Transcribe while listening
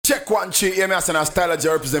Check 1 3, hear me as a style as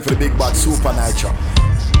you represent for the big bad Super Nitro.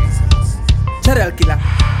 Serial killer,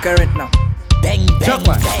 current now. Bang, bang,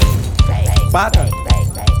 bang, bang, Battle.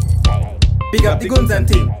 Big up the guns and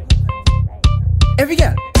thing. Every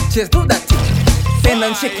girl, just do that thing. Bend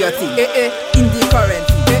and shake your thing. In the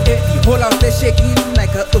quarantine. The whole house they shaking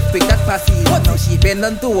like a earthquake that passes. What now she bend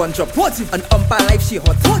and do one drop. What if on Umpa life she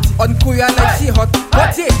hot? What if on Korea life she hot?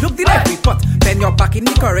 What if look the every pot. Bend your back in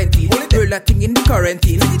the quarantine. Roll a thing in the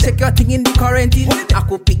quarantine. Check your thing in the quarantine. I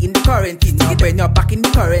could be in the quarantine. Now bend your back in the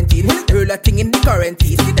quarantine. Roll a thing in the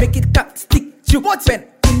quarantine. Make it cut, stick, shoot. What's bend?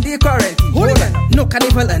 In the quarantine, no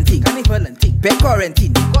carnival and thing, bed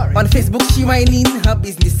quarantine. On Facebook she whining, her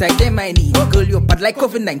business like them mining. Girl you bad like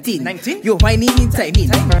COVID-19, you whining in timing.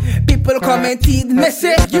 People commenting,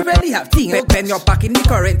 message you really have thing. Bend your back in the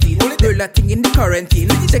quarantine, roll a thing in the quarantine.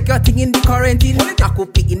 Check your thing in the quarantine, I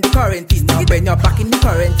could be in the quarantine. Now bend your back in the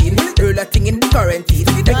quarantine, roll a thing in the quarantine.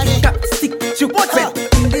 Make it cut, stick, shoot, bend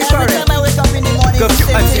in the quarantine. Every time I wake up in the morning, you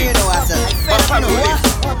know what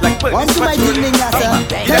One to my evening,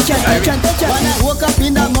 Attention. When I woke up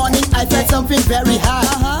in the morning, I felt something very hard.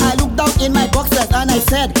 I looked down in my boxers and I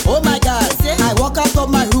said, oh my God. I walked out of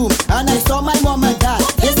my room and I saw my mom and dad.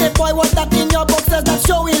 They said, boy, what's that in your boxers that's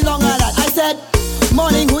showing long and that? I said,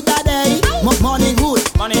 morning hood that day, morning hood.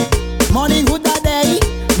 Morning hood that day,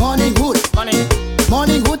 morning hood.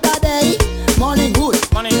 Morning hood that day, morning hood.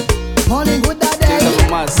 Morning hood that day,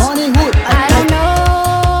 morning hood. I don't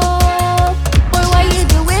know, but what you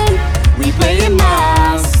doing? We playing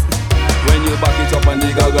mass. When you back it up and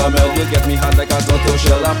the gargamel, you get me hard like a turtle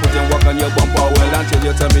shell. I put in work on your bumper well until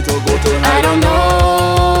you tell me to go to hell. I don't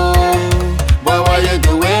know, but what you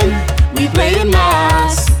doing? We playing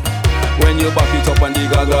mass. When you back it up and the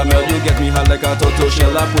gargamel, you get me hard like a turtle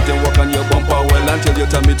shell. I put in work on your bumper well until you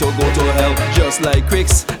tell me to go to hell. Just like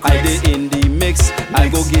Cricks, I did in the mix. I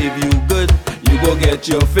go give you good, you go get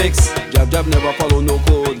your fix. Jab never follow no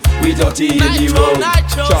code. We dirty in the road.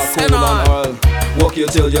 Charcoal and oil, walk you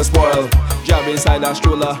till you spoil. Jab inside a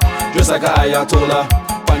stroller, just like a Ayatollah.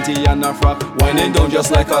 Panty and a frock, winding down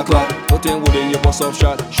just like a clock. Putting wood in your bus of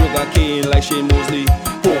shot, sugar cane like Shane Mosley.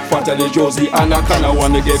 Pork fat and the Josie, and I kinda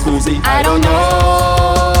wanna get cozy. I don't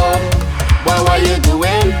know, but what you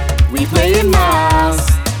doing? We playing mass.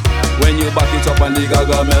 When you back it up and the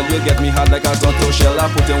gargamel, you get me hard like a turtle shell. I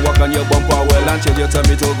put in work on your bumper well until you tell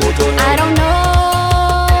me to go to hell. I don't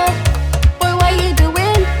know, but what you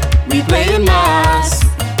doing? We playing mass.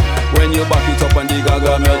 When you back it up and the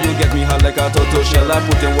gargamel, you get me hard like a turtle shell. I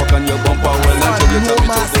put in work on your bumper well until you tell me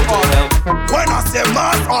to go to hell. When I say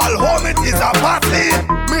mass, all home it is a party.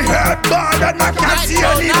 Me head bad and I can't see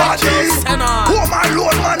anybody. Home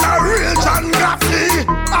alone man a real John Gaffney.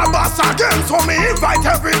 A boss again so me invite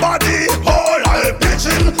everybody. All I'll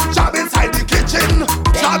pitching, job inside the kitchen.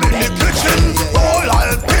 Job in the kitchen, all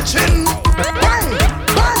I'll pitching. Bang, bang.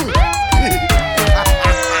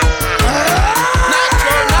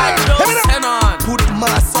 Put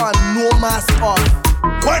mask on, no mask off.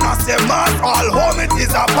 When I say mass, all home it is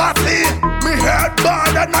a party. Me head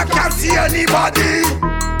bad and I can't see anybody.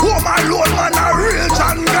 Home alone man a real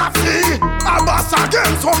John Gaffney. A boss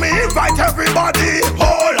again so me invite everybody.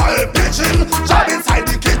 All I'll pitching, job inside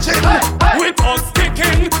the kitchen. With us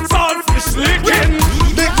kicking, saltfish licking,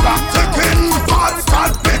 Big back ticking, bad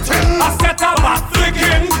start bitting. a set of back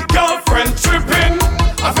flicking, girlfriend tripping.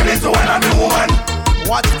 I feel it when I'm a woman.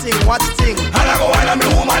 Watch thing. And I go when I'm a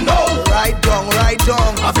woman now. Right down.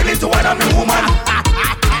 I feel it when I'm a woman.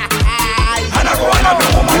 And I go when I'm a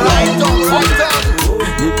woman now. Right down.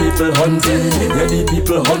 The people hunting, yeah, the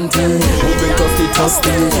people hunting. Moving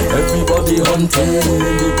toasty, everybody hunting.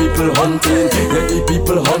 The people hunting, yeah, the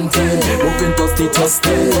people hunting. Moving toasty,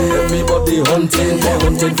 everybody hunting.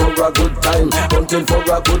 Hunting for a good time, hunting for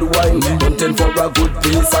a good wine, hunting for a good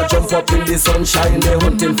place. I jump up in the sunshine. They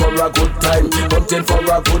hunting for a good time, hunting for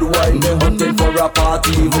a good wine, they hunting for a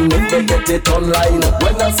party. Even if they get it online.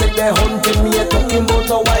 When I say they hunting, me a talking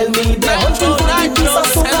about a while me. They hunting for the piece of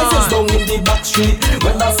surprises down in the back street.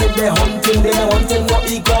 When I say they're hunting for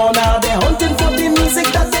the corner. They're hunting for the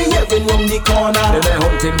music that they hearing from the corner. They're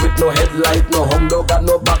hunting with no headlight, no home dog and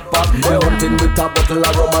no backpack. They're hunting with a bottle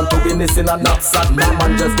of rum and two Guinness in a knapsack. My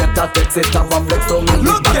man just get a text, it have a flex on me.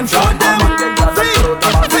 Looking for them,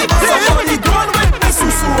 somebody gone with me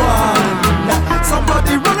susuan.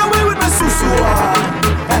 Somebody run away with me susuan.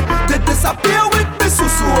 They disappear with me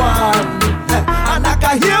susuan. And I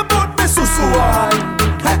can hear about me susuan.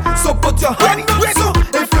 So put your hand up so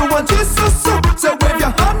if you want your susu. So wave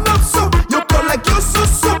your hand up so you pull like your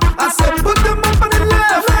susu. I said put them up on the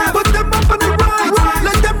left, put them up on the right.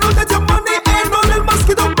 Let them know that your money ain't no little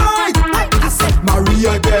mosquito bite. I said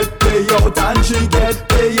Maria get out and she get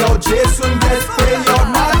pay out. Jason get pay out.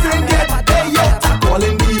 Martin get pay out.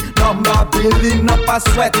 Calling the number, building up a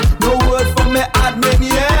sweat. No word from me admin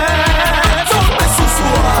yet. So me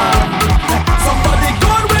susuan. Somebody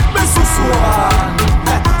gone with me susuan.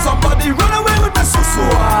 Somebody run away with me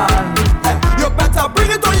susuan. You better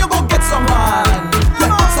bring it or you gon' get some man.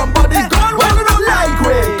 Somebody gone well you don't like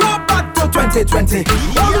way. Go back to 2020.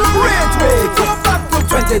 All the great way. Go back to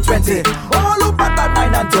 2020. All who back at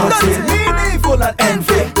 9 and 30. Meaningful and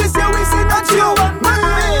envy. This year we see not you and me.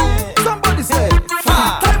 Somebody say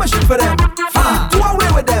far. Time machine for them. Far. Do away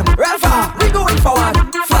with them. Real far. We going forward.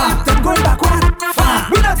 Far. Them going backward. Far.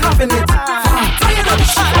 We not having it. Far. Tired of the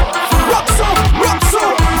shit. Rock so.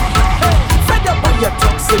 Fed up by your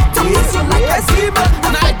toxic days. You like a seaman.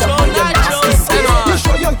 And fed up by your nasty days. You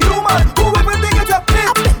show you're human. Whoever dig at your pit.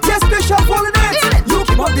 Yes, Bishop holding it. You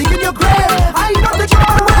keep on digging your grave. I know that you're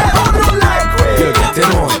aware. All the like way. You're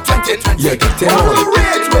getting on. You're getting on. All the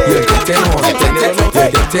rage way. You're getting on. You're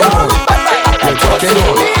getting on. You're getting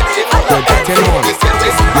on. You're getting on.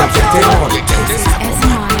 You're getting on.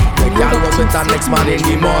 The girl was with her next man in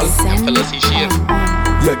the mall.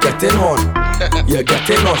 You're getting on. You're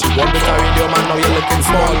getting on. She won with a radio man, now you're looking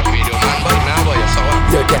small.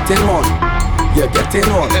 You're getting on. You're getting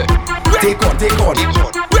on. Take on.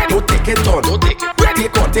 Don't take it on.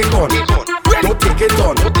 Take on. Don't take it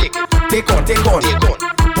on. Take on.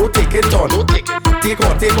 Don't take it on.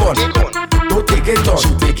 Take on. Don't take it on. She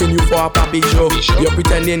taking you for a papi show. You're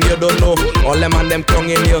pretending you don't know. All them and them tongue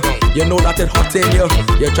in you. You know that it hot in you.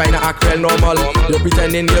 You're trying to act real normal. You're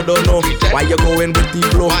pretending you don't know. Why you going with the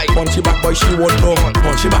flow? Punchy back, boy, she won't know.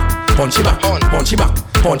 Punchy back. Punchy back. Punchy back.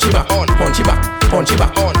 Punchy back. Punchy back. Punchy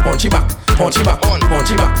back. Punchy back. Punchy back.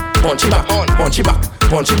 Punchy back. Punchy back. Punchy back.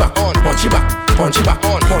 Punchy back. Punchy back. Punchy back.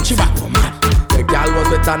 Punchy back. Oh man. The girl was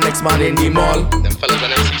with her next man in the mall. Them fellas when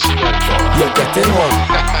they see she want for. You're getting on.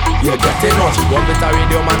 You're getting on. She won with a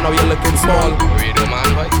radio man, now you're looking small. Radio man,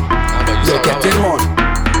 boy. You're getting on.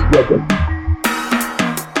 You're getting on.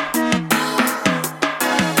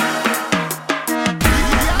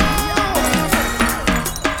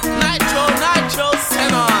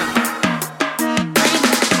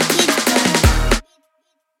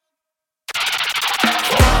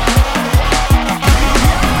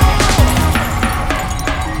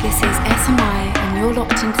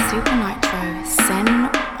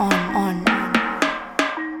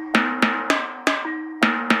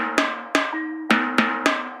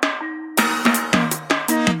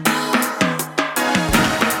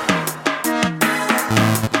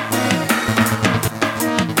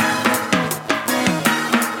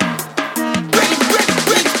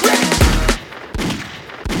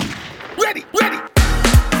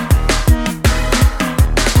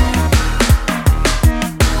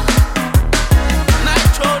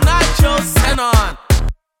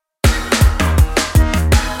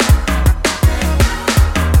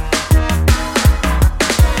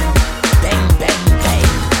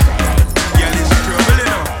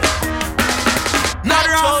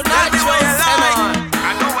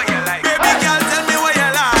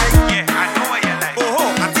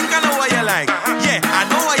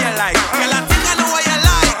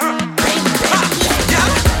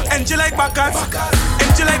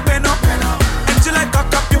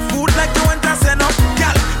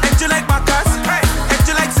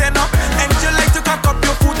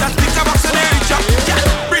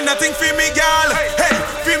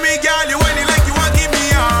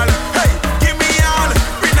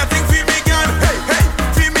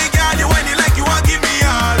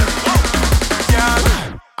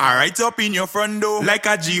 Up in your front door like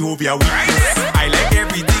a Jehovah Witness. I like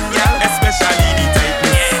everything, girl, especially the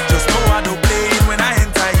tightness. Just know I don't play when I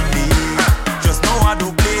enter in there. Just know I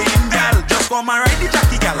don't play in, girl. Just come and ride the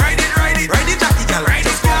jockey, girl. Ride it, ride the jockey, girl.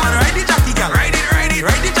 Just come and ride the jockey, girl. Ride it,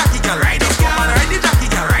 ride the jockey, girl. Just come and ride the jockey,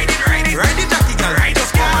 girl. Ride it, ride the jockey, girl.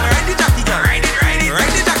 Just come and ride the jockey, girl. Ride it, ride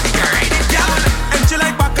the jockey, girl. Ride it, girl. And you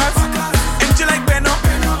like Bacchus, and you like Beno,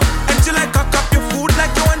 and you like cock up your food like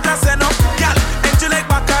you want to send up, girl. And you like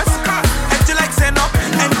Bacchus.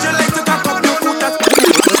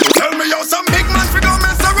 Tell me how some big man figure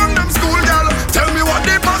mess around them school, girl. Tell me what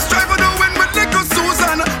the bus driver doing with little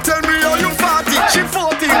Susan. Tell me how you 40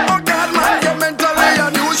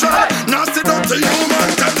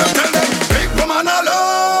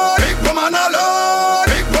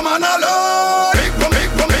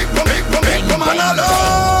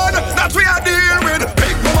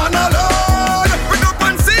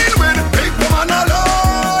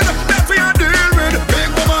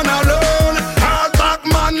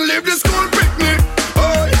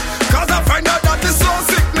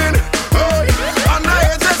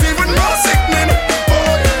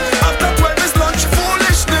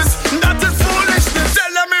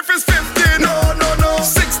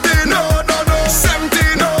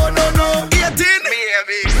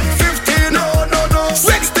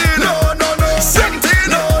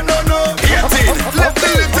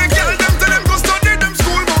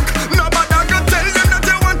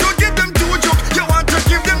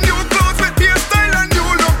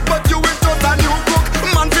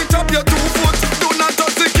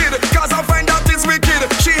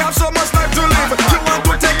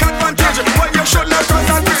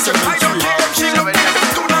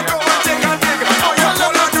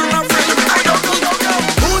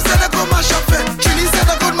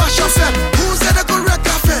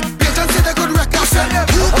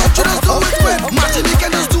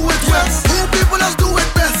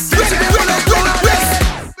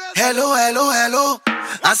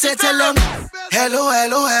 say tell them, hello,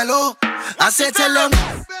 hello, hello. I say tell them,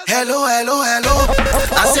 hello, hello, hello.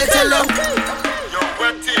 I say tell them, yo,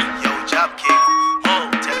 Wetty, yo, Job King. Oh,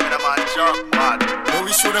 tell me the man, Job bad. when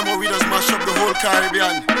we show them how we just mash up the whole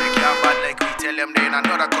Caribbean. They can't bad like we. Tell them they in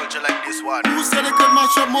another culture like this one. Who said they could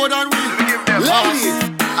mash up more than we? We give them Ladies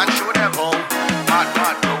and show them how. Mad,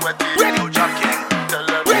 yo, Wetty, yo, Job King. Tell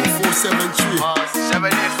them 473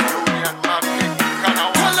 784.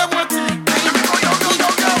 Tell them what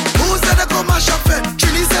who said they could mash up it?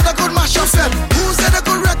 Chili said they could mash up it. Who said they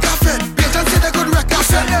could wreck a fit? Peyton said they could wreck a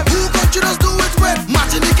fit. Who country does do it well?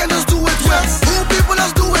 Martinique can just do it well. Who people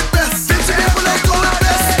does do it best? Vinci people does do it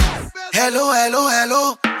best. Hello, hello,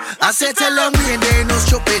 hello. I said tell them we ain't there no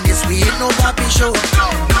shopping this. We ain't no papi show.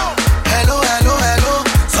 Hello, hello, hello.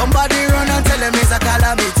 Somebody run and tell them it's a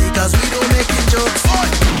calamity, cause we don't making jokes.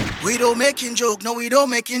 We don't making joke, no we don't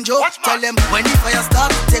making joke. Tell them when the fire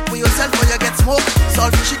starts, take for yourself or you get smoke.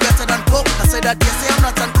 Saltfish is better than coke. I said that yes, I'm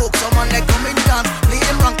not on coke. Someone like come in the dance,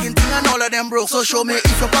 playing ranking thing and all of them broke. So show me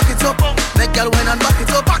if you pack it up. Make y'all win and back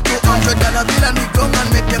it up. $200 bill and we ground and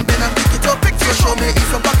make them bend and pick it up. So show me if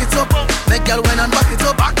you pack it up. Make y'all win and back it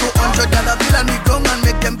up. $200 bill and we ground and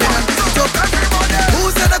make them bend and pick it up.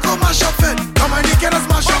 Who said they could mash up it? Come on, they can us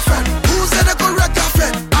mash up it. Who said they could wreck a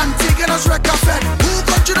fit? Antique can us wreck a fit. Who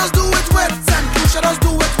country does do it well? St. Lucia does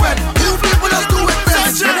do it well. Who people does do it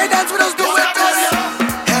best? When they dance with us do it best.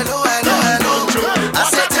 Hello, hello, hello. I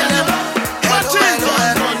said tell them. Hello, hello,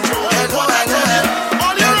 hello. Hello, hello, hello.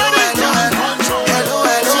 Hello, hello, hello. Hello,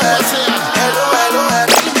 hello, hello. Hello, hello,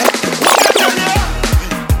 hello.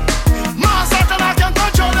 Man, Satan, I can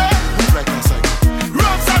control it. Move like that side.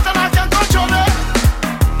 Run, Satan, I can control it.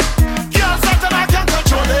 Girl, Satan, I can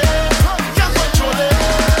control it. Can control it.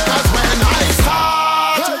 Cause when I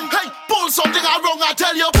start, hey, pull something out wrong, I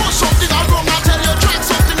tell you. Push something out wrong, I tell you. Drag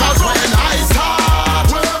something out wrong. When I start,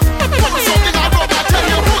 pull something out wrong, I tell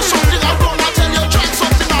you. Push something out wrong, I tell you. Drag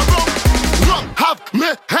something out wrong. Run, have me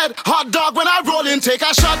head hot dog when I roll in. Take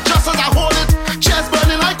a shot just as I hold it. Chest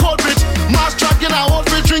burning like cold bridge. Mask truck in a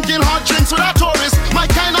outfit, drinking hot drinks with a tourist. My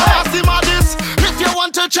kind of nasty modest. If you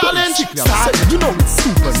want to challenge, start it. You know it's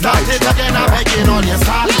super Start it again, I'm begging on you.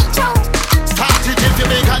 Start it. Start it if you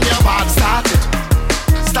big and you're bad. Start it.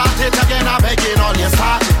 Start it again, I'm begging on you.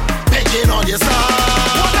 Start it. Begging on you. Start.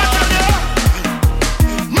 What I tell you?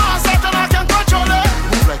 Man, Satan, I can control it.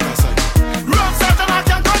 Move like that side. Run, Satan, I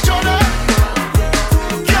can control it.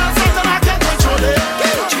 Girl, Satan, I can control it.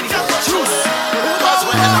 Cause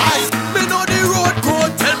when I Me know the road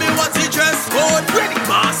code, tell me what's the dress code.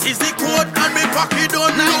 Mass is the code and me pocket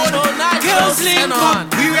don't load. Girls link up,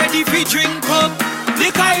 we ready for drink up.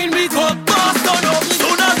 Liquor in me cup, boss done up.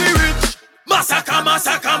 Soon as we reach, massacre,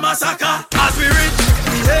 massacre, massacre. As we reach,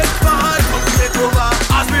 we head bad, come take over.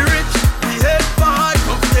 As we reach, we head bad,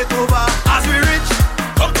 come take over. As we reach,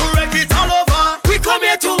 come to wreck it all over. We come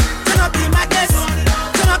here to turn up the madness,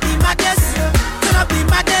 turn up the madness, turn up the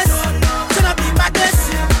madness, turn up the madness.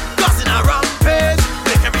 Causing a rampage,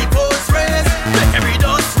 make every post raise, make every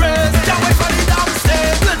dust raise. Can't wait for the damn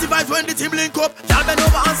stage. Plenty vibes when the team link up. Y'all bend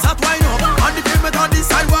over and start wine up. On the pavement on the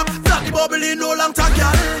sidewalk, flat the bubble in no long talk,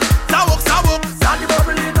 y'all. Sawok, start the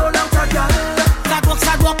bubble in no long talk, y'all.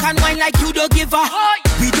 Sidewalk and wine like you don't give a.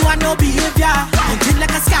 We do have no behavior, hunting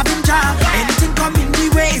like a scavenger. Anything come in the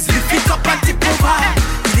way is lift it up and tip over.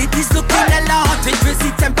 The ladies looking a lot, increase the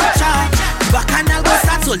temperature. The bacchanal was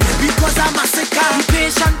start so late because I'm massacre. We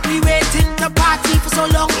patiently waiting to party for so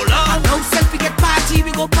long. And now self we get party,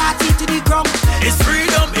 we go party to the ground. It's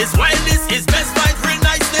freedom, it's wildness, it's best fight, real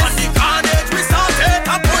niceness. On the carnage we started,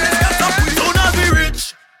 and police got up. Soon as we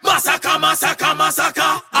reach, massacre, massacre,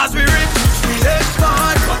 massacre. As we reach, we head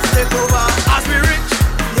bad, come take over. As we reach,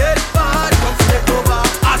 we head bad, come take over.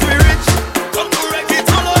 As we reach, come to wreck it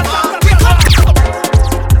all over. We come.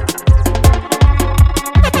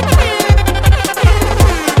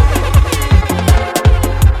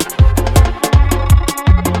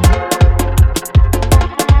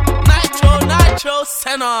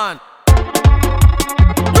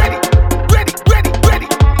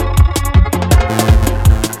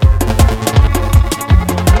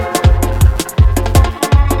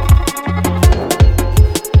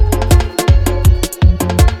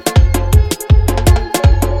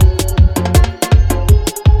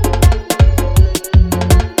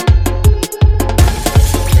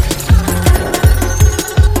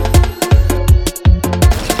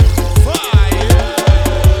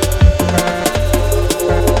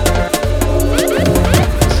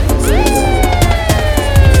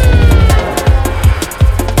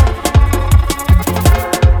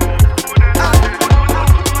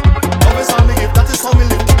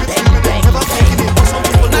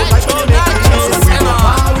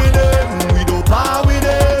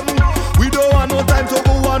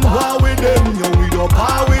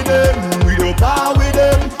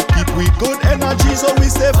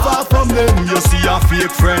 stay far from them. You see a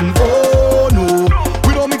fake friend, oh no.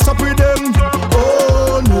 We don't mix up with them,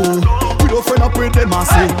 oh no. We don't friend up with them, I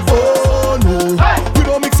say, oh no. We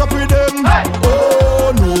don't mix up with them,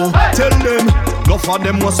 oh no. Tell them, enough of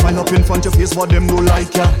them must line up in front of your face, but them no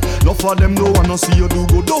like ya. Enough of them no wanna see you do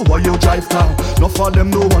good, though while you drive car. Enough of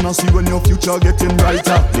them no wanna see when your future getting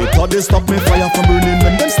brighter. They thought they stop me fire from burning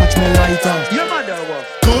when them snatch me lighter.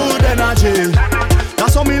 Good energy,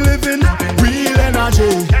 that's what me living. Real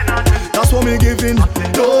energy, that's what me giving.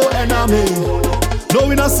 No enemy, no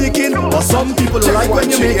we not seeking. But some people don't like when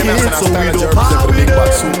you make it, so we don't power with them.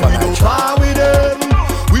 We don't power with them.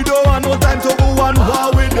 We don't want no time to go and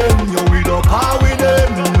war with them. Yo, we don't power with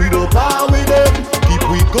them. We don't power with them. Keep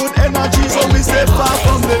we good energy, so we stay far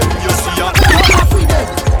from them. You see ya. Don't laugh with them.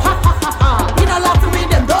 Ha ha ha ha. We don't laugh with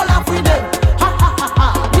them. Don't laugh with them. Ha ha ha ha.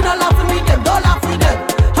 We don't laugh with them. Don't laugh with them.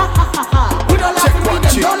 Ha ha ha ha. We don't laugh with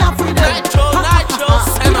them. Don't laugh with them. Nitro, nitro,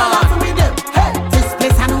 we don't laugh with them. Hey, this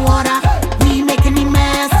place on the water. We making the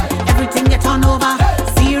mess. Everything get turned over.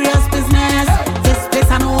 Serious business. This place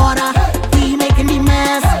on the water. We making the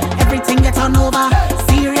mess. Everything get turned over.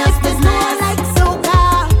 Serious business. Like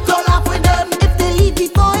SOCA. Don't laugh with them. If they leave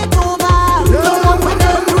before it's over. Don't laugh with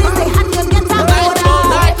them. Raise their hand and get out. nitro,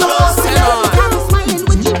 nitro, Smiling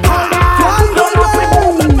with you.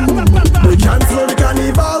 They cancel the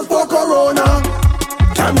carnival for Corona.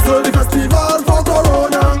 Cancel the festival for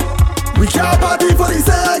Corona. We can't party for the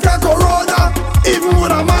sake of Corona. Even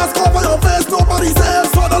with a mask over your face, nobody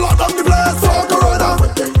says. So the lock down the place for Corona.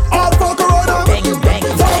 All for Corona.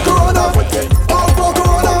 For Corona. All for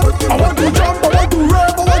Corona. I want to jump, I want to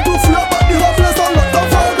rave, I want to flip, but the whole place on lock down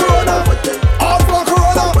for Corona. All for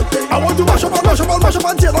Corona. I want to mash up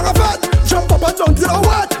and tear like a fat. Jump up and down till I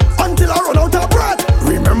wet, until I run out of breath.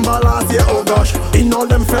 Remember last year, oh gosh, in all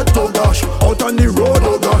them fed, oh gosh, out on the road,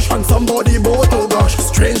 oh gosh, and somebody boat, oh gosh,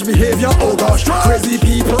 strange behavior, oh gosh, crazy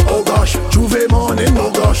people, oh gosh, Juve morning,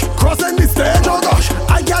 oh gosh, crossing the stage, oh gosh,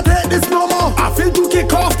 I can't take this no more. I feel to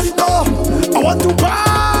kick off the door. I want to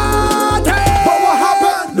party. But what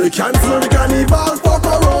happened? They cancel the carnival for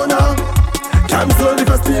Corona. Cancel the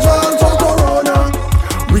festival for Corona.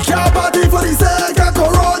 We can't party for the sake of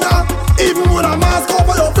Corona. Even with a mask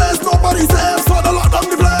over your face, nobody says. So the lock down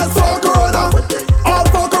the place for Corona. All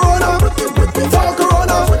for Corona. For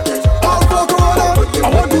Corona. All for Corona. I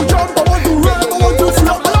want to jump, I want to rave, I want to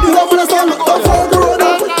flip. The whole place on lock down for Corona.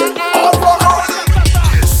 All for Corona.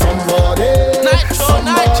 Somebody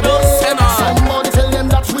tell them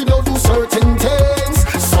that we don't do certain things.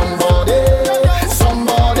 Somebody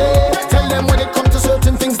tell them when it comes to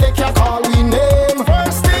certain things they can't call we name.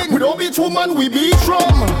 First thing, we don't beat woman, we beat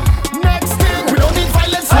drum. Next thing, we don't need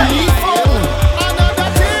violence, we need fun. Another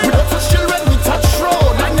thing, we don't touch children, we touch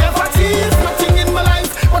road. I never thief, nothing in my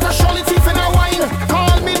life but a surely thief in a wine.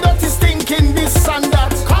 Call me dirty, stinking, this and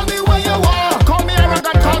that. Call me where you are, call me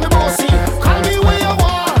arrogant, call me bossy. Call me where you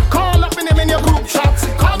are, call up my name in your group chat.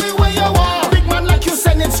 Call me where you are, big man like you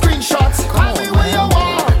sending screenshots. Call me where you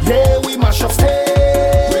are, yeah we mash up stage.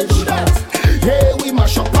 Yeah we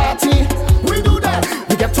mash up party, we do that.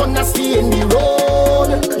 We get too nasty in the road.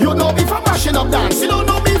 You know me from mashing up dance, you don't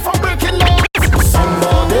know me from breaking laws.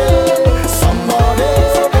 Somebody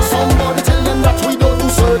tell them that we don't do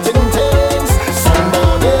certain things.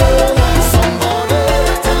 Somebody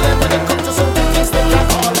tell them when it comes to certain things they can't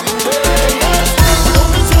call we names. We don't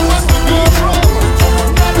need too much, we need drum.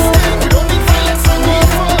 We don't need violence, we need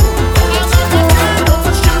fun. We don't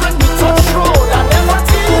touch children, we touch road. I never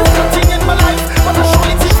thief, nothing in my life but I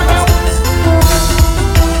surely thief it out.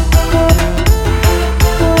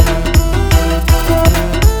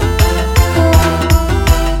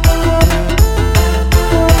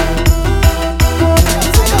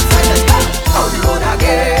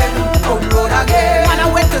 Out the road again. Man,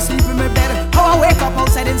 I went to sleep in my bed. How I wake up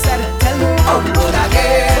outside instead. Tell me. Out the road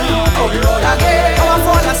again. Out the road again. How I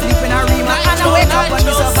fall asleep in a Rima and I wake up on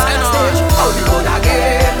the Savannah stage. Out the road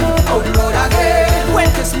again. Out the road again.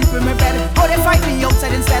 Went to sleep in my bed. How they fight me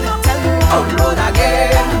outside instead. Tell me. Out the road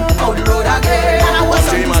again. Out the road again. And I was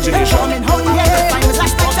on the street coming. How the hell find me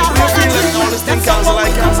like that? You feel like all this thing cancel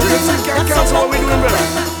like cancel. Cancel what we doing, brother.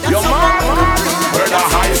 Your man. Brother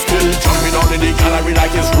high still jumping on in the gallery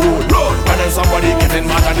like it's rude. And then somebody getting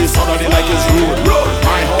mad at this other like it's rude.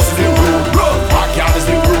 My house is the rude. Backyard is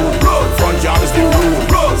the rude. Front yard is the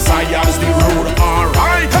rude. Side yard is the rude.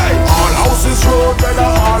 Alright, hey. All houses road, brother.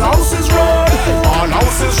 All houses road. All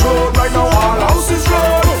houses road right now. All houses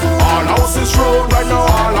road. All houses road right now.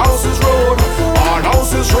 All houses road. All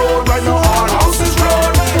houses road right now. All houses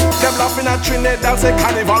road. Them laughing a Trinidad say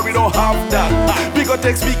carnival, we don't have that. We go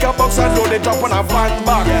take speaker box and load it up on a van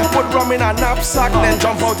back. Put rum in a knapsack, then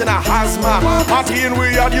jump out in a hazmat. Party in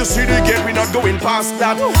we yard, you see the gate, we not going past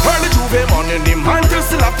that. Early Juve morning, the mantle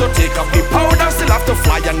still have to take up the powder, still have to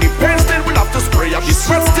fly, and the pen still will have to spray up. The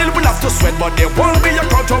sweat still will have to sweat, but there won't be a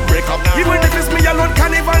crowd to break up. Even if it's me alone,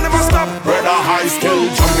 carnival never stop. Brother high skill,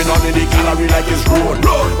 jumping on in the gallery like it's road.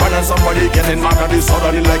 When and somebody getting mad at the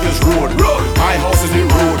southerly like it's road. My house is the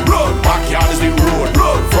road. Backyard is the road.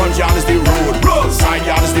 Front yard is the road. Side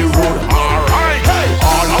yard is the road. Alright, hey.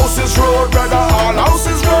 All houses road, brother. All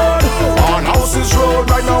houses road. All houses road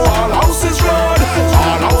right now. All houses road.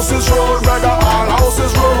 All houses road, brother. All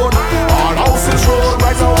houses road. All houses road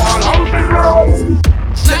right now. All houses road.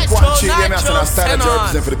 Nitro,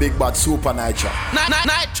 Senon. For the big bad super Nitro.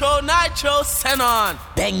 Nitro, Senon.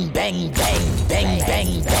 Bang, bang, bang, bang,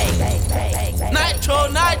 bang, bang, bang.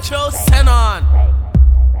 Nitro, Senon.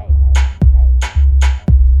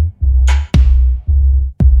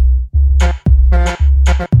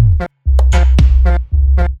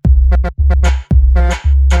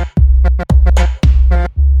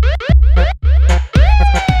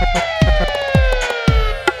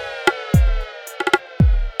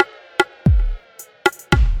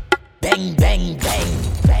 Bang, bang, bang,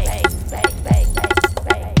 bang, bang, bang,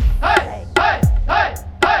 bang. Hey, hey, hey,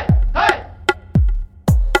 hey, hey.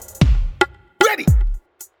 Ready,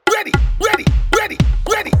 ready, ready, ready,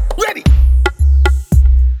 ready, ready.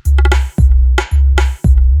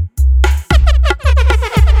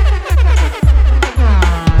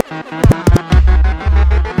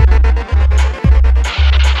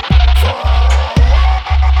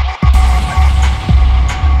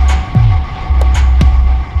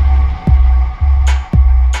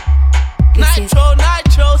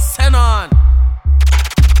 Nitro, Senon.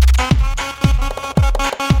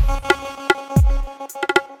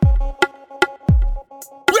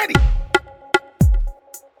 Ready,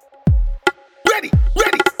 ready,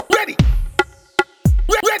 ready, ready,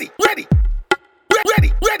 ready, ready,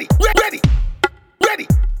 ready, ready, ready, ready,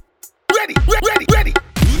 ready, ready, ready, ready.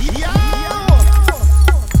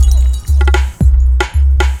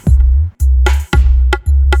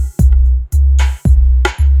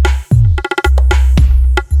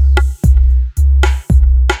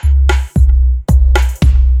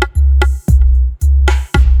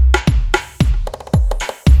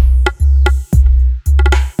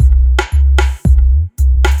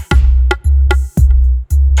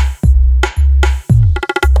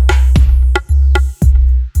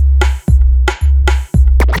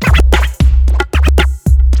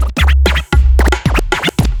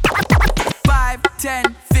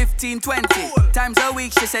 Times a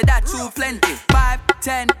week, she said that too plenty. 5,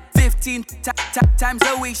 10, 15 times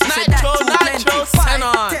a week, she said that too plenty.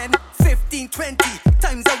 5, 10, 15, 20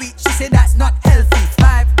 times a week, she said that's not healthy.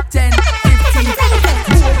 5, 10, 15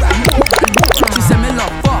 more and more. She said me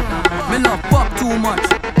love fuck too much.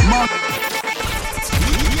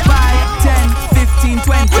 5, 10, 15,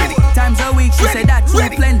 20 times a week, she said that too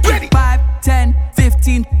plenty. 5, 10,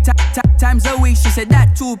 15 times a week, she said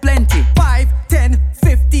that too plenty. 5, 10,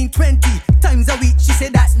 15, 20 times a week, she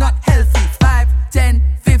said that's not healthy. 5, 10,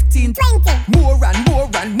 15, 20 more and more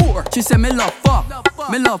and more. She said me love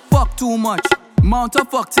fuck too much. Mount a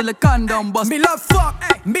fuck till the condom bust. Me love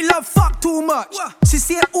fuck too much. She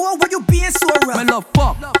said, oh, why you being so rough?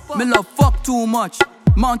 Me love fuck too much.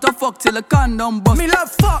 Mount a fuck till the condom bust. Me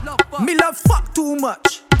love fuck too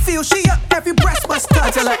much. Feel she up, every breast must touch.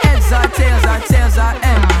 I tell her heads are tails are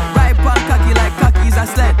end. Right pan cocky like cocky's a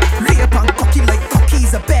sled. Lay pan cocky like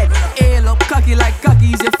cocky's a bed. Ail up cocky like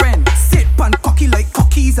cocky's your friend. Sit pan cocky like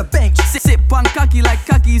cocky's a bench. Sit pan cocky like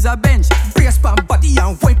cocky's a bench. Brace pan body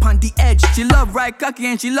and wipe on the edge. She love ride cocky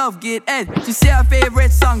and she love get ed. She say her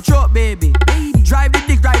favorite song, choke baby. Drive the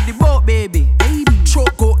dick, drive the boat baby.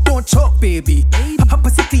 Choke go, don't choke baby. Her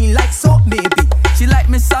pussy clean like soap baby. She like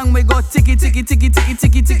me song, we go ticky ticky ticky ticky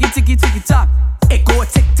ticky ticky ticky ticky tock. It go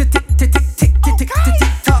tick tick tick tick tick tick tick tick tick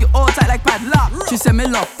tock. You all tight like padlock. She said me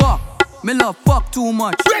love fuck too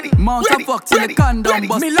much. Mount a fuck till the condom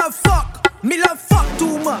bust. Me love fuck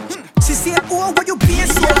too much. She said, oh, why you being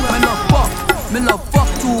so rough? Me love fuck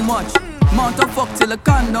too much. Mount a fuck till the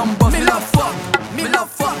condom bust. Me love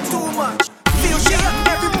fuck too much. Feel she up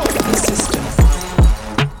everybody.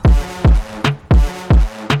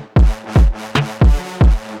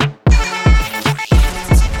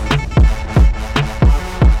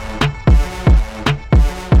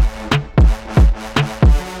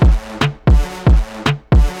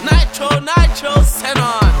 Nitro,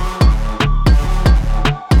 Senon.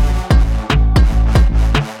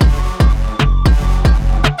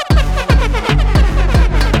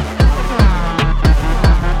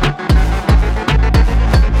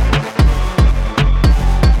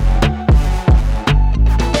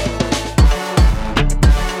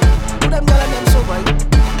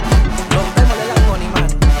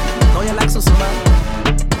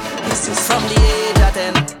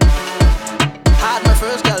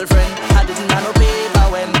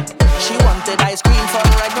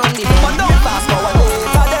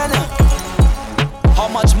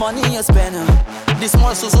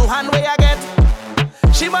 small Susu hand where I get.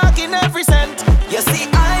 She marking every cent. You see,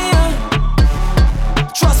 I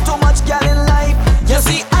trust too much gal in life. You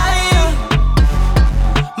see, I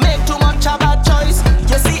make too much a bad choice.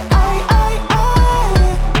 You see, I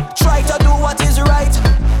try to do what is right.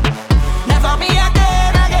 Never me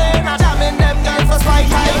again. I'm jamming them girls for spite. I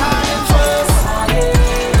hand first.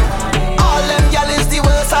 All them gal is the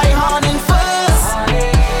worst. I hand in first.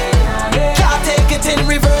 Can't take it in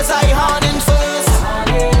reverse. I hand in first.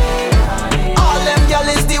 All them gal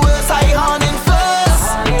is the worst. I hand in first.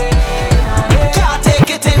 Can't take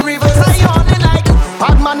it in reverse. I hand in like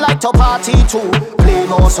bad man like to party too. Play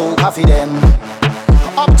more soca for them.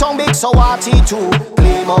 Uptown big so hearty too.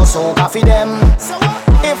 Play more soca for them.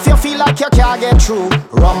 If you feel like you can't get through,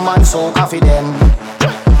 rum and soca for them.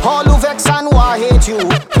 All who vex and who hate you,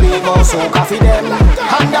 play more soca for them.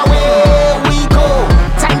 And away we go.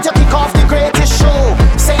 Time to kick off the greatest show.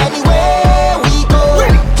 Say anywhere we go.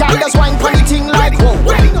 Can't just wine for anything like whoa.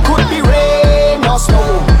 Could be rain or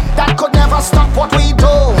snow. That could never stop what we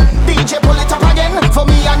do. DJ pull it up again for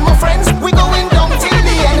me and my friends. We going down till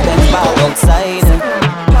the end. We go outside.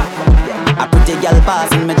 A pretty girl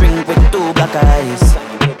passing me drink with two black eyes.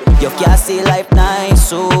 You can't see life nice,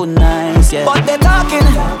 so nice, yeah. But they talking,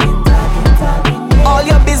 all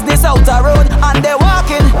your business out the road, and they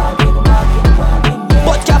walking.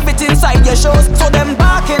 But can't fit inside your shows, so them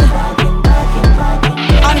barking.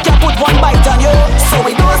 And can't put one bite on you, so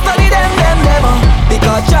we don't study them.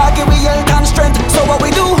 Because Jah give we health and strength. So what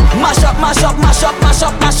we do? Mash up that.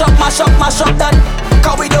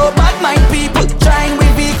 Cause we do bad mind people, trying with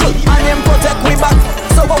vehicle, and them protect we back.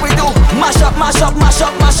 So what we do? Mash up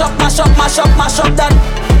that.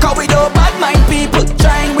 Cause we do bad mind people,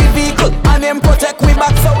 trying with vehicle, and them protect we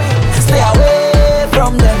back. So we stay away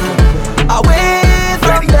from them, away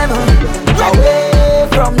from them, away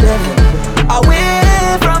from them,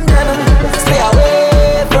 away from them. Stay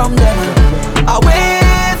away from them, away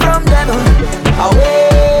from them,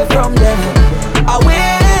 away from them,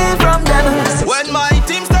 away from them. When my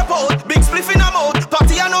team step out, big spliff in a mouth,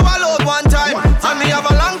 party and overload one time. And me have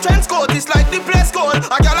a long trench coat, it's like the place cold.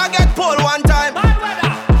 I gotta get pulled one time.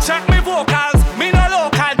 Check me vocals, me no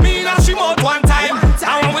local, me no shim out one time.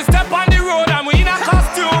 And when we step on the road and we in a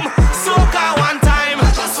costume, soca one time.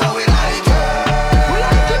 That's how we like it. We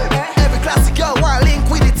like it. Every classic girl want link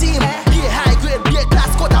with the team. Be high grade, be a class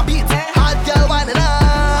cut a beat. Hard girl winding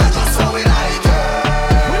up. That's how we like it.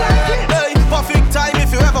 We like it. Hey, perfect time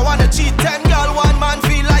if you ever wanna cheat. 10 girl, one man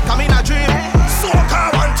feel like I'm in a dream. Soca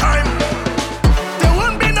one time. There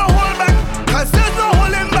won't be no hold back, cause there's no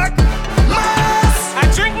holding back. Mass! I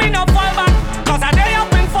drink me no fall back, cause I day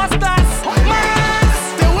up in first class. Mass!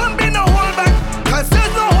 There won't be no hold back, cause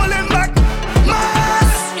there's no holding back.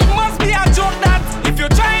 Mass! It must be a joke that, if you're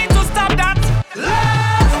trying to stop that.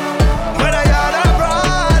 Whether you're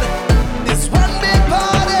abroad, this one big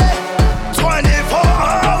party. 24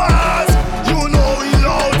 hours, you know we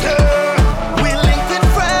out here. We link with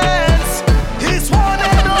friends. It's one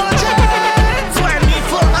and only.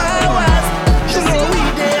 24 hours, you know we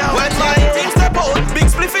there. When my team step out, big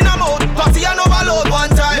spliff in a mouth, party and overload one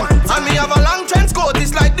time. And me have a long trench coat,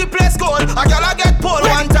 it's like the place cold. I gotta get pulled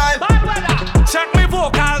one time. Check me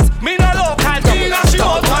vocals, me no local, me no shim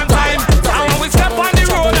out one time. And when we step on the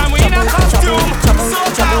road and we in a costume,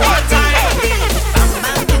 soca one time.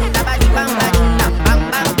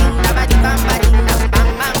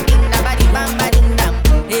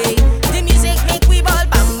 Hey, the music make we ball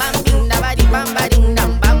bam bam ding da ba di bam ba ding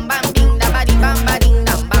dam bam bam ding da ba di bam ba ding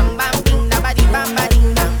dam bam bam ding da ba di bam ba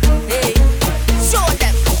ding dam. Hey, show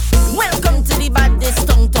them. Welcome to the baddest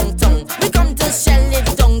tongue. We come to shell it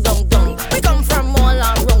dong. We come from all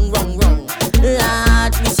around wrong.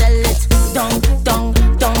 Lord, we shell it dong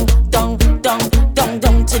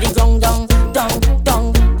to the ground dong.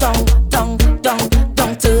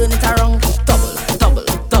 Turn it around. Double.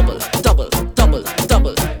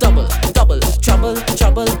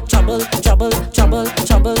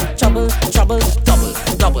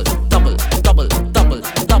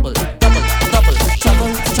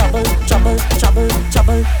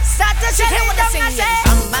 Trouble. Start to shake it with the singing.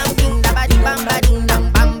 Bam bam ding da ba di bam ba ding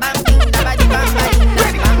dam. Bam bam ding da ba di bam ba ding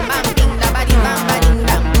dam. Bam bam ding da ba di bam ba ding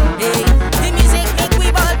dam. Hey, the music make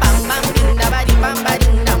we ball. Bam bam ding da ba di bam ba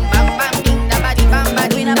ding dam. Bam bam ding da ba di bam ba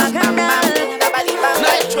ding dam. Bam bam ding da ba di bam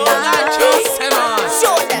ba ding dam.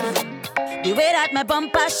 Show them the way that my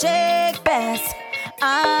bumper shake best. I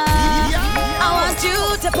want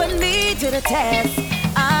you to put me to the test.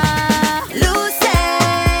 Lucy,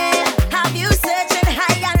 have you searching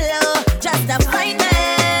high and low just to find me?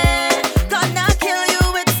 Gonna kill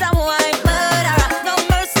you with some white murderer, no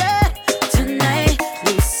mercy tonight.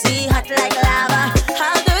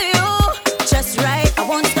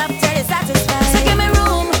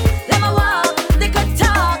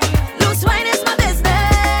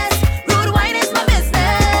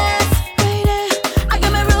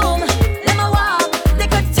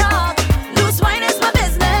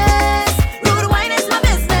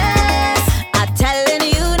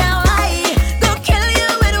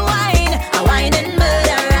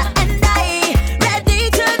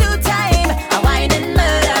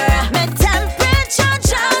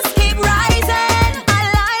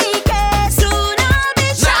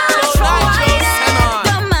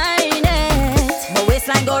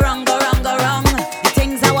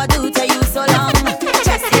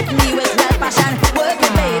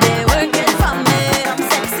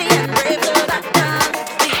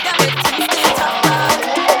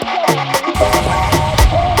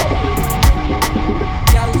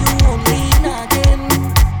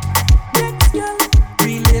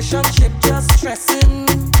 Relationship just stressing.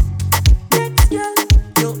 Next girl,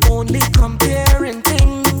 you're only comparing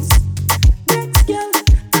things. Next girl,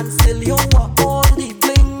 and still you want all the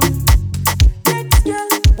bling. Next girl,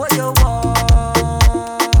 what you want?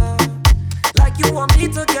 Like you want me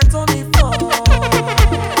to get on the floor.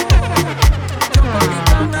 You want me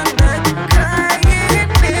down and beg, crying,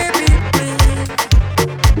 baby, please.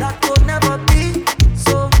 That could never be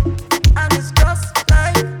so, and it's just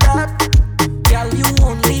like that. Girl, you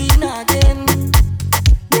only nagging.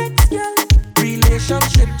 Next girl,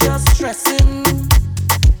 relationship just stressing.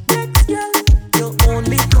 Next girl, you're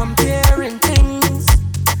only comparing things.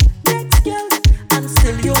 Next girl, and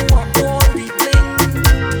still you want all the bling.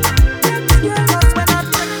 Next girl, 'cause when I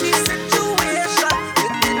check the situation, you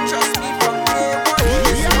didn't trust me from day one.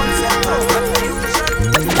 This one said cause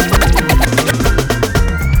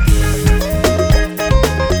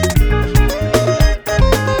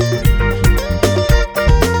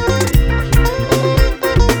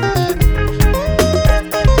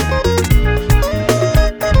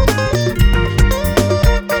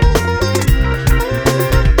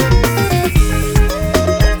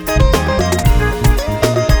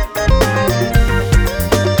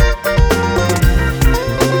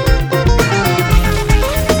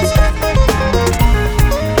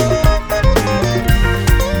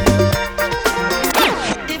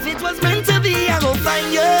if it was meant to be, I go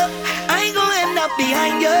find you. I ain't gonna end up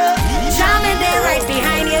behind you. Jamming there right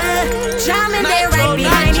behind you. Jamming there right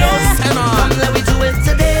behind you. Come, let me do it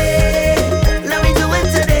today. Let me do it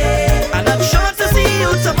today. And I'm sure to see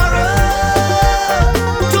you tomorrow.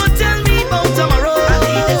 Don't tell me about tomorrow. I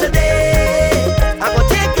need it today. I go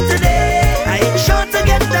take it today. I ain't sure to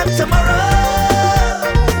get that tomorrow.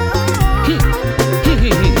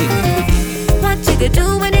 What you could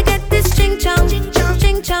do when you get this ching chong, ching chong,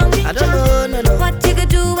 ching chong. I don't know, no. What you could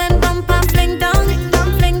do when bumper fling down,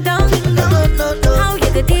 fling down. No. How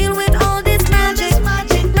you could deal with all this magic,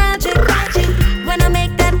 magic, magic. When I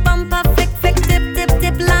make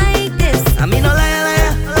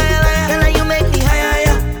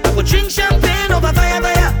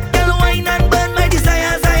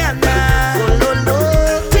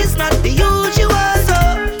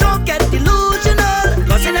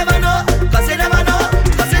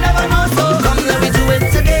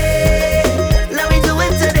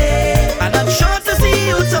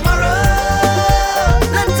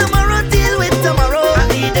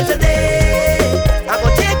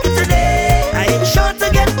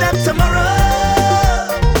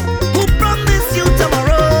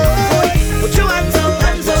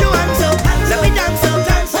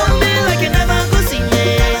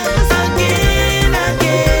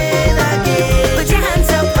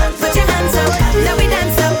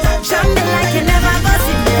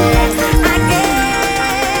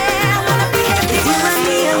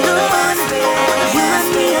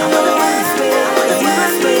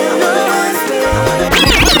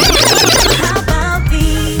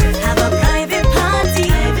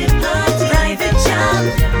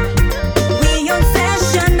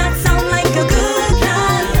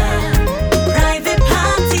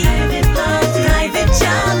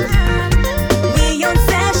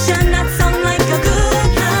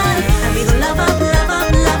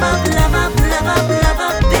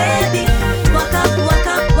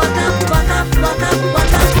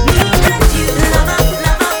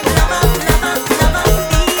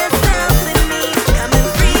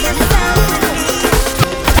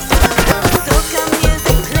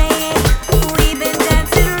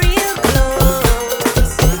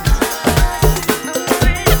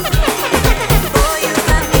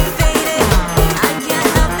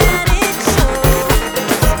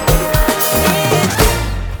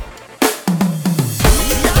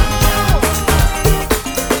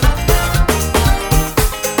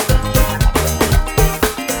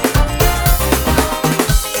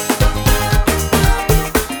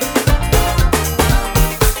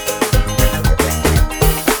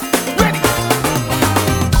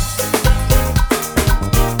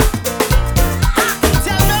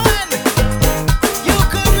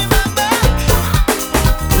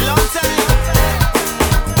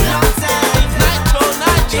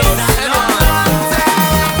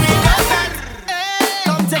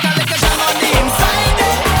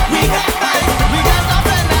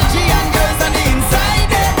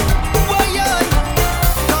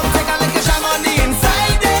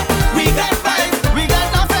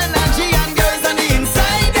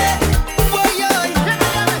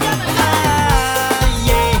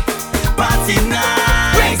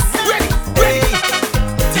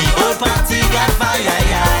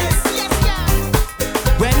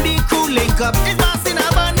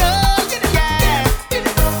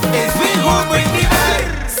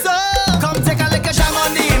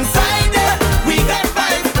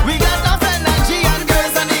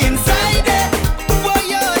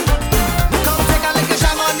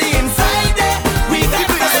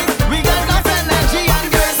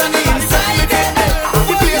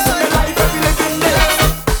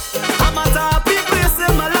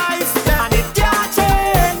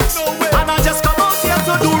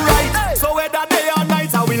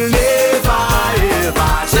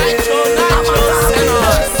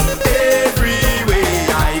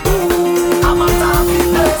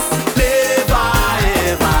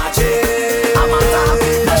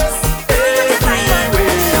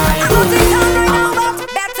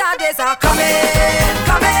days are coming,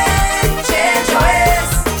 coming. Change your ways.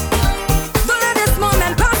 Don't let this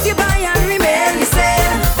moment pass you by and remain the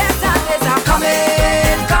same. Better days are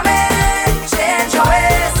coming, coming. Change your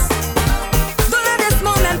ways. Don't let this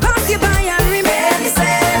moment pass you by and remain the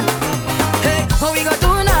same. Hey, what we gonna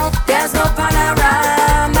do now? There's no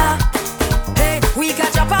panorama. Hey, we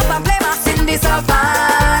can jump up and play mass in the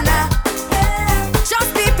savannah.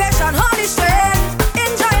 Just be patient, hold it straight.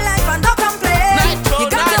 Enjoy life and don't complain. You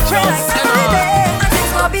got to pray like every day, and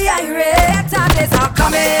things will be irate. Better days are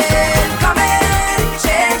coming, coming.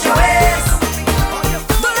 Change your ways.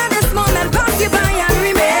 Don't let this moment pass you by and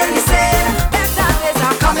remain the same. Better days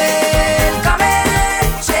are coming, coming.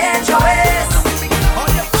 Change your ways.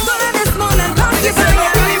 Don't let this moment pass you by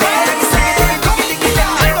and remain the same.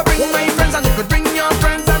 I go bring my friends and you could bring your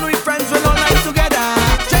friends, and we friends will all line together.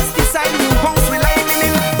 Just decide new bounce we line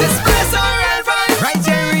in this place or vibe right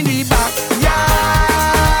here in the back.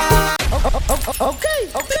 Yeah. Okay.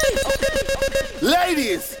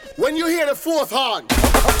 Ladies, when you hear the fourth horn.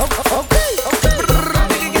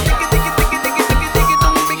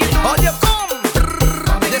 On you come.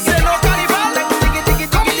 This ain't no carnival.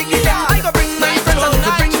 I go bring my friends and you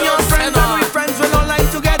could bring your friends, and we friends will all line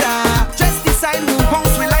together. Just decide who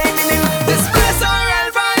bounce we line in this place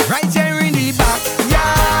or vibe right here in the back.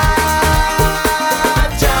 Yeah,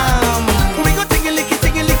 jam. We go tingy-licky.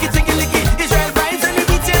 Israel vibes and we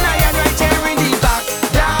beat your lion right here in the back.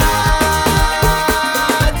 Yeah,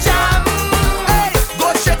 jam. Hey, go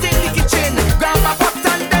straight in the kitchen, grab a pot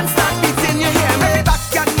and then start beating your hair. Maybe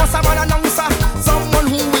backyard must have an announcer, someone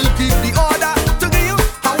who will give the order to give you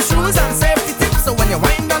house rules and safety tips. So when you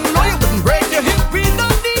wind down low, you wouldn't break your hip. We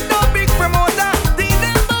don't need no big promoter. The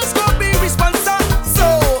neighbors go be responsible. So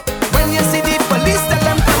when you see the police, tell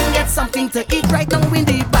them come get something to eat right now in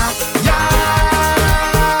the back. Yeah,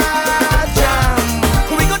 jam.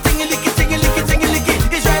 We go tingy-licky.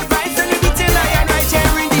 Israel vibes and we beat your lion right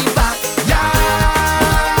here in the back. Yeah,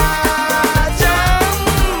 jam.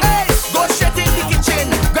 Hey, go straight in the kitchen,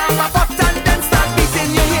 grab a pot and then start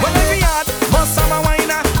beating your hair. Well, every yard must have a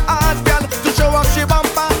whiner, hard girl to show off she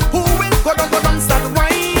bumper. Who will go down, start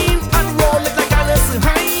wine and roll it like Alice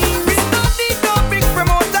Hine. We don't need no big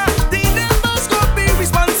promoter. The neighbors go be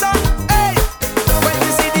responsible. Hey, when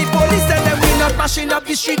you see the police, tell them we not mashing up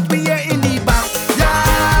the street, we here in the back. Yeah,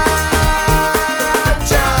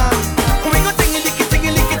 jam. We go tingy-licky.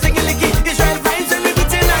 Israel vibes and we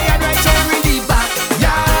beat your lion right here in the back.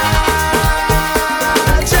 Yeah,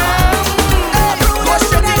 jam. Hey, go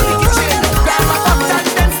straight in the kitchen, grab a pot and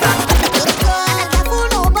then start.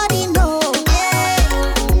 Nobody know.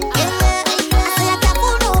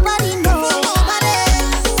 Nobody know.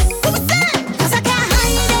 Cause I can't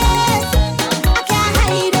hide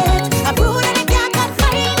it. I brood and I can't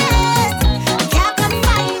confine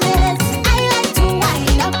it. I like to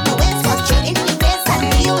wind up the waist, cut you in the face and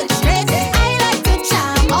you it straight. I like to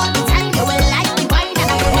charm all the time. You will like the wine and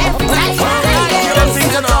I will every time. Give them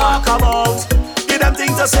things to talk about. Give them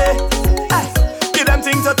things to say. Give them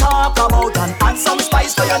things to talk about and add some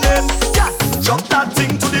spice to your name. Yeah, drop that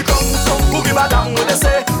thing to the ground. Boogie badam what they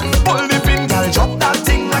say. Pull the pin, girl, drop that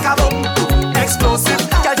thing like a bomb. Explosive,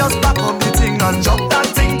 girl, just back up the thing and drop that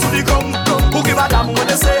thing to the ground. Boogie badam what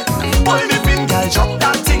they say. Pull the pin, girl, drop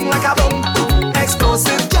that thing like a bomb.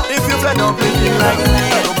 Explosive, if you fed up thinking like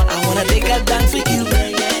I wanna take a dance with you,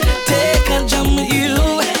 take a jump with you.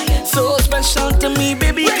 So special to me,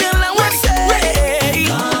 baby girl, I wanna say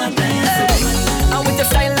I want your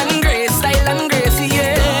style and grace,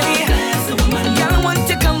 yeah. Girl, I want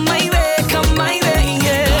you come my way,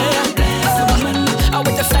 yeah. I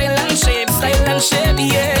want your style and shape,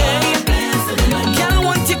 yeah. Girl, I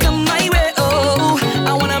want you come my way, oh.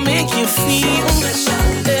 I wanna make you feel special.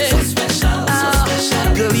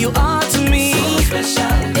 Girl, you are to me,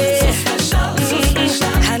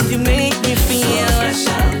 and you make me feel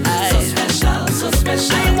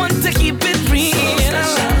I want to keep it real.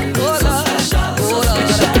 Oh Lord.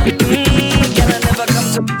 Can I never come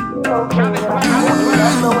to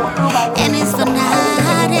And it's for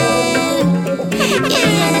nothing.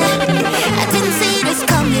 Yeah, I didn't see this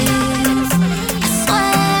coming. I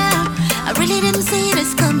swear, I really didn't see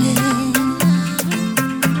this coming.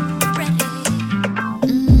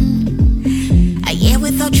 A year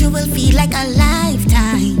without you will feel like a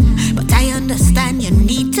lifetime, but I understand you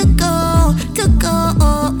need to go.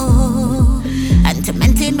 And to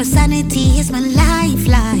maintain my sanity is my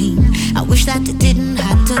lifeline. I wish that it didn't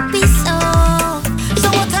have to be so. So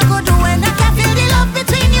what I go do when I can feel the love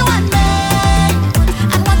between you and me?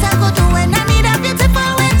 And what I go do when I need a beautiful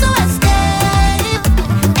way to escape?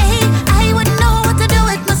 Hey, I wouldn't know what to do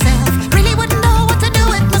with myself. Really wouldn't know what to do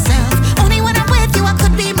with myself.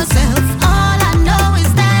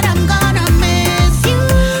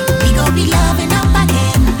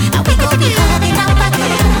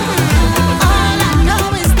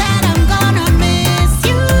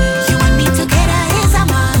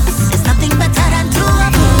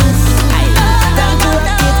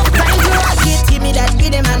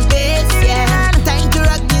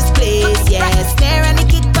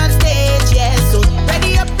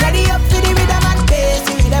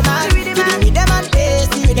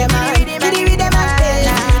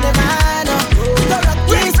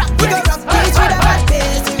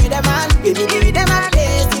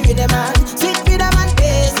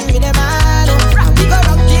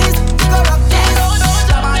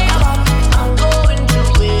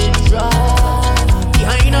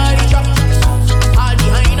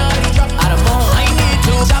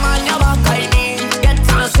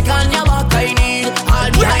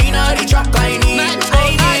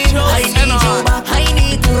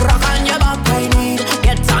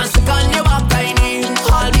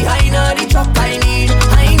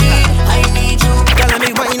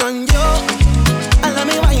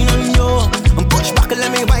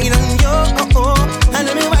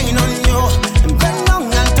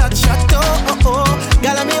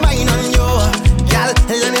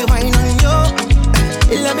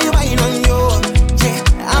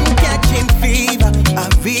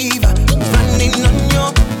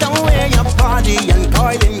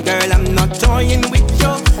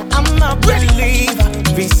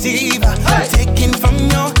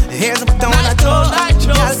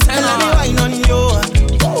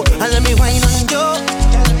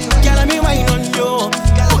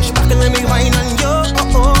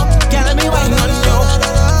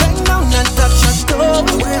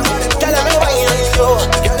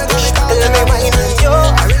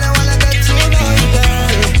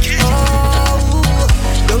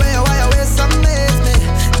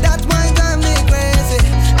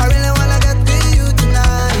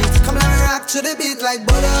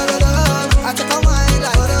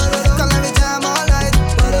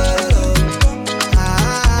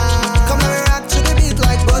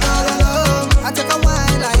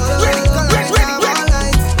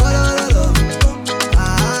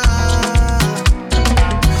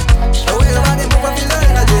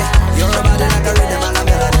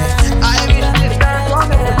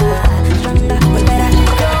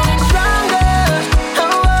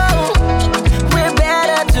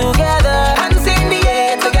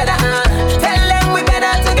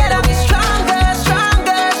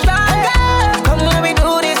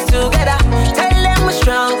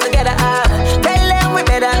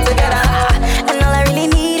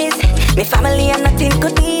 Me family and nothing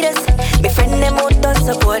could beat us. Me friend them out to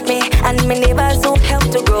support me, and me neighbors who help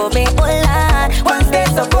to grow me. Oh Lord, once they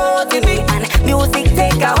supporting me, and music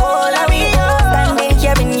take a hold of me. Standing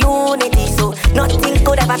here in unity, so nothing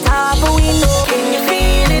could ever stop we know. Can you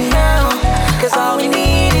feel it now? 'Cause all we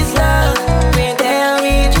need is love. We're there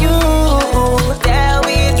with you, there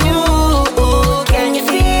with you. Can you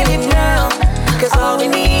feel it now? 'Cause all we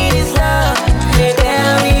need is love. We're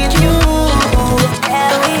there with you,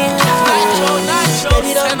 there with you.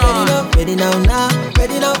 Ready now, now,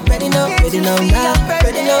 ready now, ready now, ready now, now,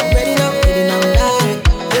 ready now, ready now, ready now, now.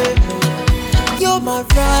 You're my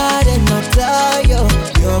ride and my tire.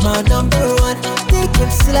 You're my number one. They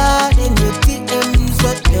can slide in your DMs,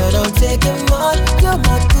 but you don't take them on. You're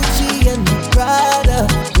my Gucci and my Prada.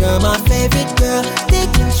 You're my favorite girl. They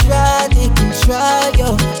can try,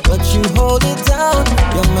 yo, but you hold it down.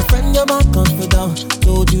 You're my friend, you're my confidant.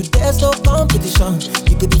 Told you there's no competition.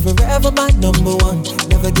 You could be forever my number one.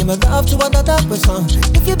 Never give my love to another person.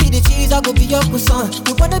 If you be the cheese, I could be your croissant.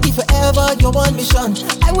 You wanna be forever, your one mission.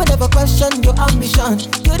 I would never question your ambition.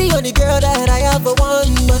 You're the only girl that I ever want.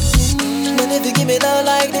 But if you give me love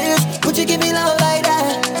like this, would you give me love like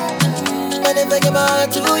that? And if I give my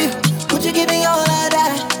heart to you, would you give me all of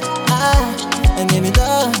that? And give me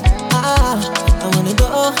love, I wanna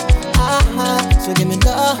go, so give me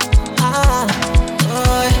love,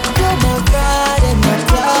 boy. You're my ride and my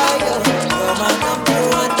tire. You're my number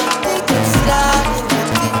one. They can slide in the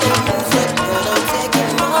DMs, but you don't take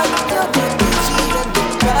them on. You're my Gucci and the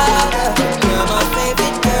Prada. You're my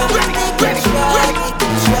favorite girl. They can try,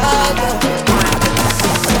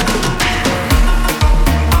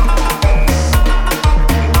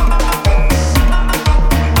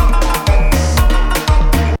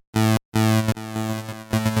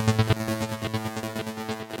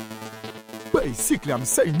 Basically, I'm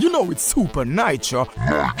saying, you know it's super nitro.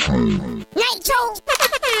 Nitro!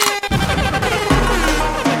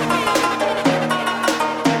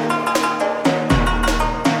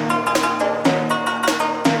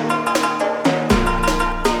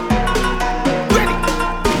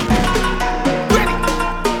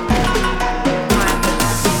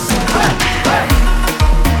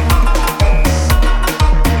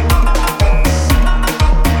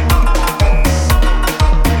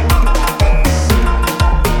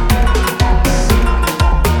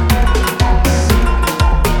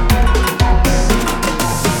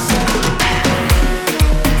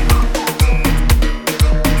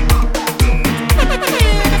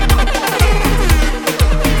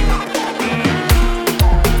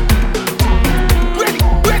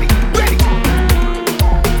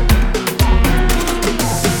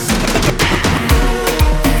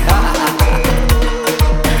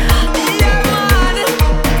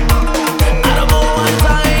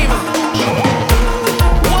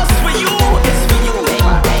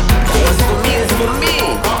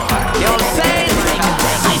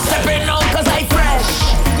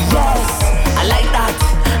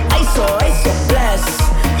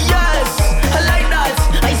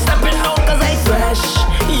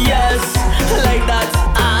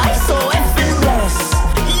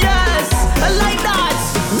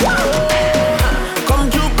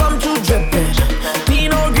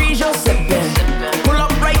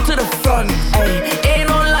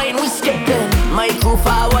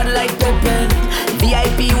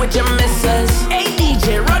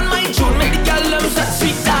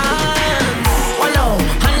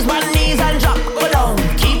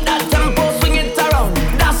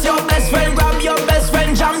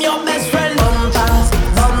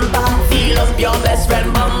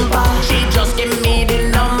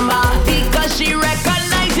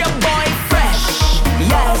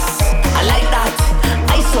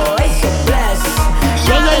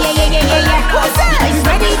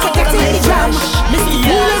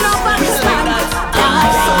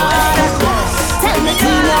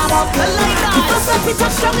 we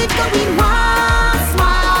touch down, it going mass,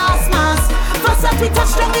 mass, mass. First up we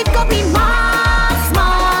touch down, it going mass,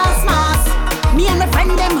 mass, mass. Me and my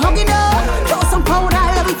friend them hugging up. Throw some powder,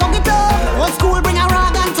 let we fuck it up. Old school, bring a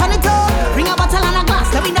rag and turn it up. Bring a bottle and a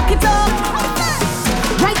glass, let we knock it up.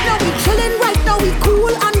 Right now we chillin', right now we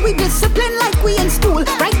cool, and we discipline like we in school.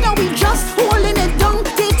 Right now we just holding it down.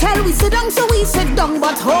 They tell we sit down, so we sit down.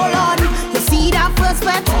 But hold on, you see that first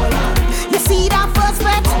bet? You see that first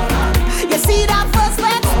bet? You see that first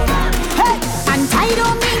bet? Hey, and I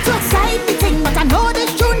don't mean to excite the thing, but I know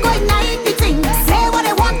this tune go ignite the thing. Say what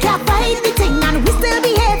I want, can't fight the thing, and we still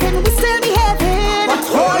behaving, we still behaving. But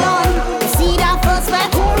hold on, you see that first bet?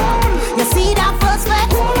 You see that first bet?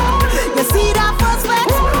 You see that first bet?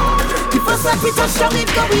 The first bet we touch down, it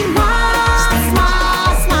going mass,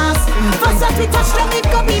 mass, mass. First that we touch them, it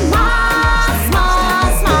go be mass.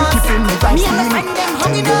 Me and my friend them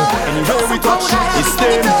hugging up. Anywhere we touch, it's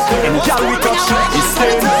steam. Any girl we touch, it's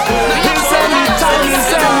steam. It's any time,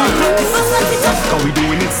 it's any place. Cause we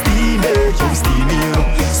doing it steamy, yo we steamy, you know.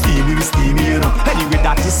 Steamy, we steamy, you know. Anyway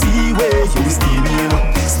that you see way, yo we steamy, you know.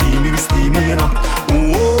 Steamy, we steamy, you know.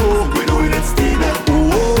 Oh, we doing it steamy.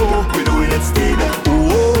 Oh, we doing it steamy.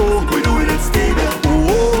 Oh, we doing it steamy.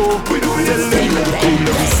 Oh, we doing it steamy.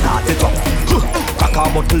 We start it up. Crack a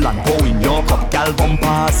bottle and pour in your cup. Gal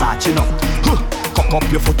bumper searching up. Cock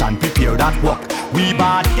up your foot and prepare that walk. We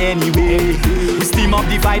bad anyway. We steam up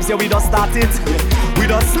the vibes, yeah we just start it. We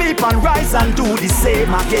just sleep and rise and do the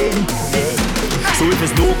same again. So if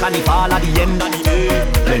there's no carnival at the end of the day,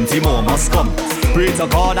 plenty more must come. Pray to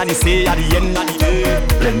God and he say at the end of the day,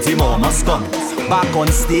 plenty more must come. Back on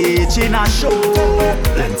stage in a show,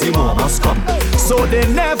 plenty more must come. So they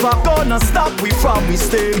never gonna stop we from we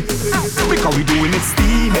stay. Because we doing it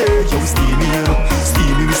steamy, yo we steamy, you know.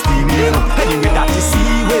 Steamy, we steamy, you know. Anyway that you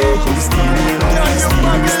see way, yo we steamy, you know.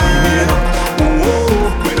 Steamy, we steamy, you know.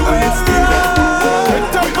 Oh, we doing it steamy.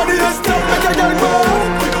 Top of the head, stop like a girl ball.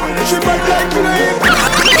 She bad like flame.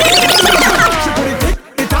 She put it thick,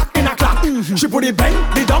 the top in a clap. She put it bang,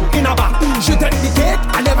 the down in a back. She take the cake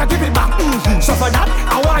and never give it back. So for that,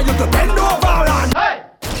 I want you to bend over and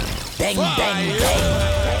bang, bang, bang.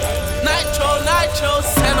 Nitro,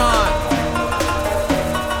 send on.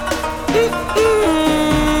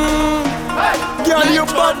 Girl, your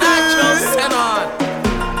body. Nitro, send on.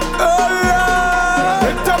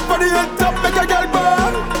 Head top for the head top, make a girl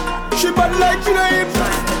burn. She bad like flame.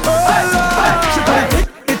 She put it thick,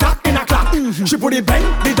 the top in a clap. She put it bang,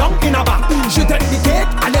 the down in a back. She take the cake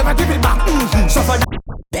and never give it back. So for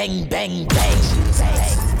bang, bang, bang.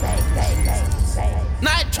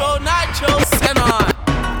 Nitro, send on.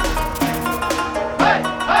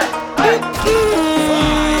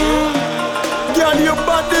 Girl, your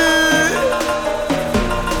body.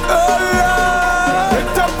 Head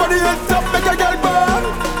top for the head top, make a girl burn.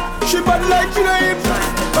 She bad like flame.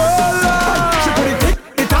 She put it thick,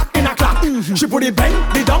 the top in a clap. She put it bang,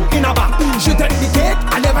 the down in a back. She take the cake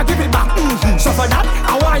and never give it back. So for that,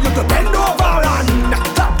 I want you to bend over and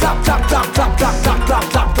clap, clap, clap, clap, clap, clap, clap, clap,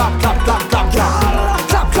 clap, clap, clap, clap, clap, clap.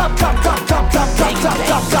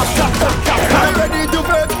 I'm ready to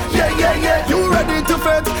fret, yeah. You ready to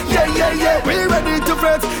fret, yeah. We ready to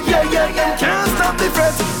fret, yeah. Can't stop the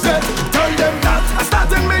fret. Tell them that I'm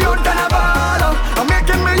starting me on Canavalla. I'm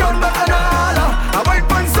making me on Bacchanala. I wait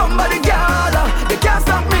for somebody gala. They can't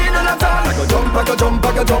stop me none at all. I go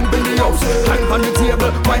jump in the house. Climb on the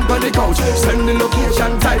table, wine on the couch. Send the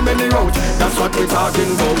location, time and the route. That's what we're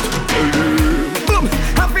talking about. Boom,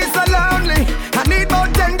 I feel so lonely. I need more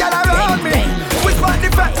 10 gal around me. Which part the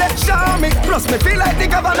fact that show me. Plus me feel like the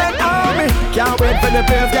government army. Can't wait for the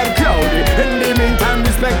place get crowded. In the meantime,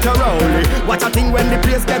 respect your rowley. Watch a thing when the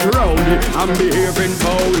place get rowdy. I'm behaving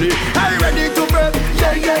foully. I ready to bet,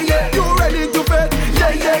 yeah. You ready to bet,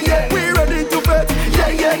 yeah. We ready to bet,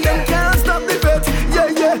 yeah. Can't stop the bet,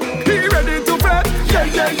 yeah. He ready to bet,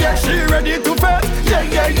 yeah. She ready to bet,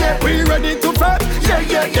 yeah. We ready to bet,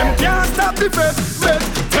 yeah. Them can't stop the bet.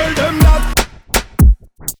 Tell them that.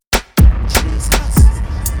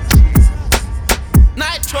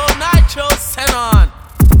 Nitro, send on.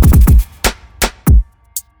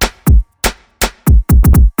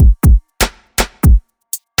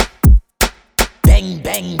 Bang,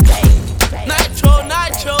 bang, bang.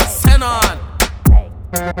 Nitro, send on.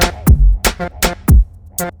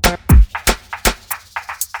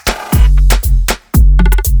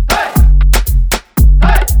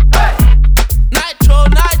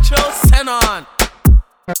 Nitro, send on.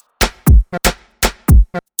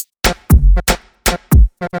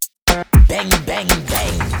 Bang, bang,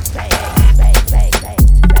 bang.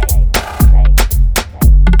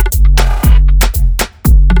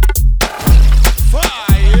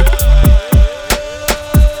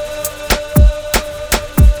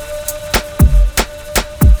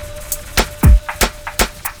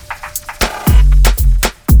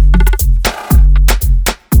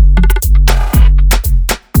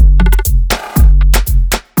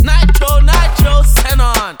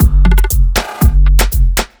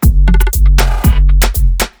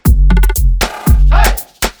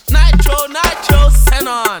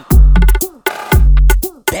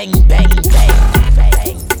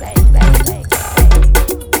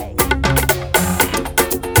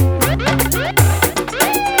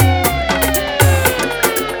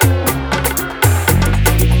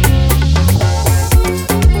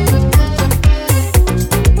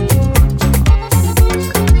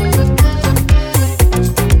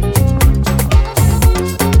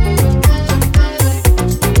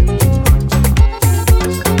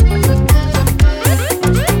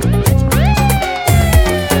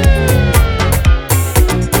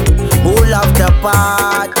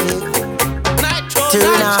 party.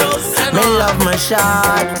 Turn up, me love my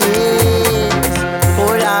shorties.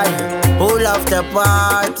 Who love the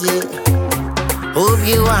party? Hope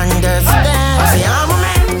you understand. See, I'm a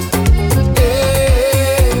man,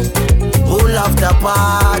 yeah, who love the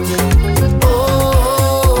party.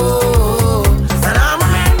 Oh, and I'm a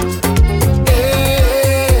man,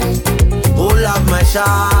 yeah, who love my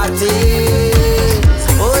shorties.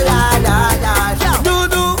 Oh, la, la, la, la.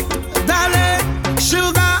 Dudu, darling,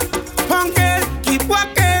 sugar, pumpkin, keep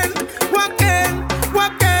walking, walking,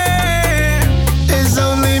 walking. It's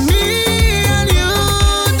only me.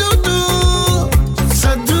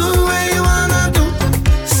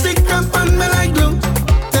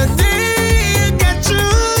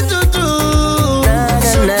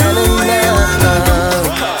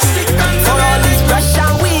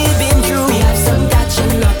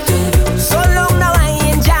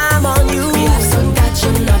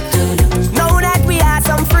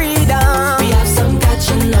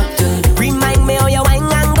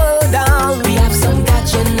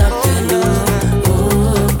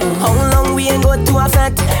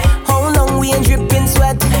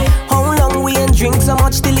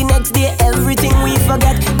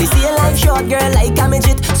 Girl, like a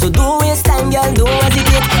midget, so don't waste time, girl, don't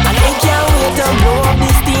hesitate. And I can't wait to blow up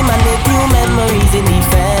this team and make new memories in the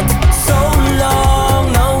fed. So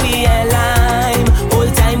long, now we alive,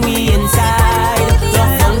 whole time we inside.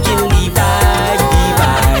 Love don't kill the vibe, the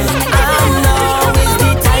vibe. And now is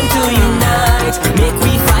the time to unite, make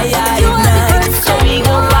we fire ignite. So we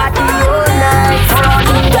go party all night.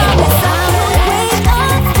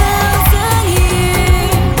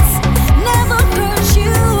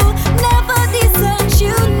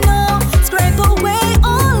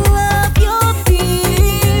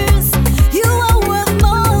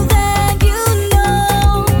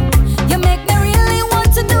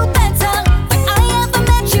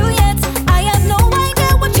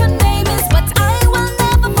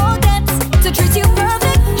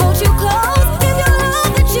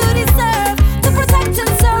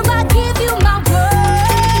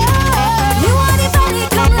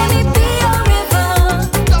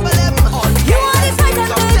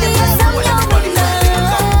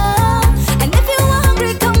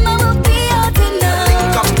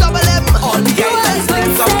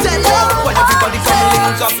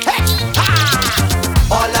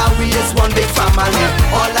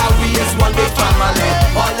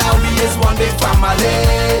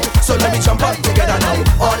 So let me jump up together now.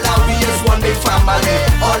 All our we is one big family.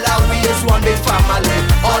 All our we is one big family.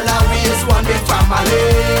 All our we is one big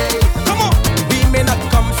family. Come on. We may not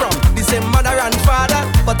come from the same mother and father,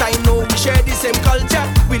 but I know we share the same culture.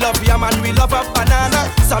 We love yam and we love a banana.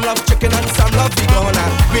 Some love chicken and some love bigona.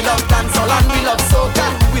 We love dancehall and we love soca.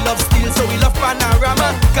 We love steel so we love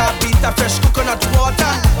panorama. Cabita fresh coconut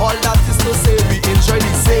water. All that is to say we enjoy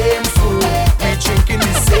the same food. We drinking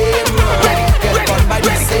the same rum. Get on by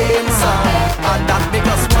the same song, and that make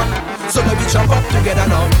us one. So let me jump up together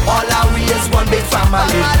now. All our we is one big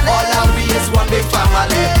family. All our we is one big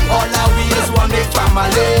family. All our we is one big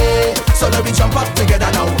family. So let me jump up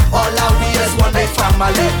together now. All our we is one big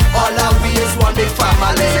family. All our we is one big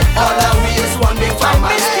family. All our we is one big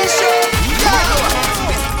family.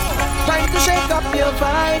 Time to shake up your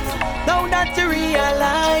vibes. Now that you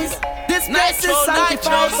realize this place is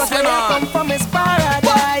sanctified, cause where I come from is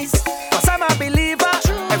paradise. Cause I'm a believer.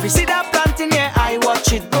 Every seed I plant in here, I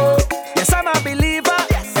watch it grow. Yes, I'm a believer.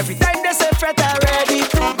 Every time they say fret, I'm ready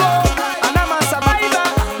to go. And I'm a survivor.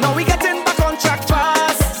 Now we getting back on track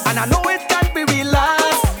fast. And I know it can't be real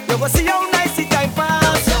last. You go see how nice the time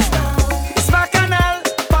pass. It's bacchanal,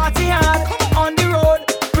 party hard, on the road,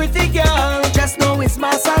 pretty girl. Just know it's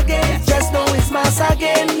mass again. Just know it's mass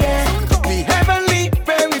again, yeah. We heavenly,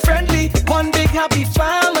 very friendly, one big happy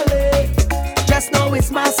family. Just know it's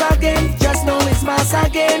mass again. Just know it's mass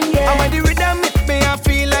again, yeah. And when the rhythm hit me, I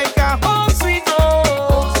feel like a home sweet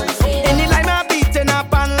home. In the line I beating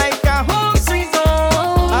up and like a home sweet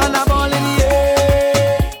home. And I'm all in the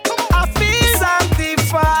air. I feel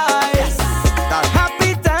sanctified. That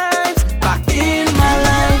happy times back in my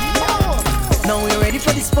life. Now we're ready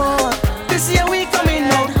for the sport. This year we coming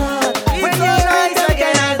out hard. When you're nice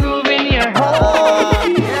again, I groove in your heart.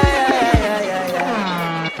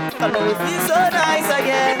 I know it feels so nice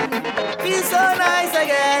again. Feels so nice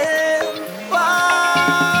again.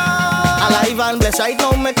 Wow. Alive and blessed right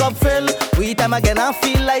now, make up fill. We time again, I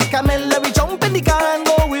feel like I'm in. Let me jump in the car and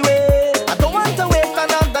go we way. I don't want to wait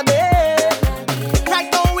another day. Right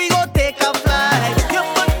now we go take a flight. You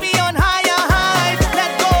put me on higher height.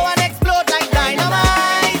 Let go and explode like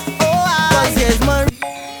dynamite. Oh, I. 'Cause here's my.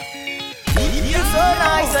 Feels so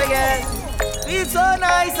nice again. feel so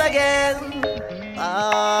nice again.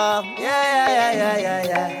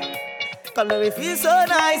 Yeah. Come let me feel so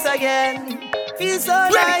nice again. Feel so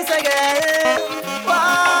nice again.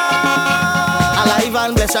 Wow. Alive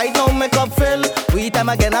and blessed right now, make up fill. We time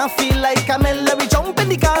again, I feel like I'm in. Let me jump in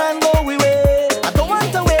the car and go we way. I don't want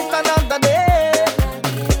to wait another day.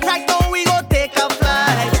 Right now we go take a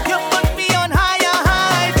flight. You put me on higher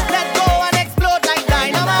heights. Let's go and explode like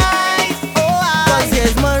dynamite. Oh, cause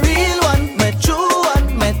here's my real one, my true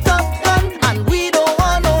one, my top one. And we don't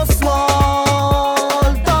want no small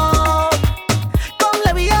talk. Come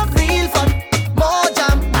let me have real fun, more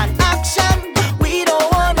jam and action. We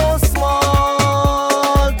don't want no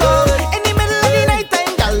small talk. In the middle of the night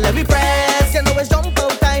time, girl, let me press. You know it's jump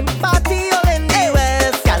out time, party all in the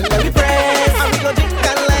west. Girl, let me press, and we go drink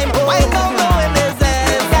and lime. Why don't go in this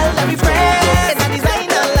ass? Girl, let me press, it's a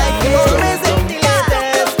designer like you. Always in the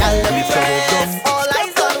latest. Girl, let me press, all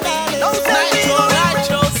eyes on me. Don't tell me.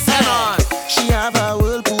 She have a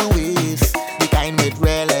whirlpool waist, the kind with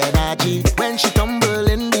real energy. When she tumble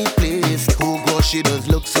in the place, oh gosh, she does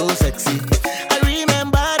look so sexy. I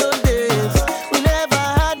remember those days, we never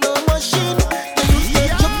had no machine. You used to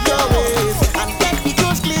juke your waist and get the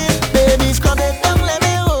clothes clean. Baby, scrub it down, let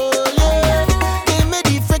me hold you. Give me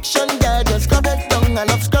the friction, girl, just scrub it down. I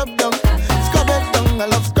love scrub down, scrub it down. I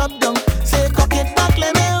love scrub down. Say cock it back,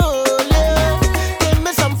 let me hold you. Give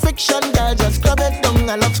me some friction, girl, just scrub it down.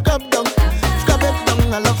 I love scrub down, scrub it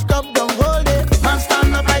down. I love scrub down. Hold it, man,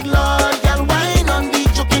 stand up like Lord, girl, wine on the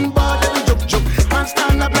joking ball, let me juke juke. Man,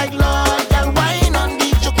 stand up like Lord, girl, wine on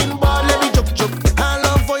the joking ball, let me juke juke. I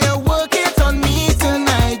love for you, work it on me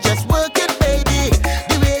tonight, just work it, baby.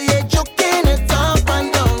 The way you're joking it up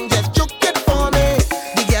and down, just joke it for me.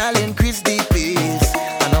 The girl increase the pace,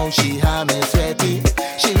 and now she have me sweaty.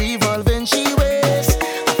 She revolving, she waist,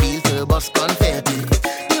 I feel to bust confetti.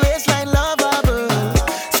 The waistline lovable,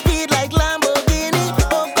 speed like Lamborghini.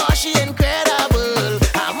 Oh gosh, she incredible.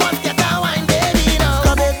 I must get that wine, baby, now.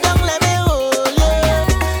 Scrub it down, let me hold you.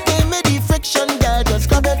 Give me the friction, girl, just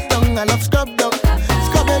scrub it down. I love scrub down,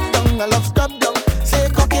 scrub it down. I love scrub down. Say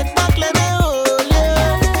cock it back, let me hold you.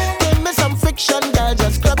 Give me some friction, girl,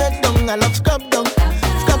 just scrub it down. I love scrub down,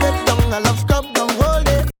 scrub it down. I love scrub down. Hold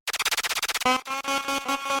it.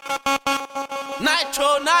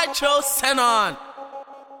 Nitro, send on.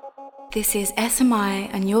 This is SMI,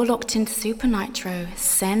 and you're locked into Super Nitro.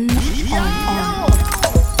 Send on.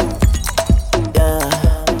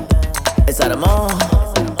 It's at the mall.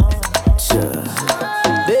 Sure.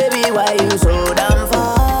 Baby, why you so damn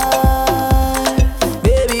far?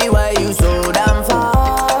 Baby, why you so damn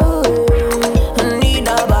far? I need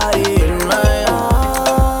nobody in my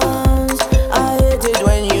arms. I hate it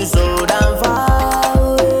when you so damn far.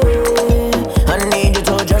 I need you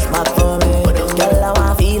to just back for me. Girl, I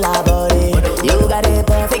wanna feel our body. You got a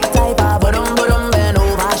perfect type of ba-dum, bend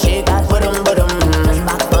over, shake that ba-dum. Just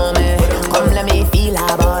back for me. Come let me feel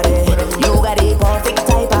our body. You got a perfect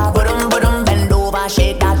type of ba-dum, bend over,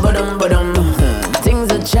 shake that ba-dum.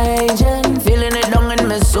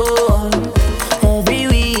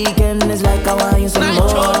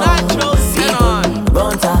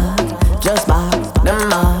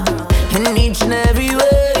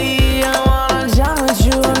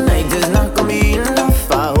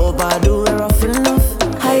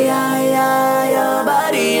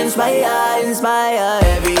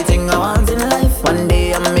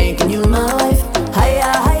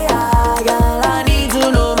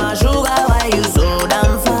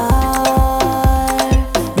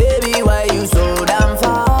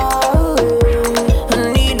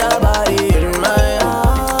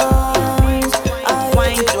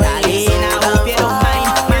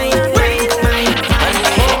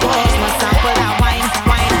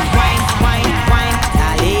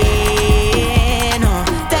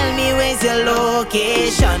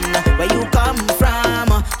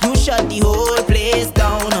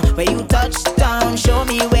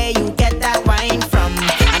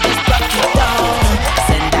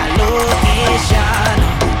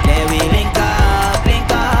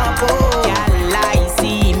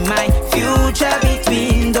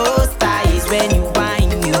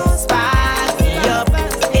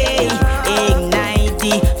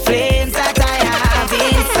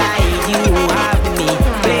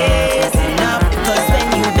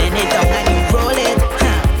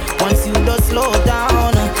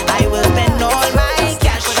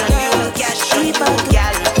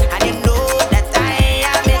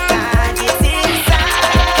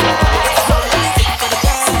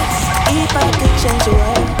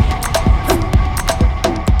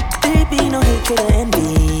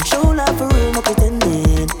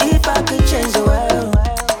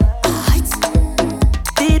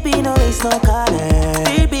 no color.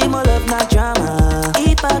 Baby, more love, not drama.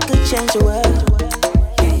 If I could change the world,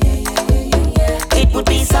 it would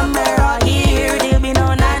be somewhere out here. There'll be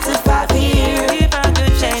no 9 to 5 here. If I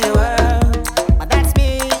could change the world, but that's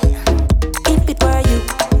me. If it were you,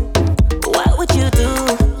 what would you do?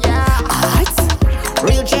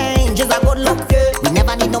 Real change is a good look. We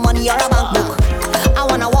never need no money or a bank book. I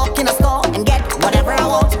wanna walk in a store and get whatever I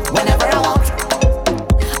want, whenever I want.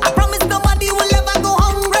 I promise nobody will ever go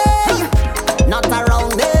hungry. Not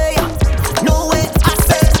around there. No way. I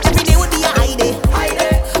say every day would be a high day.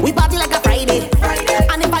 We party like a Friday.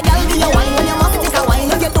 And if a girl give you wine, when you must take a wine.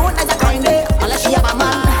 If you don't, there's a crime day. Unless she have a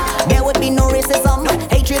man, there would be no racism,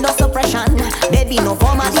 hatred or suppression. There'd be no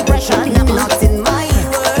form of depression. Not in my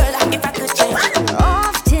world. If I could change.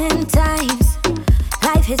 Oftentimes,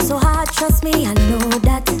 life hits so hard, trust me, I know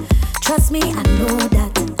that. Trust me, I know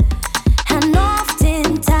that. And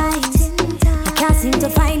oftentimes, I can't seem to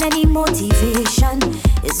find any motivation.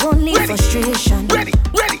 It's only frustration.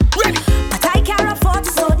 But I can't afford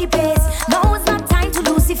to slow the pace. Now it's not time to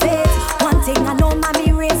lose the faith. One thing I know,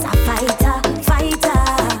 mommy race a fighter.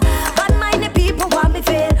 But mind the people want me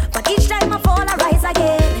fail. But each time I fall, I rise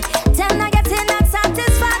again. Till I get in that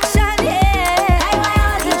satisfaction, yeah.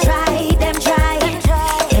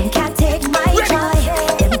 Them can't take my joy.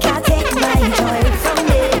 Them can't take my joy from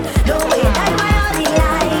me. No way, them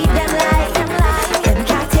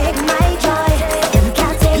can't take my joy. Them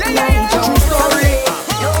can't take my joy. True story.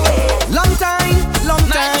 Long time.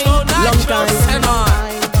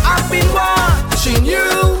 I've been watching you.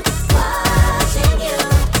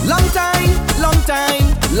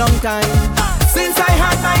 Long time. Since I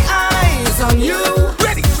had my eyes on you.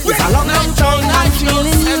 It's a long time I'm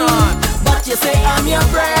feeling you. But you say I'm your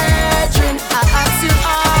brethren. I ask you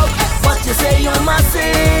out, but you say you're my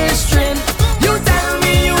sister. You tell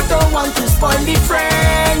me you don't want to spoil the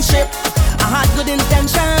friendship. I had good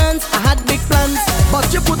intentions, I had big plans,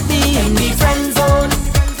 but you put me in the friend zone.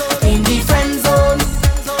 In the friend zone.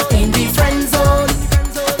 In the friend zone.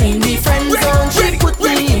 In the friend zone. She put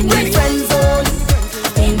me in the friend zone.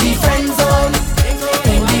 In the friend zone.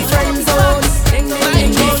 In the friend zone.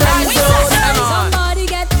 In the friend zone. Somebody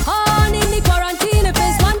get on in the quarantine. If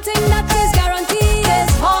there's one thing that is guaranteed,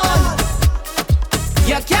 is on.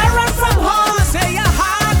 You can't run from home. Say your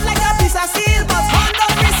heart like a piece of steel, but hand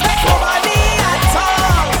don't respect nobody at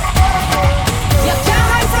all. You can't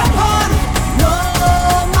hide from home. No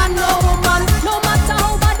man, no woman. No matter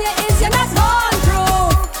how bad it is, you're not born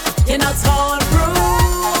through. You're not all proof.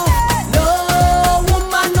 No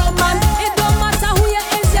woman, no man. It don't matter who you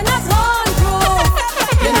is, you're not born through.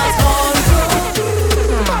 You're not all proof.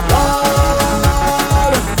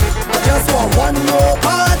 Lord, I just want one more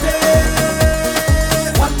party.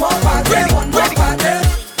 One more party. One more party.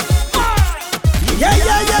 Yeah.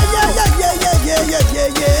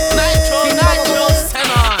 Nitro,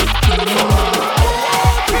 Senon.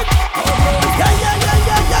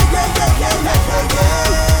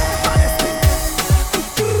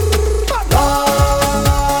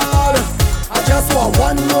 Lord, I just want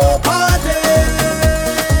one more party.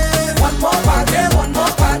 One more party. One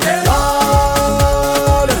more party.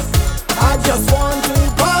 Lord, I just want to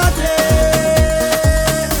party.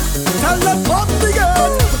 Tell the puppy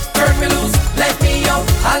girl, turn me loose, let me out.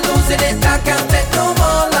 I'm losing it, I can't take no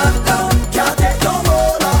more lockdown. Can't take no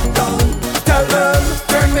more lockdown. Tell them,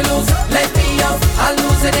 turn me loose, let me out. I'm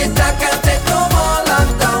losing it, I can't take no more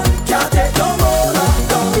lockdown. Can't take no more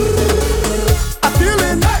lockdown. I'm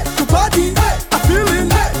feeling to party, I'm feeling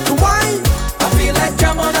to wine. I feel like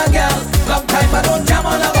jam on a girl, long time I don't jam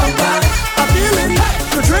on a bumper. I'm feeling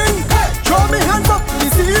to drink, throw me hands up to the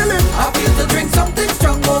ceiling. I feel to drink something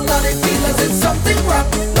strong, oh Lord, it feels as if something wrong.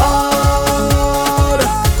 Lord,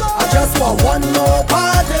 I just want one more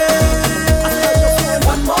party.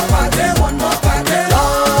 One more party, one more party.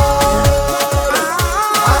 Lord,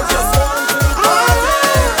 I just want to party.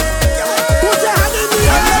 Put your hand in the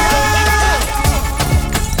air.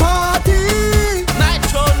 Party.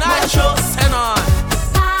 Nitro, Senon.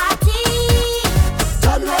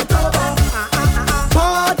 Turn right over.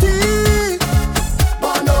 Party.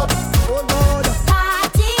 Burn up. Oh Lord.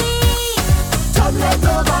 Turn right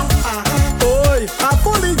over. Oi, I'm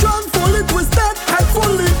fully drunk, fully twisted, and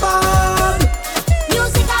fully bad.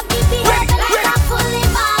 Music a beat like I'm fully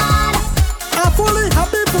mad. I'm fully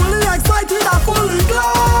happy, fully excited, I'm fully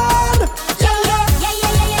glad. Yeah.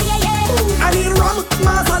 I need rum,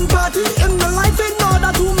 mass and party in my life in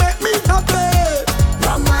order to make me happy.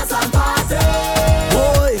 Rum, mass and party.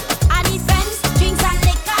 Boy, I need friends, drinks and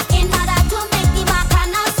liquor in order to make the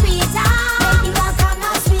bacchanal sweeter.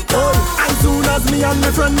 as soon as me and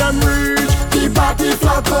my friend them reach, the The party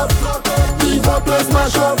flat up, the whole place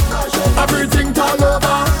mash up. Everything all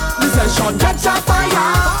over, the session catch a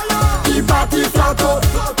fire. The party flat up,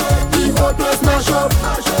 the whole place mash up.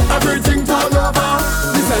 Everything all over,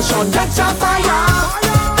 the session catch a fire.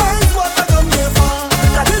 That is what I come here for.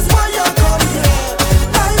 That is why I come here.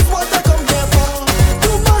 That is what I come here for.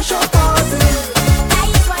 To mash up party. That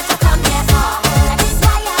is what I come here for. That is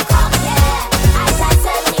why I come here. As I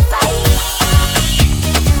certify.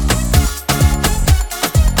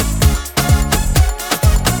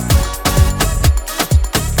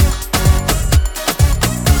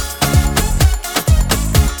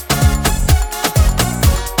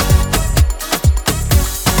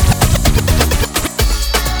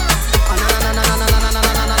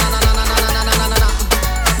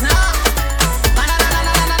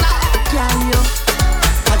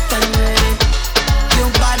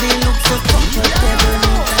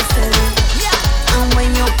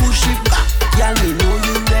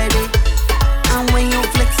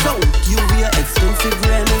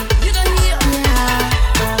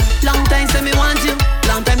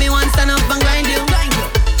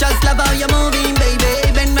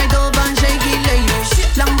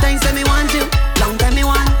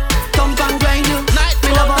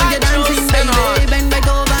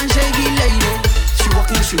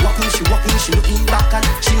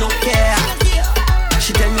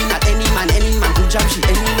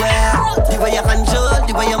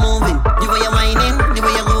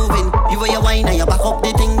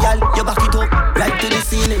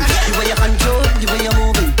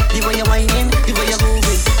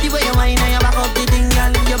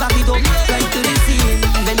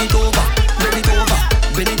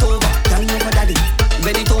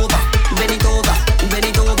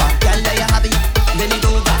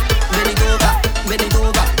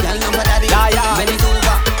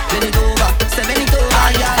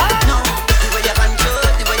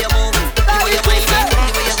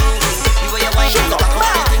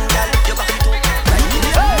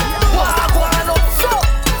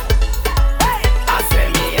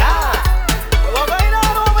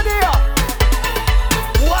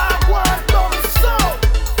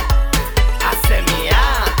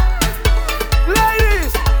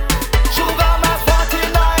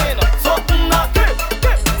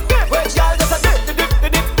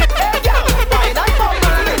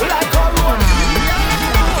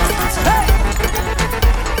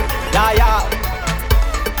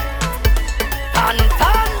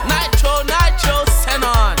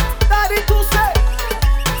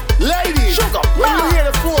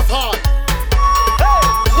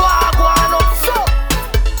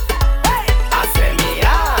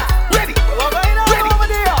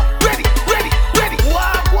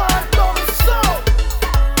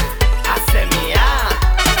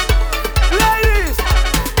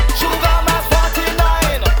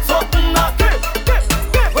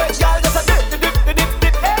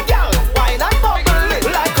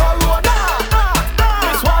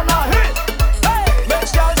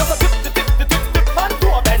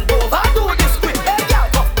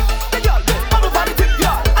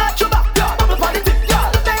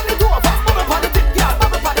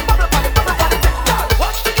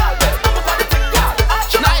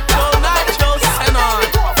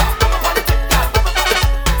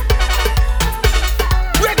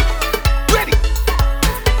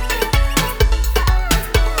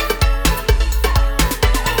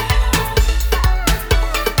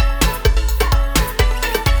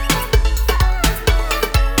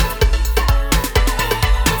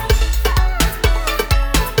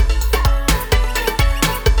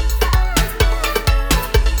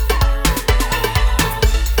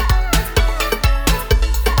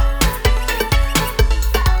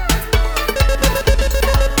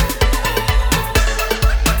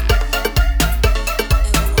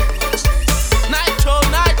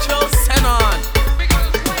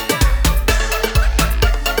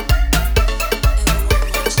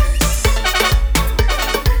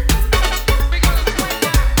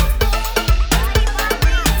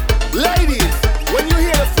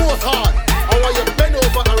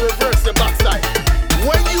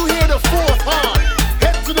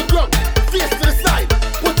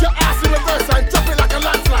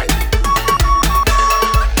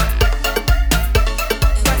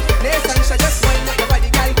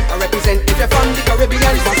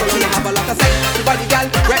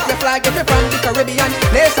 Caribbean.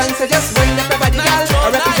 Nation say just wind up everybody, girl.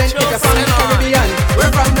 I represent if you're from the Caribbean.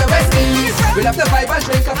 We're from the West Indies. We love to vibe and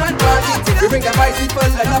drink up and party. We bring the vibes people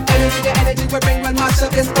and love energy. The energy we bring will mash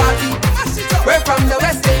up this party. We're from the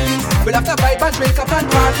West Indies. We love to vibe and drink up and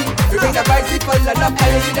party. We bring the vibes people and love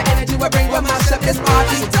energy. The energy we bring will mash up this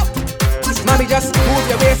party. Mommy, just move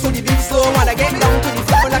your waist to the beat slow. Wanna get down to the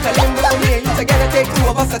floor like a limbo. Me and you together take two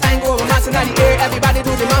of us a tango. Romancing on the air, everybody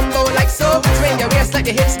do the mambo like so. Swing your waist like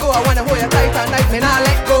the hips go. I wanna hold you tight all night, man, I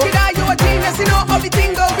let go. Kid, you a genius, you know how the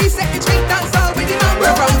thing go. We set the drink dance all with the mambo.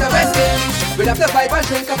 We're from the West Indies. We love the vibe and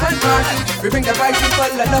drink up and party. We bring the right people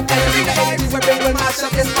and love and bring the energy. We bring will match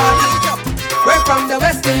up this party. We're from the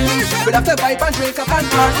West Indies. We love the vibe and drink up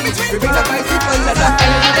and party. We bring the right people and love and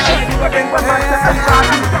we bring will match up this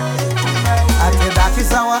party. I tell that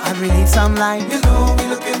is our and we need some line. You know we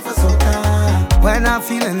looking for SOCA. When I'm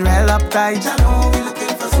feeling real uptight, you know we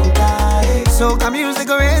looking for SOCA. SOCA music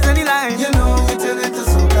will raise any line. You know we tell it to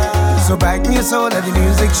SOCA. So brighten your soul, let the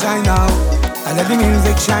music shine out. I let the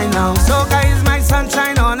music shine now. SOCA is my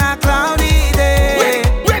sunshine on a cloudy day.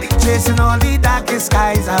 Ready. Chasing all the darkest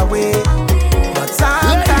skies away. But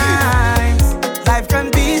sometimes life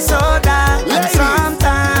can be so dark. And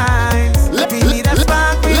sometimes we need a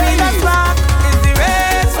spark, we need a spark. It's the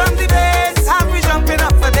race from the base. Have we jumping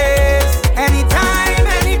up for this? Anytime,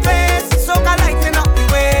 any place. SOCA lighting up the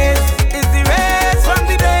ways. It's the race from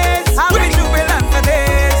the base. Have we jubilant for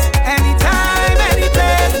this? Anytime, any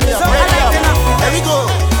place. SOCA lighting up. There we go.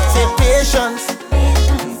 Say patience.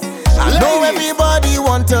 I know everybody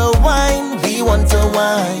want to wine. We want to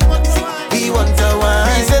wine. We want to wine.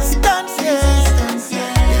 Resistance,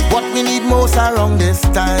 yeah. What we need most around this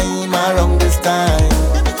time. Around this time.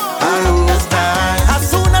 Around this time. As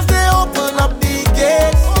soon as they open up the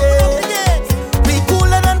gates, yeah, we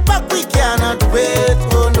cooler than pack. We cannot wait.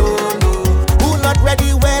 Oh no, no. Who not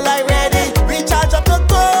ready? Well, I ready. Recharge up the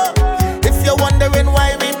go. If you're wondering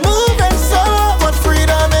why we moving so, but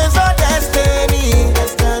freedom is our destiny.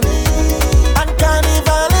 And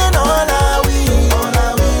carnival in all are we.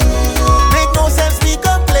 Make no sense we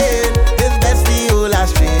complain. It's best we all are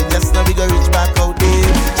straight. Just now we go reach back out there.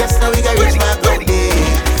 Just now we go reach back out there.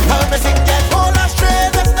 How me sing get all are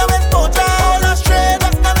straight. Just now it's Boja. All are straight.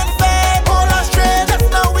 Just now it's fed. All are straight. Just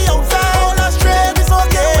now we outside. All are straight. It's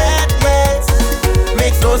okay. Wet.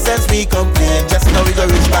 Makes no sense we complain. Just now we go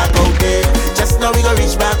reach back out there. Just now we go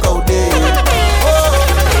reach back out there. Oh,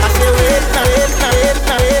 I say wait, now wait, now wait,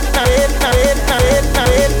 now wait, now wait, now wait, now wait, now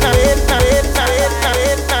wait, now wait, now wait, now wait, now wait, now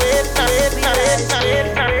wait, now wait, now wait, now wait,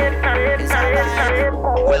 now wait, now wait, now wait.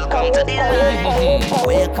 Welcome to the life.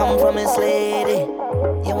 Where you come from, Miss Lady?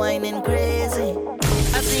 You whining crazy.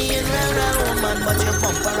 I see you round woman, but your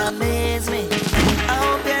bumper amaze me. I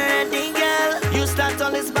hope you're ready, girl. You start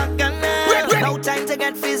on this back and no time to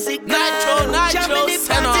get physical. Nitro,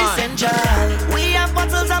 central. We have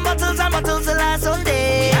bottles and bottles and bottles to last all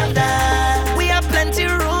day. We have that. We have plenty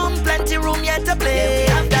room yet to play.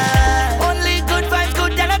 We have that. Only good vibes,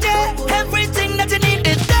 good energy. Everything that you need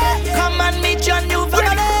is there. Come and meet your new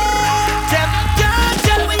family. Them girls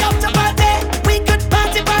tell we out to party. We could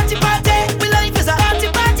party, party, party. We life is a party,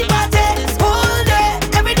 party, party. All day,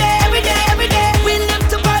 every day, every day, every day. We live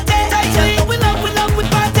to party. We love, we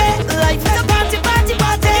party. Life is a party, party,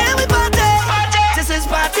 party. Yeah, we party. This is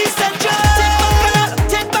party central.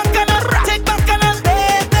 Take back and rock. Take back and rock,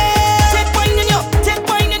 baby. Take wine in you. Take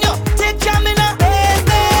wine in you. Take jam in you,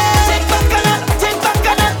 baby. Take back and rock. Take back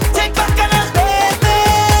and rock. Take back and rock, baby.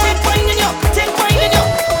 Take wine in you. Take wine in you.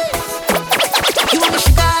 You want me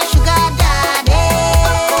sugar, sugar daddy?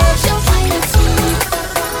 So fine and sweet.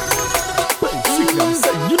 Basically, I'm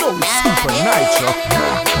saying, you know it's super nitro.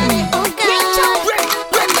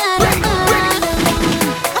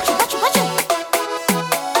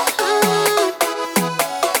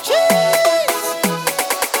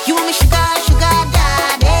 You want me sugar, sugar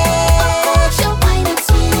daddy? So fine and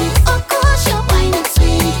sweet. Of course, you're fine and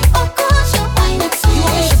sweet. Of course, you're fine and sweet. You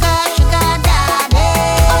want me sugar, sugar daddy?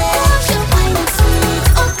 Of course, you're fine and sweet.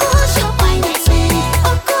 Of course, you're fine and sweet.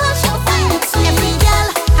 Of course, you're fine and sweet. Every girl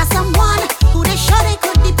has someone who they sure they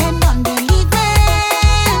could depend on, believe me.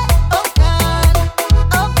 Oh God,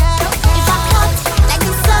 oh God, oh God. If I hot like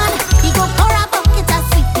the sun, he go pour a bucket of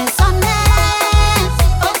sweetness on me.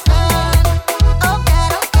 Oh God, oh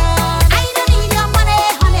God, oh God. I don't need your money,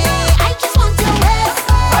 honey. I just want your waist.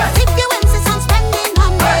 If you insist on spending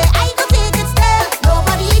on me, I go take it still.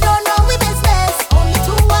 Nobody don't know we business. Only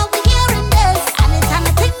two what we hearing this. And it's on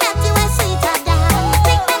the thing that you are sweeter than.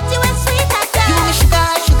 Think that you are sweeter than. You want me sugar,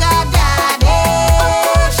 sugar daddy? Of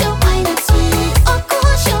course you're fine and sweet. Of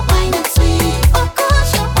course you're fine and sweet. Of course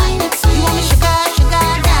you're fine and sweet. You want me sugar, sugar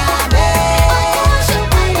daddy? Of course you're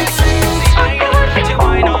fine and sweet.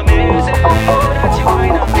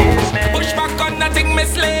 Push back on that thing,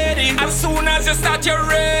 Miss Lady. As soon as you start, you're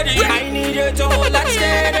ready. I need you to hold that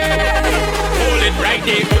steady. Hold it right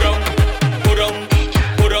there, go down, go down,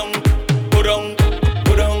 go down, go down,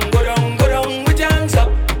 go down, go down, go down with your hands up.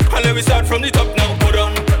 And let me start from the top now. Go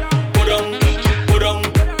down, go down, go down,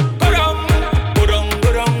 go down, go down,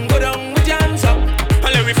 go down, go down with your hands up.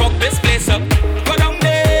 And let me fuck this place up. Go down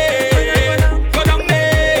there, go down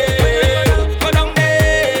there, go down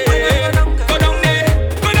there, go down there, go down there,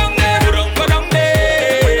 go down, go down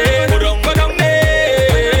there, go down, go down there,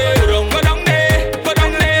 go down, go down there, go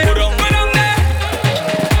down there, go down, go down there.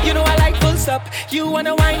 You know I like full stop. You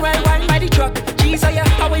wanna wine by the truck. Jeez, are ya?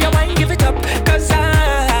 How will you wine? Give it up. Cause girl,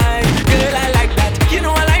 I like that. You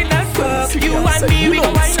know I like that fuck. You and me, we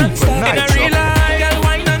go wine non-stop. In a real life, girl,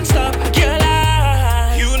 wine non-stop. Girl,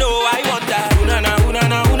 you know I want that. Una-na,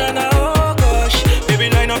 una-na, una-na, oh gosh. Baby,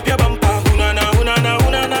 line up your bumper. Una-na, una-na,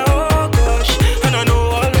 una-na, oh gosh. And I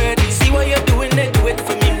know already. See what you're doing, they do it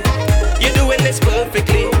for me. You're doing this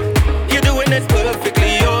perfectly. You're doing it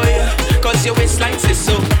perfectly, oh yeah. Cause your waistline says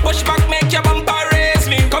so. Push back, make your bumper raise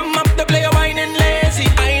me. Come up to play your wine and lazy.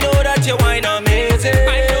 I know that you wine amazing.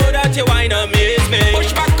 I know that you wine amaze me.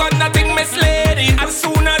 Push back on nothing misleading. As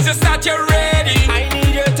soon as you start, you're ready. I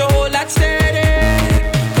need you to hold that steady.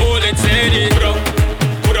 Hold it steady. Go down,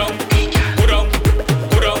 go down, go down,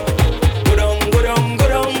 go down, go down, go down, go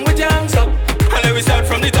down with your hands up. And let me start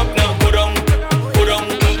from the top now. Go down, go down,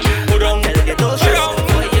 go down, go down, go down,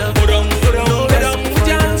 go down, go down with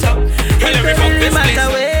your hands up. And let me fuck this place.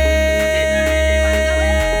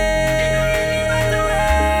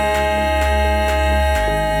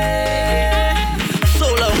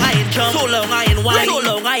 So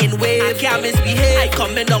long I ain't wave. I can't misbehave. I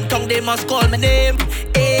coming downtown, they must call my name.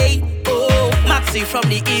 Hey, oh, Maxi from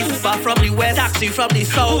the east, Uber from the west, taxi from the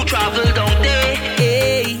south. Who travel down there?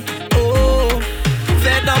 Hey, oh,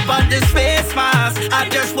 fed up on this face mask. I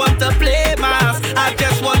just want to play mask. I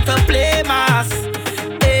just want to play mask.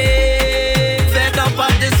 Hey, fed up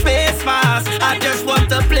on this face mask. I just want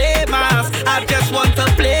to play mask. I just want to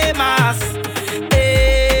play mask.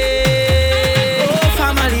 Hey, oh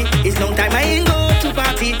family, it's long time I ain't go to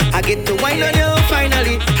party. I get to wine on you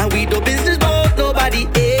finally, and we do business about nobody.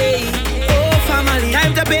 Hey, oh family,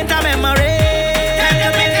 time to paint a memory. Time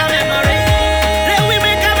to paint a memory. Let we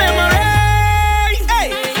make a memory. Hey,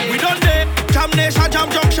 we done there. Jam Nation, Jam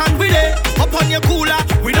Junction, we there. Up on your cooler,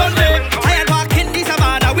 we done there. Tired walk in the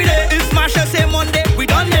savannah, we there. If Marshall say Monday, we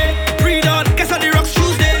done there. Pre-done, guess on the rocks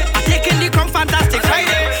Tuesday. I taking the crumb fantastic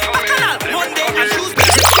Friday. Bacchanal, Monday and Tuesday.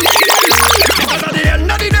 Because at the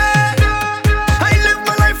end of the day, I live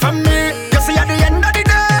my life for me. You see, at the end of the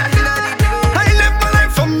day, I live my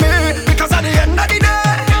life for me. Because at the end of the day,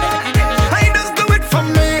 I just do it for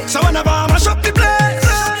me. So whenever I mash up the place,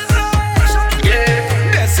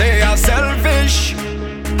 yeah, they say I'm selfish.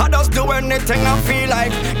 I just do anything I feel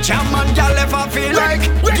like. Jam and gal if I feel like.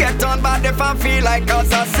 Get on bad if I feel like.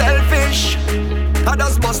 Cause I'm selfish. I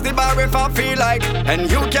just bust the bar if I feel like. And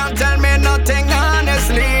you can't tell me nothing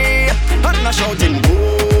honestly. I'm not shouting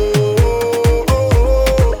whoa.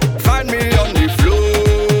 Find me on the floor.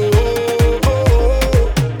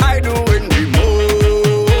 I doing the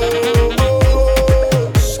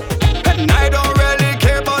most. And I don't really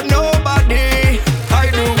care about nobody. I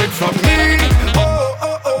do it for me.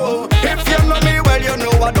 Oh. If you know me well, you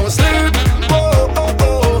know I don't sleep.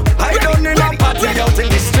 Oh. I don't need no party out in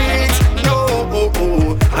the streets. No.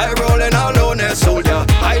 I rollin' alone as soldier.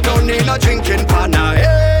 I don't need no drinking partner.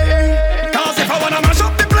 Hey. Cause if I wanna mash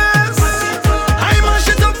up the place, I mash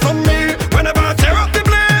it up for me. Whenever I tear up the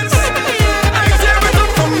place, I tear it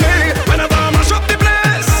up for me. Whenever I mash up the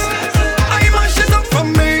place, I mash it up for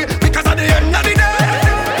me. Because at the end of the day,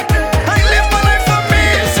 I live my life for me.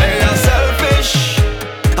 Say I'm selfish.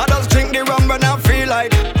 I just drink the rum when I feel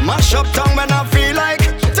like. Mash up tongue when I feel like.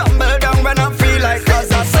 Tumble down when I feel like. Cause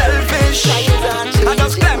I'm selfish. I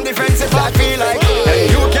just climb the fence if I feel like. And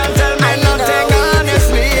you can't tell me nothing.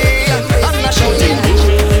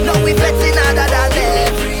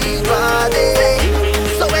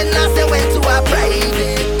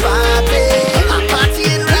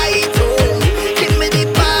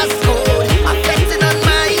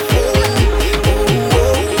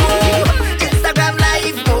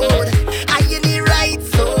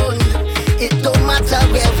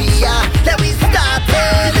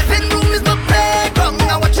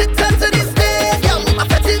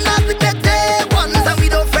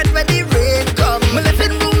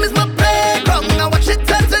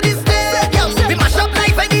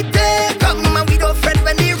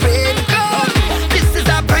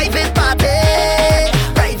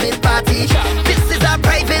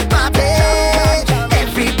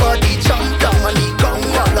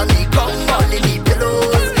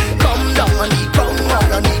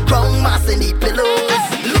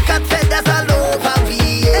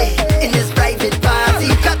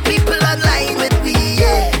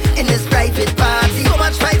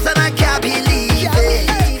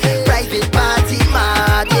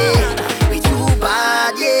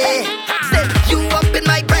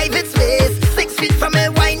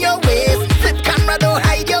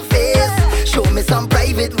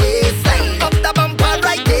 private waistline. Up the bumper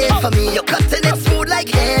right there for me. You're cutting it smooth like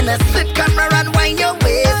Hennessy. Flip camera and wind your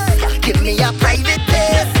waist. Give me a private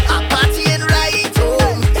taste. A partying right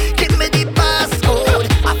home. Give me the passcode.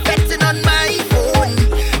 Affecting on my phone.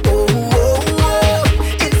 Oh, oh, oh.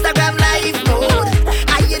 Instagram live mode.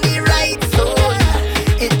 I in the right zone.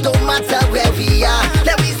 It don't matter where we are.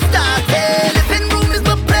 Let we start it. Living room is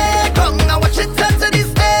my playground. I watch it turn to the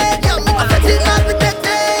stadium. Affecting all with the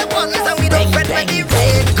day ones. And we don't fret when the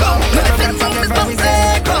rain comes. Living room is my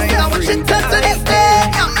playground. I watch it turn to the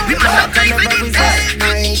stadium. We must have with the day.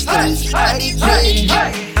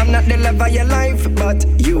 I'm not the love of your life, but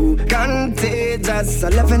you contagious. I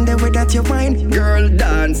love in the way that you whine, girl,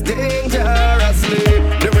 dance dangerously.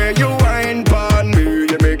 The way you whine pon me,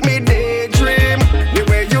 you make me daydream. The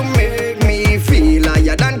way you make me feel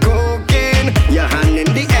higher than cocaine. Your hand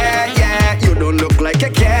in the air, yeah. You don't look like a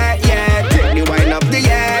cat, yeah. Take the wine up the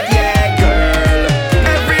air, yeah, girl.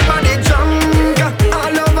 Everybody drunk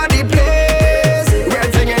all over the place.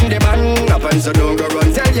 We're singing the man up, and so don't go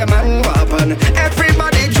run tell your man what happen.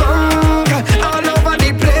 Everybody drunk all over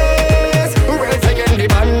the place. We're singing the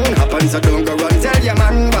man up, and so don't go run tell your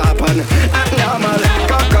man what happen. Act normal,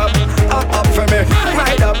 cock up for me.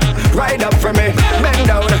 Ride up for me. Bend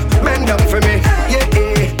down for me. Yeah,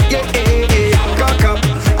 yeah. Cock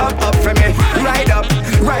up for me. Ride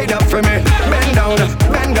up for me. Bend down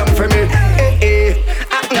for me.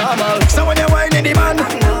 Act normal. So when you're whining the man,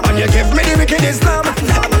 and you give me the wicked Islam,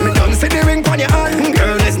 me don't see the ring on your hand,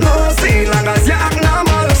 girl. There's no sin long as you act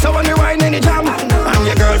normal. So when you whining the jam, and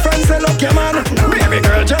your girlfriend say look your man, baby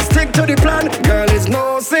girl just stick to the plan. Girl, it's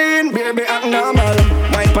no sin, baby act normal.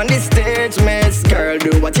 Wine on the stage, miss girl,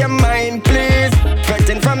 do what you mind, please.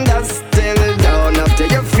 Fretting from dusk till down after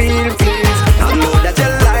you feel please. I know that you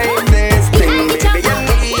like this thing, baby you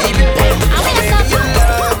need it, baby you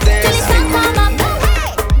love this thing.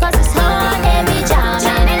 Cause it's hard every jam,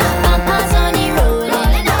 bumpers on the road.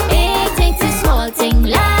 Big thing to small thing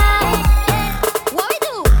like. What we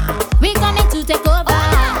do? We coming to take over.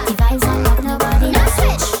 The vibes unlock, nobody no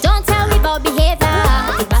switch. Don't tell me about behavior.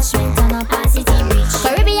 The bashment on a positive reach.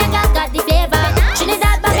 Caribbean got the flavor.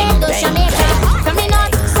 Trinidad, Barbados, Jamaica. From the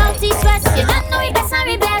north, south, east, west. You don't know we best and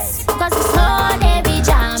we blessed. Cause it's hard every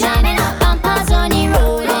jam, bumpers on the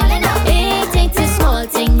road. Big thing to small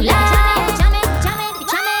thing like.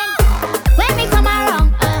 When we come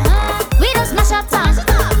around, we don't smash up town.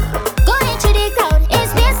 Going to the crowd,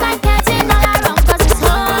 it's baseline catching all around. Cause it's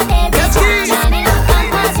hard every jam,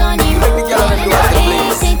 bumpers on the road.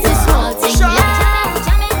 Big thing to small thing like.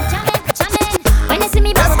 When you see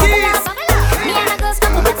me bubble up, me and my girls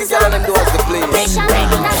come to practice up.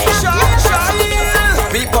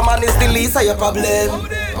 People man is the least of your problem.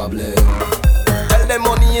 Tell them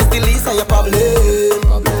money is the least of your problem.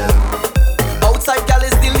 Outside girl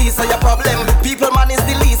is the least of your problem. People man is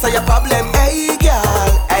the least of your problem. Hey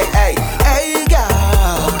girl, hey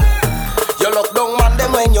girl. You lock down man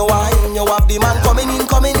them when you whine. You have the man coming in.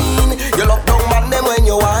 You lock down man them when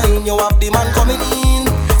you whine. You have the man coming in.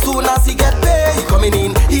 Soon as he get paid, he coming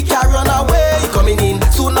in. He can't run away, he coming in.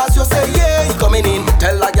 Soon as you say yeah, he coming in.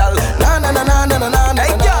 Tell a girl, na.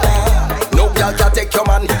 Hey girl, no girl can take your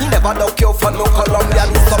man. He never duck you for no Colombian.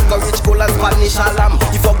 Some go rich, cool and Spanish alarm.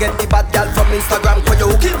 You forget the bad girl from Instagram. Cause you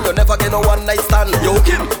hook him, you never get no one night stand. You hook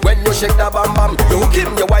him when you shake the bam bam. You hook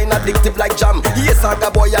him, your wine addictive like jam. He is saga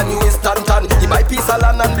boy and you instant. He buy piece of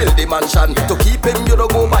land and build the mansion. To keep him, you don't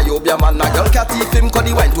go buy your man. A girl can't thief him cause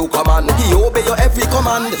he went to command. He obey your every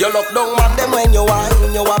command. You lock down man them when you whine.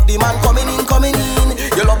 You have the man coming in.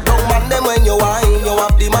 You lock down man them when you whine. You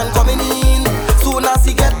have the man coming in. Soon as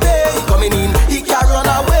he get paid, he coming in. He can't run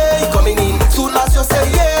away, he coming in. Soon as you say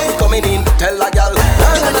yeah, he coming in. Tell a girl,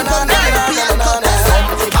 na.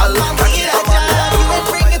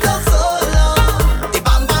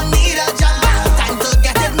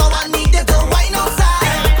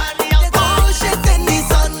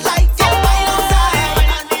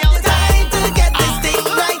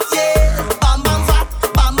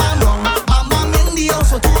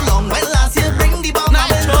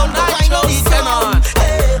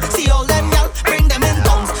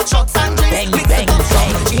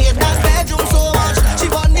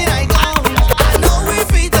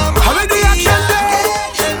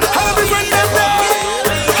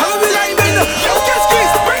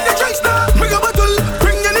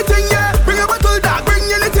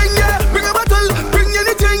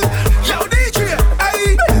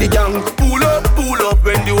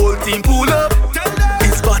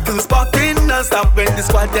 the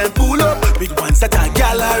squad then pull up. Big ones that a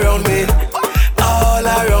gal around me, all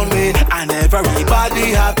around me, and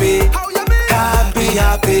everybody happy, happy,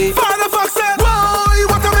 happy. Father fuck said, whoa,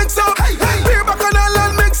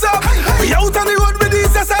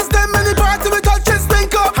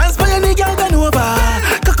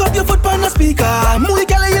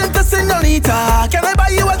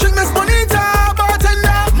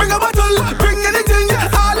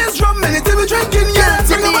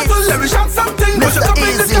 Mr.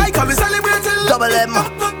 Easy, Double M,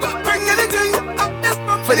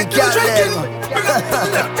 for the girl them.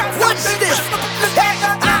 Watch this.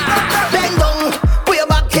 Bang down, put your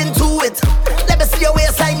back into it. Let me see your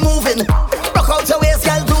waistline moving. Rock out your waist,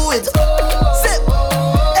 girl, do it. Sit.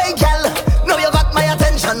 Hey, girl, now you got my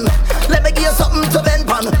attention. Let me give you something to bend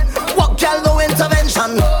on. Walk, girl, no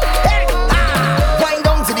intervention. Hey, wind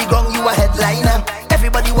down to the ground, you a headliner.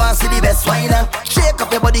 Everybody wants to see the best whiner. Shake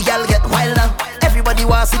up your body, girl, get wilder. Everybody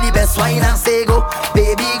wants to see the best whiner. Say go,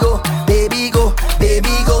 baby go, baby go,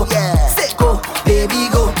 baby go. Yeah. Say go, baby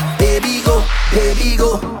go, baby go, baby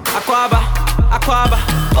go. Aquaba, Aquaba.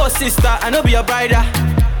 Oh sister, I know be a brider.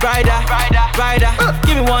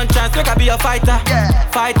 Give me one chance, make I be a fighter.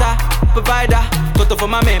 Fighter, provider. Toto for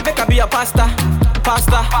my man, make I be a pasta.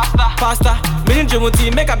 Meaning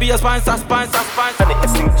Jimuti, make I be a sponsor. And it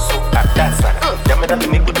sing so at dancer. Yamada to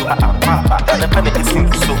make do a papa. And it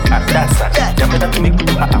sing so at dancer. Yamada to make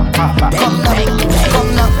do a papa. Come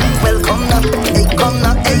now, welcome now. Hey, come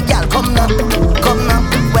now, hey, girl, come now,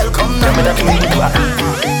 welcome now. Yamada to make do a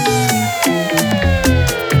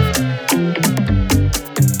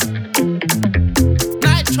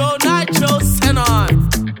Nitro, send on.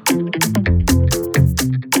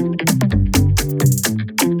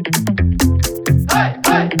 Hey.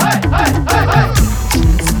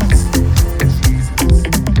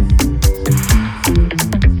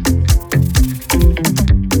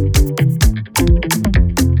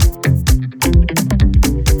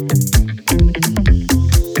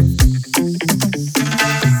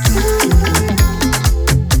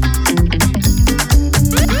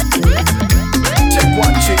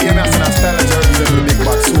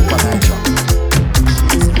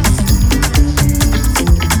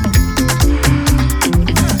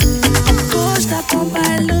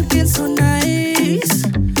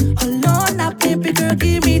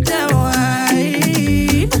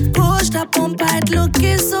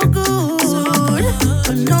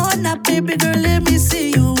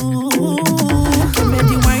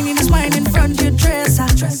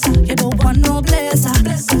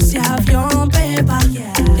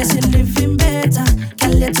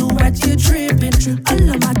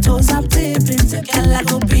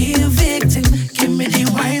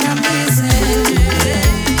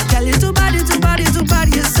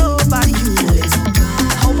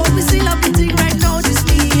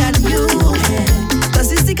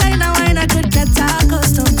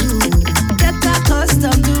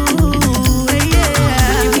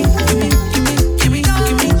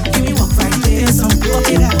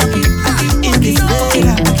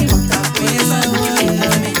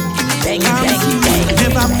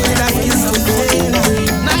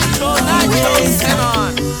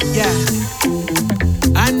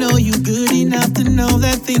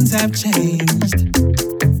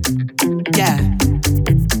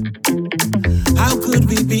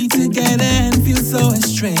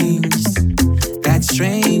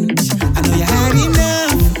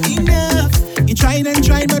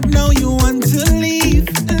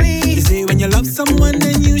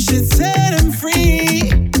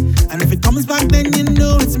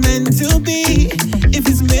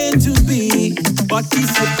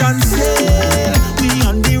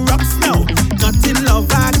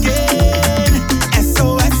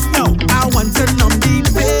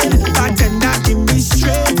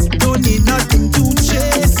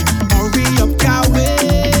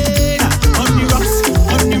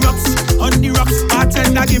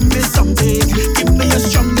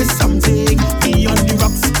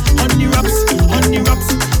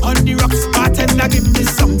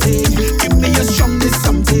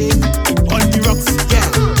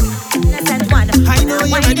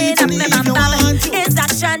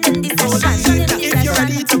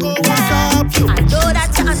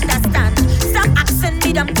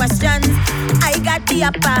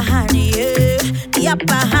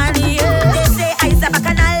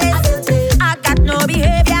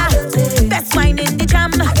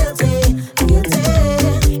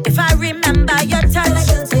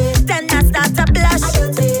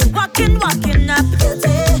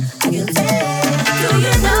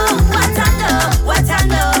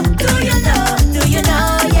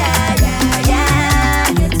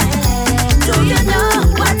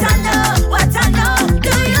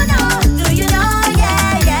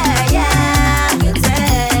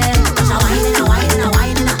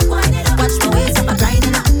 Watch my ways up, I'm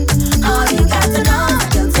grinding up. All you got to know.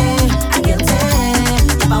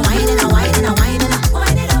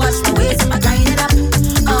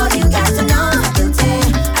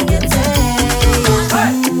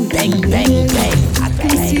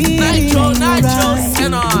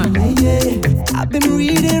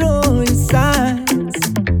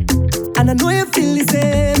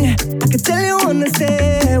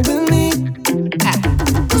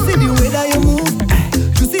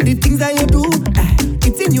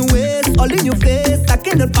 your waist, all in your face. I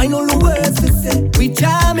cannot find all the words to say. We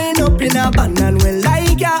jamming up in a band and we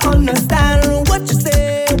like I understand what you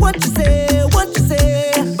say, what you say, what you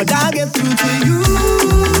say. But I get through to you.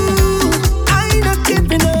 I ain't not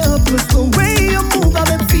giving up, 'cause the way you move, I've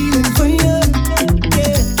been feeling for you.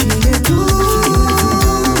 Yeah, can't do.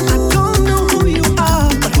 I don't know who you are,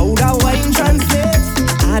 but how that wine translates,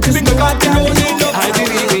 I just know I got it. I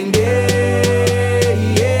believe in this.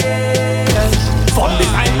 From the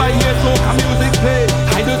time I hear soca music play,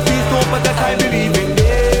 I just feel so much that I believe in this.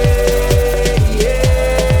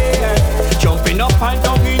 Jumping up and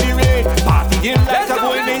down in the rain, partying like a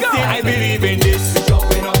going insane. I believe in this.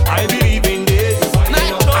 I believe in this.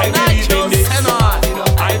 I believe in this.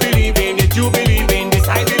 I believe in it. You believe in this.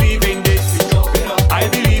 I believe in this. I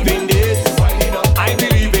believe in this. I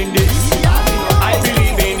believe in this. I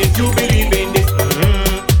believe in it. You believe in this.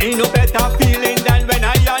 Ain't no better feeling than when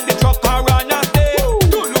I on the truck or on a stage.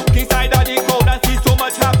 To look inside of the crowd and see so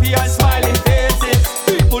much happy and smiling faces.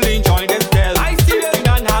 People enjoy themselves, singing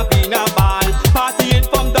and having a ball, partying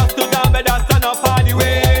from dusk to dawn, but that's not all the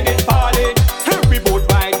rain is falling. Every boat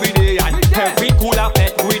ride we day and every cooler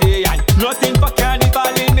fest we day and nothing for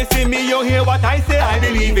carnival in me. See me, you hear what I say? I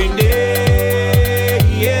believe in this.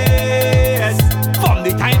 Yes. From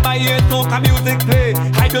the time I hear soca music play,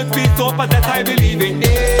 I just feel so fast that I believe in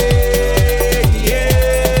this.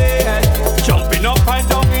 Yes. Jumping up and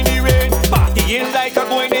down in the rain, partying like a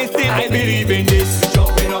going insane. I believe in this.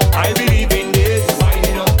 Jumping up, I believe in this.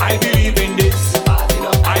 I believe in this.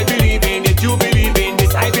 I believe in it. You believe in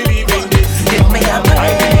this. I believe in this. Give me a break.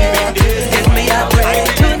 I believe in this. Give me a break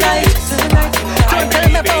tonight. Don't tell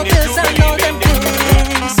me about this and all them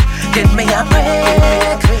things. Give me a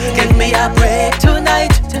break. Give me a break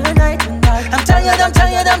tonight. I'm tired, I'm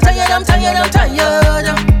tired, I'm tired, I'm tired, I'm tired.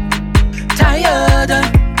 Tired.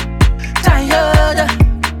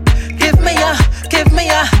 Give me a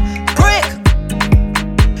break.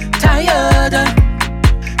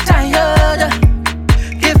 Tired.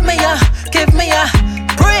 Give me a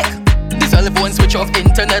break. The cell phone switch off,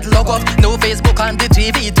 internet log off. No Facebook and the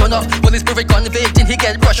TV turn off. Holy Spirit convicting, he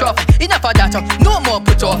get brush off. Enough of that, no more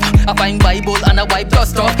put off. I find Bible and I wipe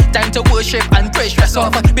dust off. Time to worship and pray stress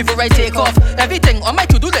off. Before I take off, everything on my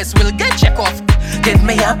to-do list will get check off. Give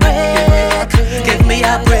me a break. Give me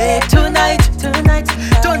a break tonight.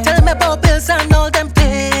 Don't tell me about bills and all them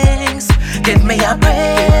things. Give me a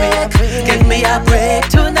break. Give me a break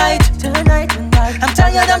tonight. I'm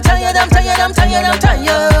tired, I'm tired, I'm tired, I'm tired, I'm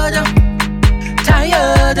tired.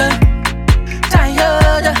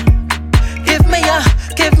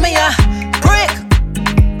 Give me a break.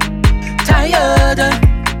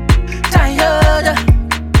 Tired.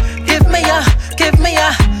 Give me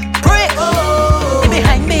a break.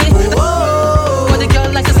 Behind me, oh, the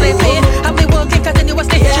girl likes to slave me. I've been working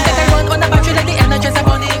continuously. She think I run on a battery like the energies are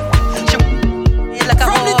running. She like a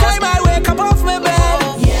From the time I wake up off my bed,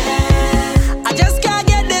 I just can't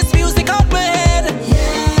get this music out my head.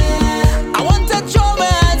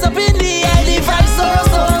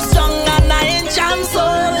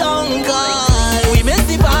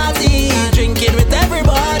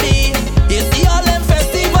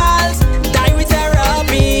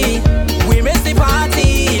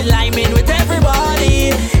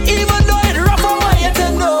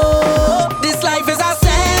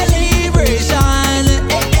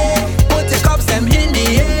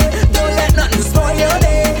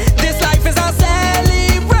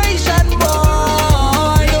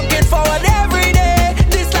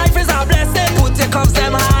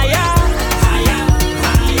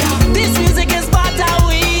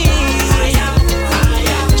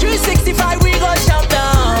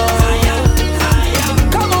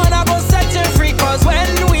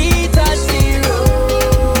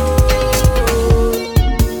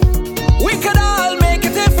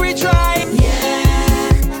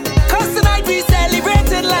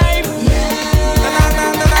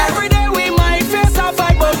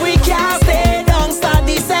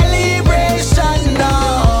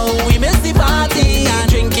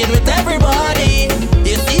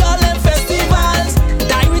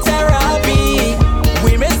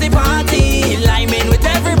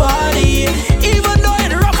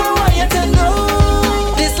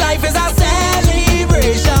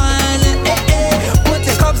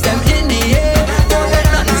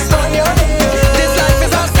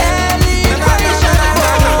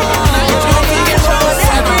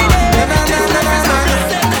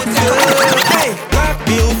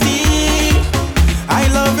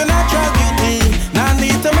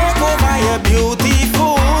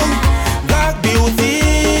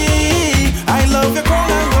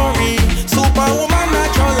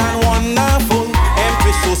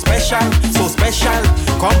 special, so special.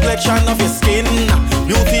 Complexion of your skin,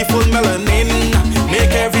 beautiful melanin.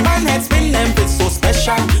 Make every man head spin. Them it's so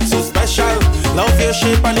special, so special. Love your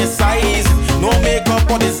shape and your size. No makeup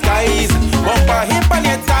or disguise. Bumper hip and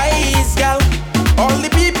your thighs, girl. All the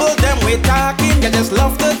people them we talking, you just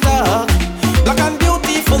love to talk. Black and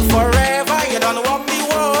beautiful forever, you don't walk the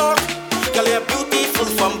walk. Girl, you're beautiful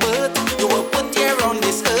from birth. You were put here on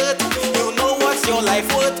this earth. You know what's your life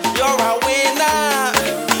worth. You're a winner.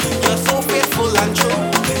 You're so faithful and true.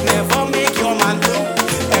 Never make your man blue.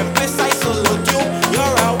 Empress, I salute you.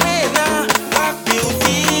 You're a winner. Black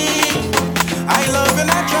beauty. I love your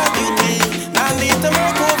natural beauty. Now need to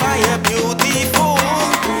make over your beautiful.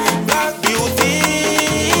 Black beauty.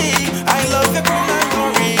 I love your crown and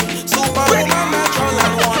glory. Superwoman, natural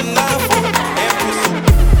and wonderful.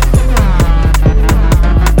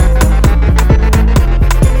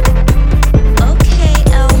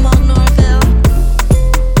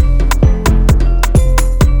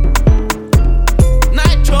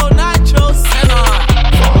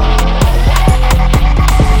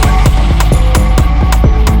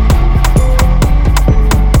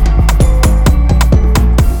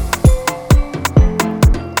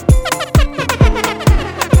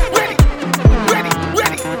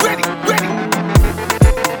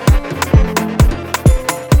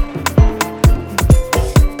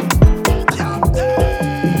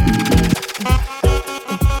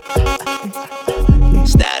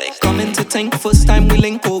 First time we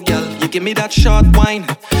link, oh girl, you give me that short wine.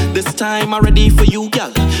 This time I'm ready for you,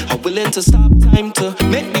 girl. I'm willing to stop time to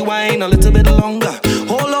make the wine a little bit longer.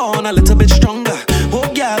 Hold on a little bit stronger. Oh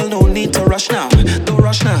girl, no need to rush now. Don't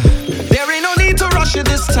rush now. There ain't no need to rush it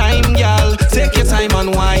this time, girl. Take your time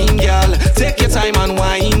and wine, girl. Take your time and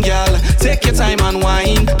wine, girl. Take your time and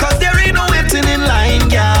wine. Cause there ain't no waiting in line,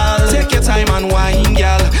 girl. Take your time and wine,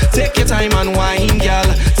 girl. Take your time and wine, girl.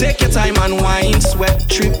 Take your time and wine. Sweat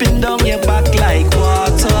dripping down your back like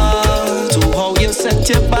water. To how you set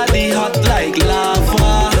your body hot like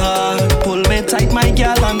lava. Pull me tight, my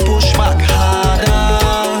girl, and push back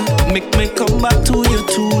harder. Make me come back to you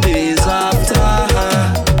 2 days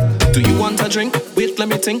after. Do you want a drink? Wait, let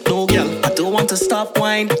me think. No, girl, I don't want to stop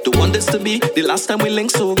wine. Don't want this to be the last time we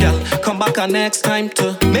link. So, girl, come back next time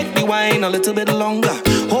to make the wine a little bit longer.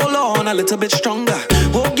 Hold on a little bit stronger.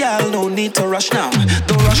 Oh, girl, no need to rush now.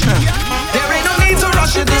 Don't rush now. There ain't no need to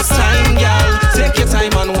rush it this time, girl. Take your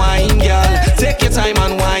time and wine, girl. Take your time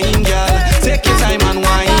and wine, girl. Take your time and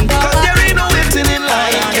wine. Cause there ain't no waiting in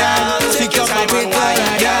line, girl. Take your time and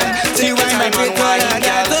wine, girl. Take your time and wine,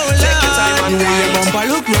 girl. Take your time and wine. Bumper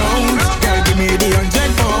look round, girl, give me the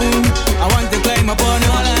 100 pound. I want to climb up on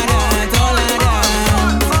all of that, all of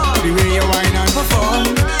that. The way you whine and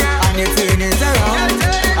perform, and you turn it around.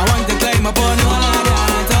 I want to climb up on all of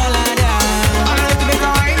that, all of that. I like to make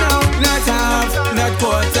a wine now, not half, not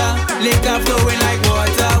quarter. Liquor flowing like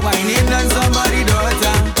water, whining on somebody's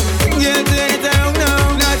daughter. You turn it around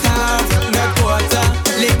now, not half, not quarter.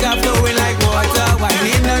 Liquor flowing like water,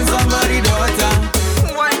 whining on somebody's daughter.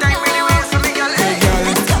 One time really waits for me, girl. Hey girl,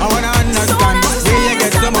 I wanna understand where you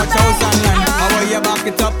get so much house and land. How you back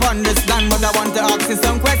it up on this land? But I want to ask you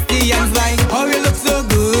some questions like how you look so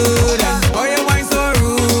good and how you wine so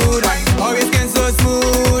rude and how your skin so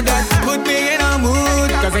smooth and put me in a mood.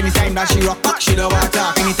 Cause anytime that she rock back, she don't want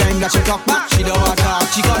talk. Anytime that she talk back, she don't want talk.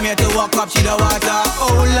 She come here to walk up, she don't want talk.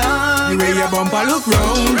 Oh Lord, the way your bumper look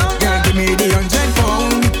round, girl, give me the 100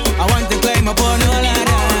 pound. I want to climb up on all of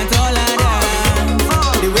that, all of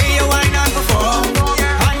that. The way you whine and perform,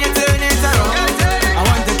 and you turn it around. I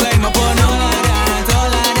want to climb up on all of that, all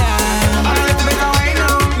of that. I like to make a wine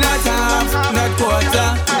now, not half, not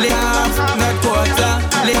quarter. Half, not quarter.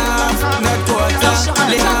 Half, not quarter.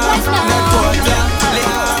 Half, not quarter. Half,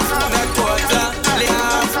 not quarter.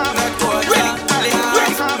 Half, not quarter. Half,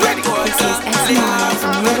 not quarter. Half,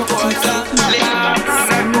 not quarter.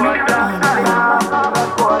 Half, not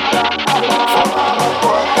quarter.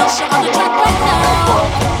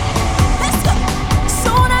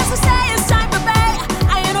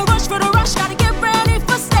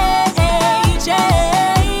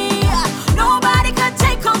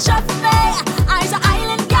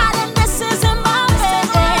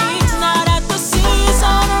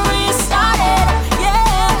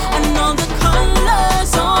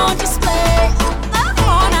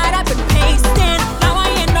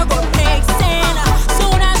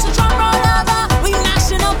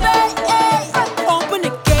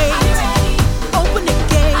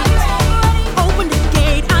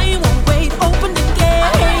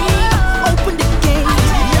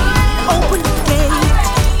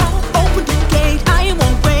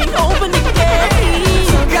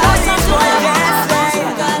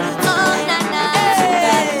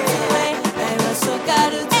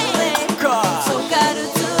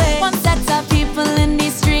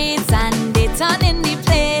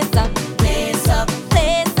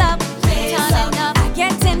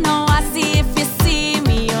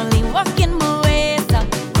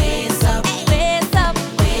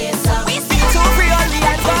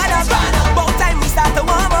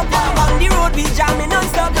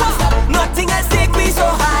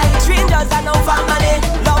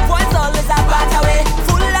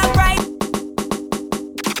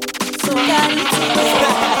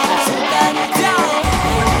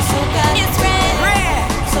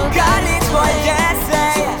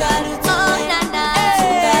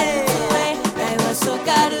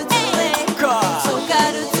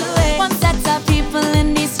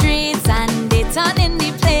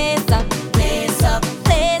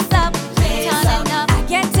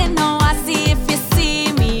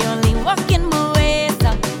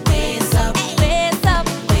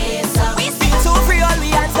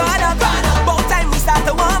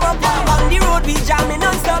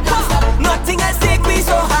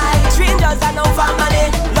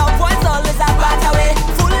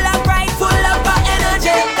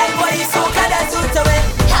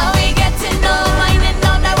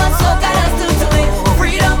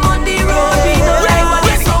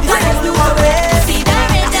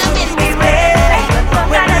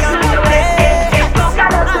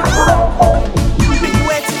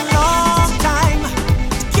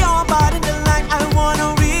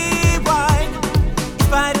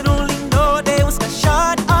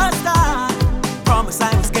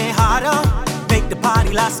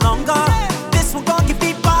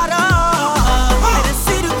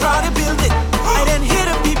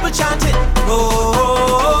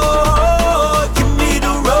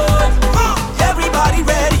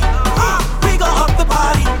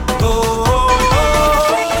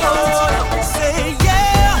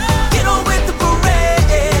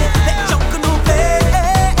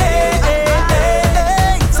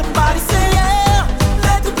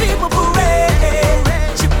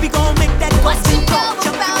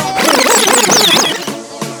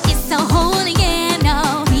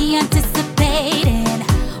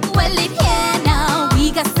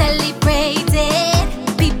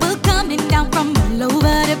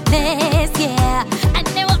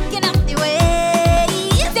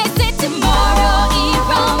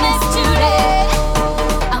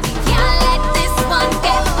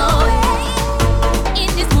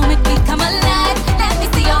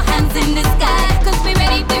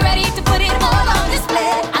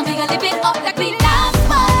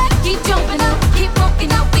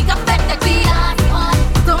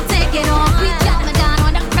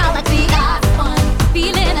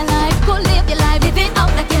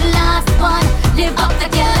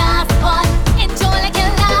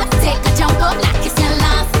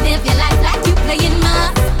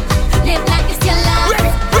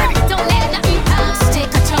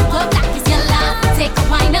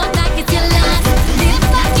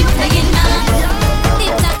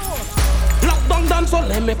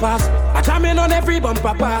 let me pass. I jamming on every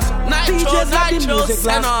bumper pass. DJs let the music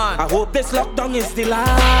blast. I hope this lockdown is the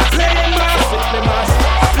last. Play it mass, with me mass.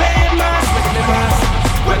 Play it mass, with me mass.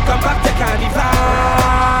 Welcome back to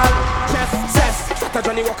Carnival. Cess, shut a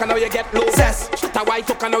Johnny Walker, now you get low. Cess, shut a White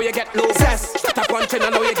Walker, now you get low. Cess, shut a Punching,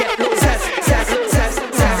 now you get low. Cess, shut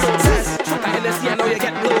a Hennessy, now you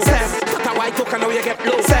get low. Cess, shut a White Walker, now you get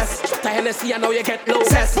low. Cess, shut a Hennessy, now you get low.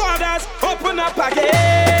 Cess, borders open up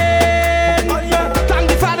again. Oh yeah, thank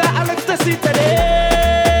the Father Alex to see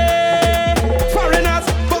today. Foreigners,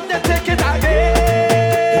 but they take it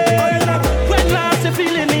again. Oh yeah, when last you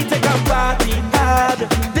feeling need to come party hard.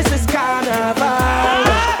 This is Carnival.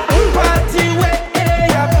 Party way,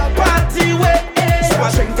 party way. So I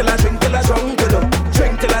drink till I drink till I drunk,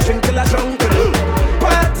 drink till I drink till I drunk.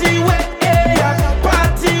 Party way,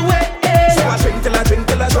 party way. So I drink till I drink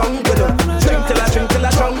till I drunk, drink till I drink till I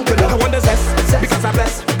drunk. I want the zest because I'm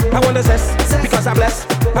blessed. I want the zest because I'm blessed.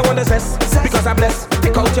 I want the zest because I'm blessed.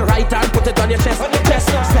 Take out your right hand, put it on your chest. Chest,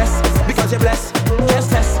 zest because you're blessed. Chest,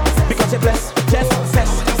 zest because you're blessed. Chest,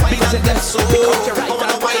 zest because you're blessed. Take out your right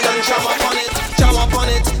hand, put it on your chest. Jam up on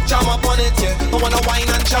it, jam up on it, yeah. I wanna wine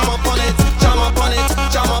and jam up on it, jam up on it,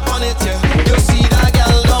 jam up on it, yeah. You see that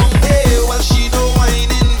girl down there, well she don't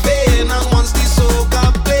whine in vain. And once the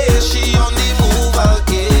soca plays, she on the move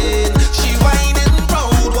again. She whining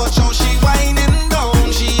proud, watch how she whining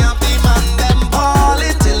down. She have the man them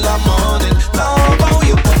balling till the morning. Love how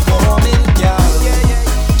you performing, girl.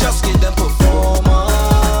 Just give them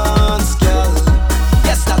performance, girl.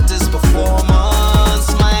 Yes, that is performance,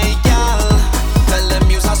 my girl. Tell them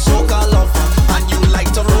you're a soca lover and you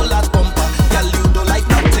like to roll that bumper. Girl, you don't like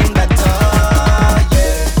nothing better,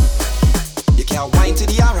 yeah. You can't whine to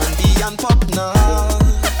the R&B and pop now.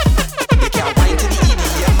 You can't whine to the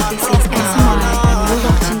EDM and rock now.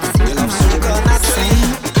 You love soca naturally,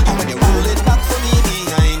 and when you roll it back for me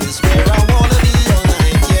behind is where I wanna be all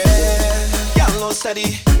night, yeah. Girl, no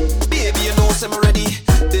steady, baby, you know I'm ready.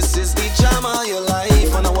 This is the jam of your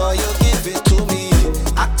life, and I want you give it to me.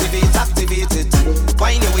 Activate it.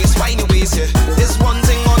 Wine your waist, yeah. There's one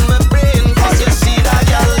thing on my brain, cause you see that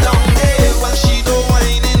girl down there. Well, she don't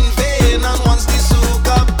whine in vain, and once the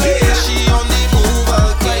soca plays, she on the move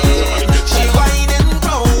again. She whining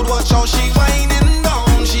proud, watch how she whining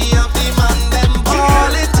down. She have the man them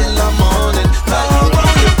balling till the morning.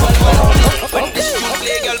 When this tune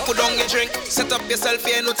play, girl, put down your drink. Set up yourself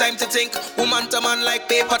here, no time to think. Woman to man like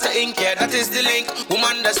paper to ink, yeah, that is the link.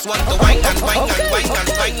 Woman just want to wine and wine and wine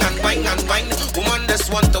and wine and wine and wine. Woman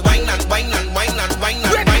just want to wine and wine and wine and wine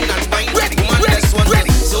and wine and wine. Woman just want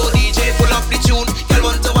to. So DJ pull up the tune. Girl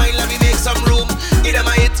want to wine, let me make some room. Give them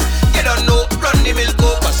a hit, you don't know, run the milk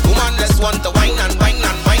go. Cause woman just want to wine and wine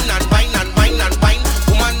and wine and wine and wine and wine.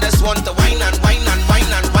 Woman just want to wine and wine and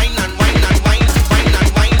wine and wine and wine and wine. Wine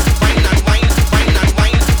and wine, wine and wine, wine and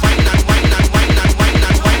wine, wine and wine and wine and wine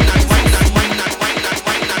and wine and wine and wine and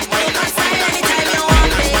wine and wine and wine. Anytime you want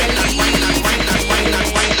me to leave,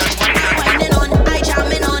 I'm whining on, I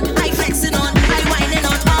jamming on, I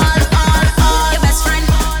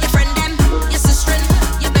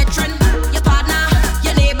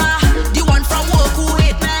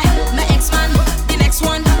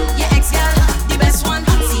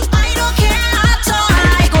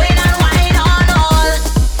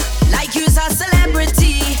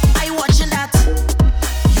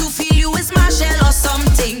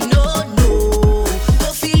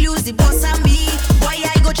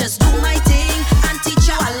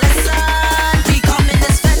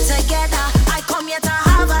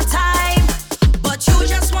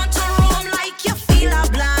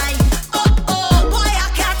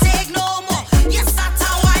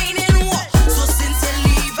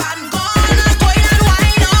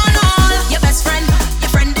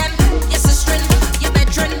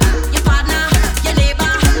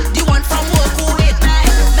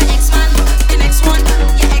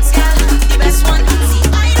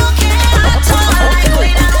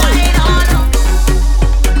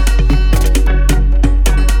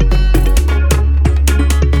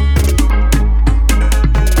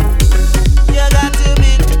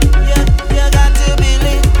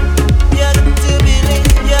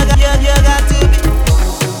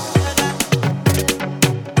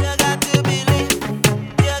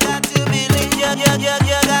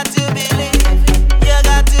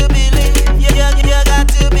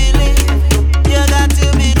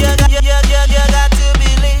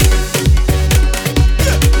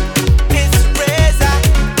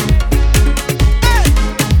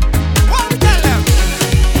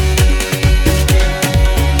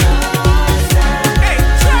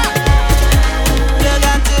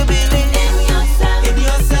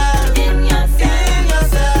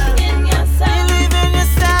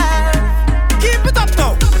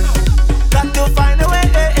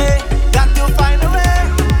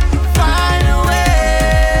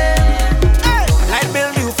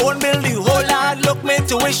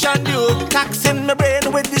situation due. Taxing my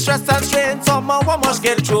brain with the stress and strain. Someone must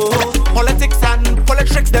get through. Politics and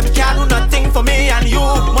politics, them can't do nothing for me and you.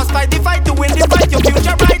 Must fight the fight to win the fight. Your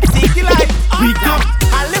future right, seek the light.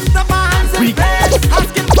 I lift up my hands and praise,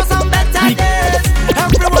 asking for some better days.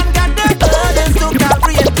 Everyone got their burdens to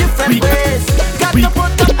carry in different ways. Got to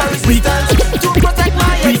put up a resistance to protect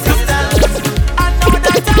my existence. I know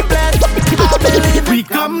that I'm blessed. I believe we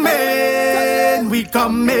come in, we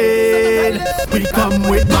come in, we come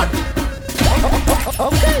with mud.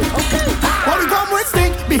 Okay. What we come with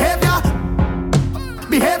stink behavior,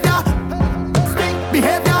 stink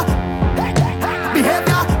behavior.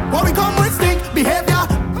 What we come with stink behavior,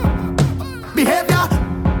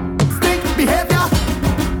 stink behavior.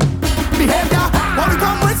 What we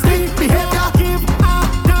come with stink behavior, give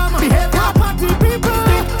them behavior, party people,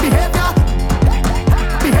 stink behavior,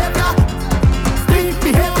 stink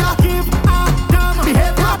behavior, give them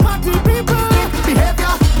behavior, party people, stink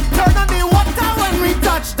behavior. Turn on the water when we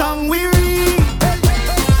touch down, we reach.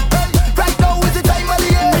 Right now is the time of the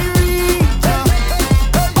year. We reach.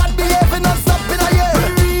 Bad behaving and stop in a year.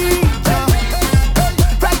 We reach.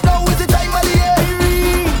 Right now is the time of the year. We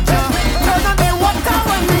reach. Turn on the water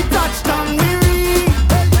when we touch down, we reach.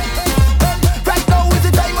 Right now is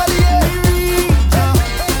the time of the year. We reach.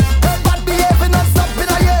 Bad behaving and stop in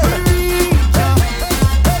a year. We reach.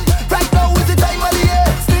 Right now is the time of the year.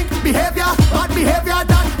 Stink behavior, bad behavior,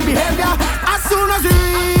 that behavior. As soon as we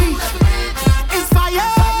reach, it's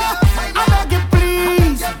fire. I beg you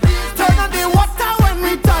please. Turn on the water when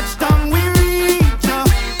we touch down, we reach.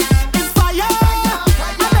 It's fire.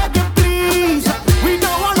 I beg you please. We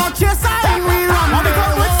don't want no chaser, we run. What we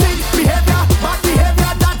come with stink behavior, bad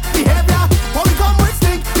behavior, that behavior. What we come with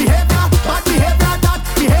stink behavior, bad behavior, that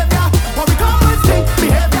behavior. What we come with stink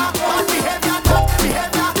behavior, bad behavior, that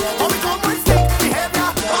behavior. What we come with stink behavior,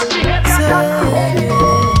 bad behavior.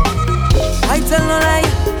 I tell no lie,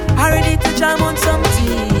 I ready to jam on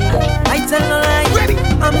something. I tell no lie,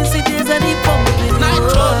 I'm in cities and it pumping.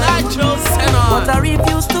 Nitro, Senna. But I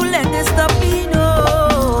refuse to let this stop me, no.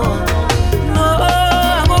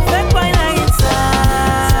 I'm a fake by my inside.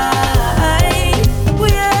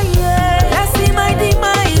 Yeah. I see my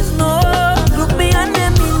demise, no. Look me and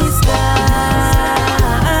them in the sky.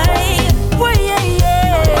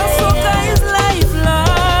 Yeah. My SOCA is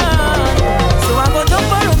lifelong. So I go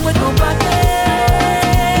jump around with no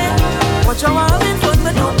pattern. Watch how I'm having fun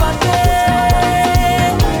with no pattern.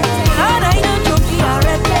 And I don't joke, I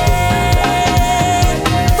ready.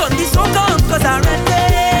 Turn the SOCA on 'cause I ready.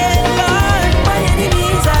 Lord, by any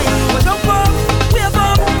means I go jump up, wave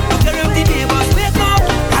up. Look around the neighbors, wake up.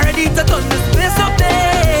 I ready to turn this place up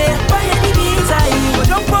there. By any means I go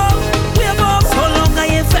jump up, wave up. So long I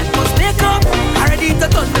ain't fat, must make up. I ready to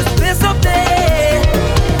turn this place up there.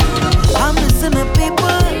 I'm missing the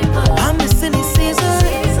people, I'm missing the season.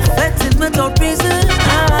 Letting me without reason.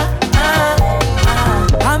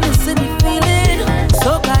 I'm missing the feeling.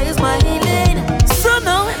 SOCA is my healing. So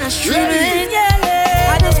now when I'm streaming,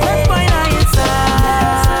 I just went by my inside.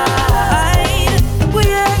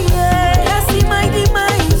 Yeah. I see my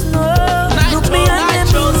demise, no. Look me and them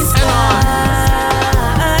in the sky.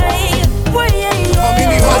 I'm in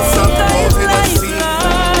the house and SOCA out is in the sea.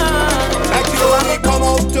 lifelong. Like you only come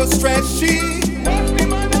out to stretch she.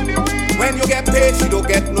 When you get paid, she don't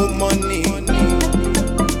get no money.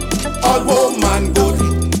 All woman good,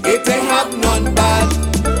 it ain't have none bad.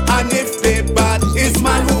 And if they bad, it's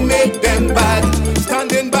man who make them bad.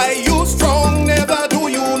 Standing by you strong, never do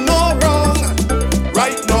you no wrong.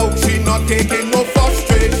 Right now she not taking no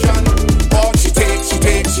frustration. But she take,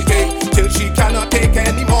 till she cannot take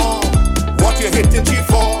anymore. What you hitting she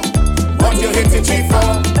for? What you hitting she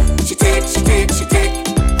for? She take.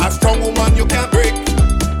 A strong woman you can't break.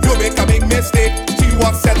 You make a big mistake. She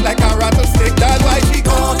was set like a rattlesnake. That's why she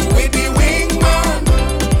gone with the wingman.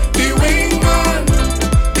 The wingman.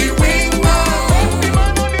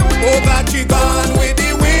 Oh God, she gone with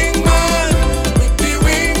the wingman. The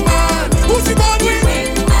wingman. Who's she gone with?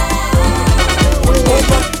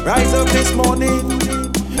 Rise up this morning,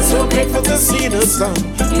 so grateful to see the sun.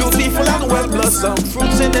 Beautiful and well blossom,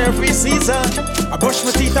 fruits in every season. I brush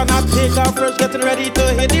my teeth and I take off first, getting ready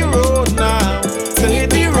to hit the road now.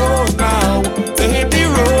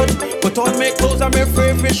 Put on my clothes and my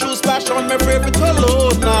favorite shoes, splash on my favorite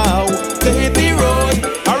cologne now. To hit the road,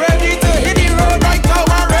 I'm ready to hit the road right now.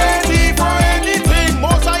 I'm ready for anything.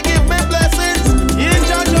 Most I give me blessings, in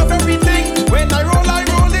charge of everything. When I roll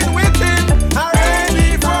in with it. I'm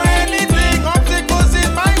ready for anything. Obstacles in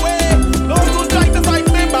my way. Those who try to fight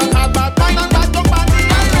me back, bad mind and bad dog body.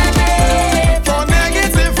 I'm ready for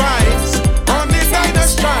negative vibes on this kind of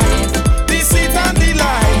strife. Deceit and the lie.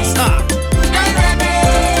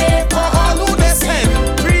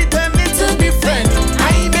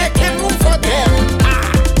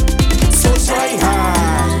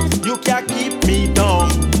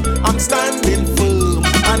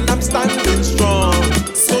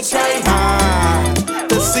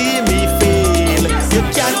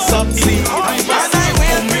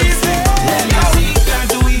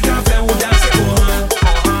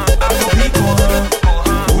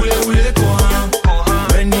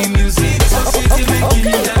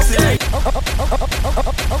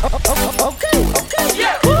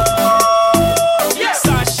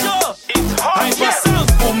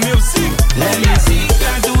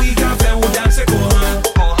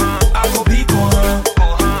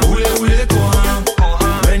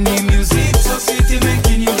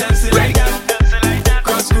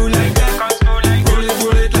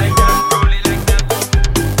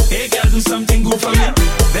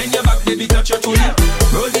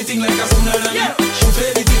 Roll the thing like a tsunami. Shoot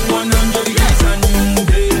anything 100 degrees and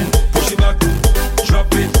then push it back.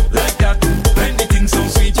 Drop it like that. When the thing so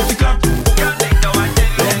sweet, you clap.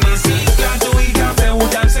 Let me see, can't do it, can't fail, who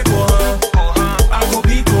dance it, go I go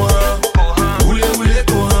beat, go Ule,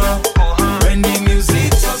 go when the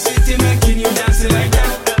music so sweet, it making you dance it like that.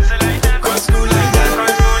 Cross go like that.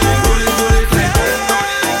 Roll it like that.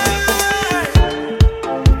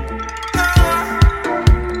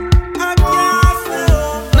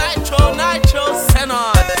 Nitro, send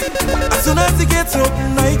on. As soon as he gets up,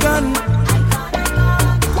 I can.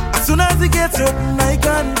 As soon as he gets up, I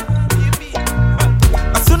can.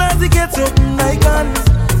 As soon as he gets up, I can.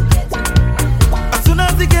 As soon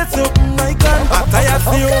as he gets up, I can. I'm tired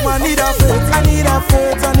for home, I need a faith. I need a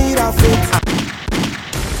faith, I need a faith.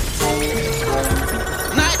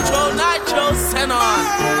 Nitro, send on.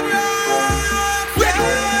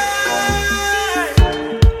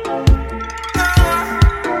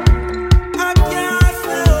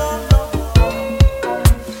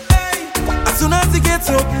 As soon as he gets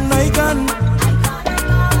up, I can.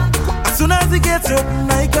 As soon as he gets up,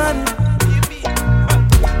 I can.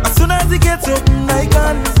 As soon as he gets up, I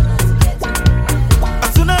can.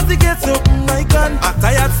 As soon as he gets up, I can. I'm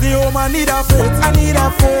tired, stay home, I need a faith. I need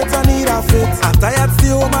a faith, I need a faith. I'm tired, stay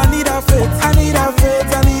home, I need a faith. I need a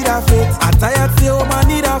faith, I need a faith. I'm tired, stay home, I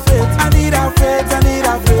need a faith. I need a faith, I need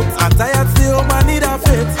a faith. I'm tired, stay home, I need a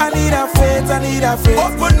faith. I need a faith, I need a faith.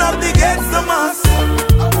 Open up the gates to mass.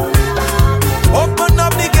 Open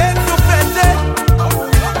up the gates to Fete.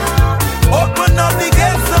 Open up the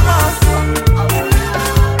gates to mass.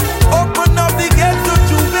 Open up the gates to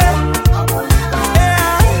Juve.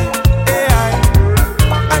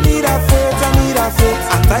 I need a faith, I need a faith.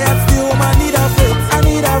 I'm tired still, I need a faith. I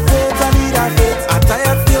need a faith, I need a faith. I'm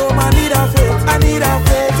tired still, I need a faith. I need a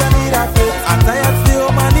faith, I need a faith. I'm tired still,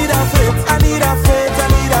 I need a faith. I need a faith, I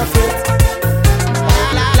need a faith.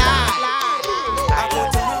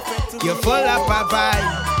 You're full of a vibe.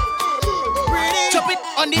 Chop it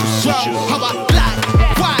on this show. How about like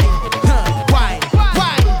why?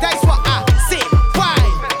 Why? That's what I say. Why?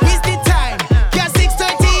 Waste the time. You're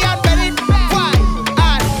 6:30 and belly. Why?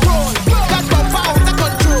 And roll. That bump out of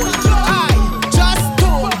control. I just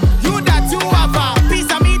told you that you have a piece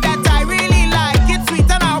of me that I really like. It's sweet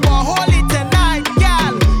and I will hold it tonight,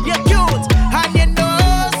 girl. You're cute and you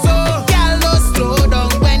know so. Girl, don't slow down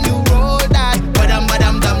when you roll that. Badam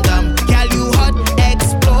badam dum dum. Girl, you hot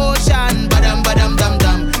explosion. Badam badam dum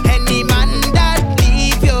dum. Any man that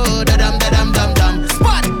leave you, dadam dadam dum dum.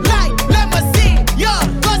 Spotlight, let me see you,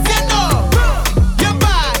 'cause you know you're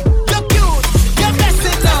bad, you're cute, you're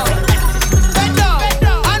blessing now. Bend down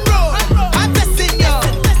and roll, I'm testing you.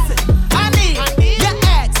 I need your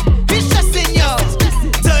ex, he's stressing you.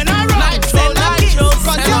 Turn around, send a kiss,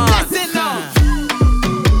 'cause you're blessing now.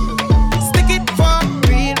 Stick it for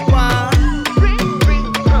real one.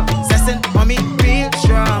 Session on me real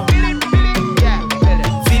strong.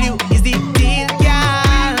 Feel you is the deal,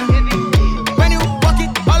 girl. When you walk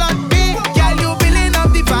it all on me, girl, you building up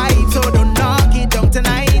the vibe, so don't knock it down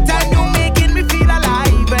tonight. And you making me feel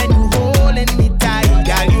alive, and you holding me tight,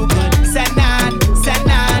 girl. You could send on,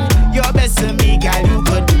 you're best to me, girl. You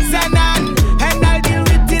could send on, and I'll deal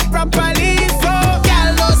with it properly. So, girl,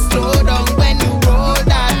 don't slow down when you roll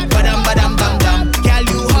that. Badam badam dum dum, girl,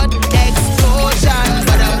 you hot explosion.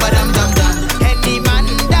 Badam badam dum dum. Any man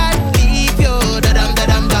that leave you, dadam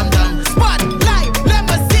dadam dum dum. Spotlight, let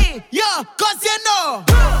me see you, 'cause you know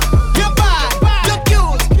you're bad, you're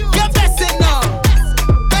cute, you're blessing now.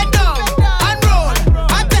 Bend down and roll,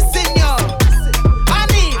 I'm testing you. I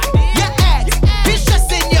need your ex, he's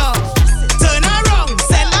stressing you. Turn around,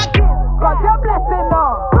 send a kiss, 'cause you're blessing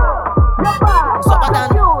now. You're bad, Swap it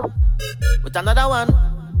you're on with another one.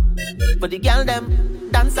 For the girl them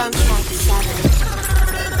dance and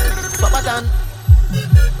swap it on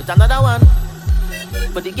with another one.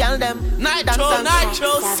 For the girl them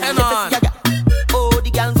Nitro, send on. Oh,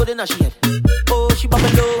 the girl good in her shade. Oh, she bubble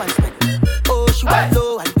low and spend. Oh, she went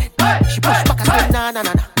low and bend. She push back and say na na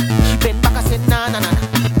na na. She bend back and say na na na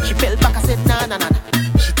na. She fell back and say na na na na.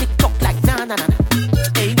 She tick tock like na na na na.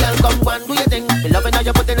 Hey girl, come go and do your thing. The loving how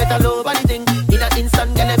you putting it all over the thing. In an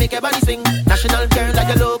instant, girl, you make your body swing. National girl like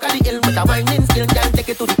you locally ill with a whining skill, girl, take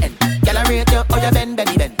it to the end. Girl, I rate you, oh you bend,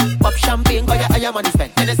 benny bend. Pop champagne, cause you higher money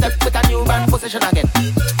spent. Then you step with a new brand position again.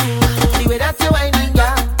 The way that you whining,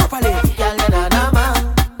 girl, properly, girl, you na na ma.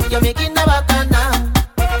 You're making the back and now,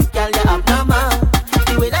 girl, you abnormal.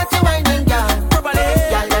 The way that you whining, girl, properly,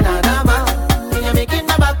 girl,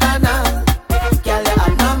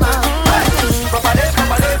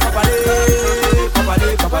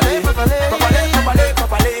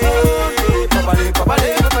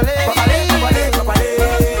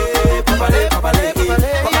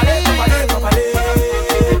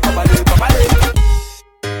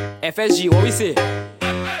 FSG, what we say?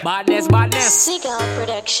 Badness. SOCA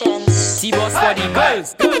Productions. T-Boss for the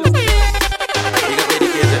girls. We got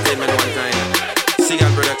dedicated entertainment one time. SOCA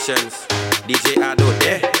Productions. DJ Ado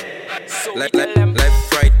there. Left,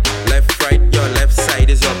 right. Your left side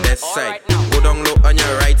is your best side. Go down low on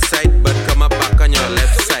your right side, but come up back on your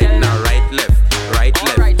left side. Now right, left.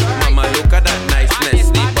 Mama, look at that niceness.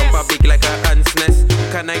 The bumper big like a ant's nest.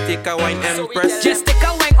 Can I take a wine, Empress? Just take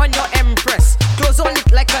a wine on your Empress. Close on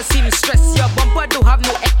it like a seamstress. Your bumper don't have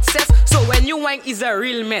no excess, so when you wine is a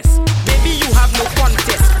real mess. Baby, you have no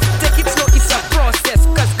contest. Take it slow, it's a process.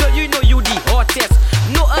 Cause girl, you know you the hottest.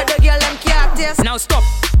 No other girl them can't test. Now stop.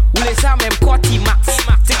 Ule Sam M40 Max.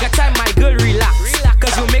 Take a time, my girl, relax.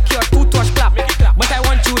 Cause you make your toothwash clap. But I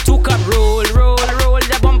want you to come roll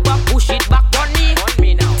the bumper, push it back on me.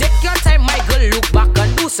 Take your time, my girl, look back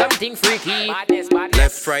and do something freaky.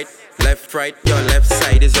 Left, right, your left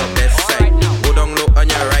side is your best side. Go down low on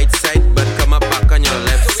your right side, but come up back on your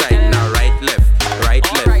left side. Now right, left.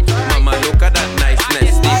 Mama, look at that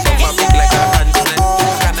niceness. The bumper big like a ant's nest.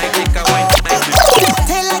 Can I take a wine?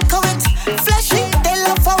 They like how it fleshy, they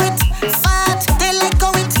love how it fat. They like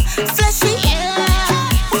how it fleshy.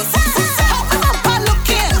 How come I look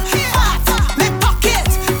in fat? Me pocket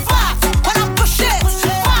fat. When I push it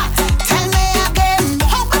fat. Tell me again.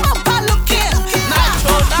 How come I look in fat?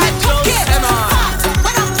 Me pocket fat.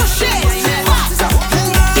 When I push it fat.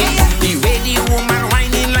 The way the woman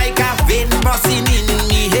whining like a vein busting in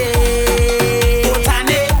me head.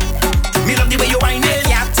 Botany, me love the way you whine it.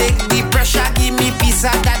 Yeah, take the pressure, give me piece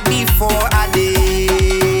of that before I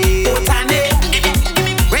day. Botany,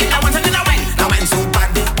 wait, I want another wine. Now I'm so bad,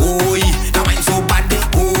 boy. Now I'm so bad,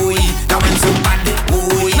 boy. Now I'm so bad,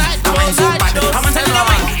 boy. Now I'm so bad. I want another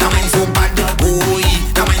wine. Now I'm so bad, boy.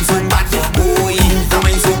 Now I'm so bad, boy. Now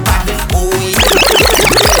I'm so bad, boy.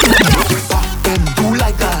 Then do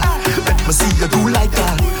like that. Let me see you do like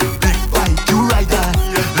that. Big bike, you ride that.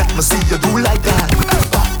 Let me see you do like that.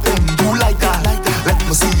 Then do like that. Let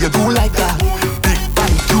me see you do like that. Big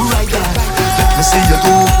bike, you ride that. Let me see you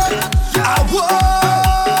do.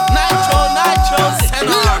 Nitro,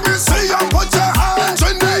 let me see you put your hands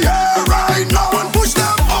in the air right now and push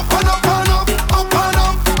them up and up and up, up and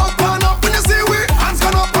up, up and up. When you see we hands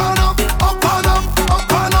gone up and up, up and up,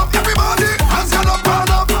 up and up. Everybody hands gone up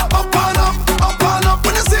and up, up and up, up and up.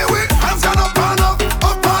 When you see we hands gone up and up,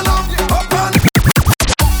 up and up, up and up.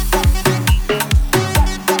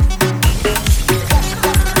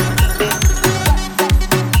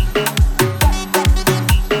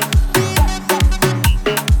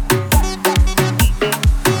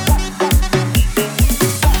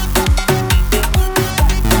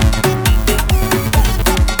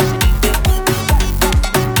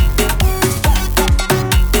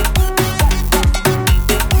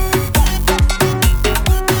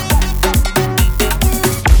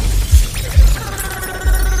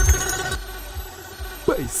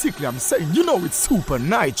 Basically, I'm saying, you know it's Super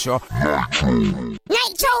Nitro.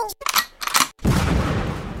 Nitro.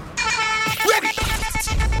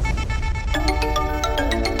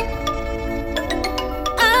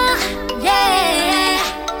 Yeah.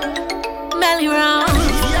 Melly round.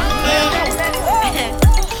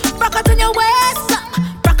 Rock out on your waist,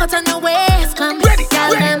 rock out on your waist, come.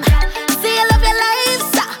 Tell them, see you love your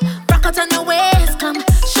life, rock out on your waist, come.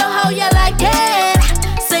 Show how you like it,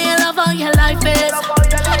 say you love how your life is.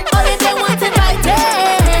 Only they want it right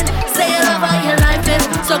then, say you love how your life is.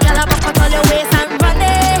 So girl, rock out all your waist and run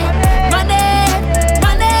it, run it,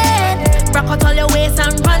 run it. Rock out all your waist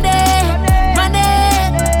and run it, run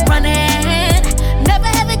it, run it. Never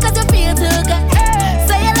have it 'cause you feel too good.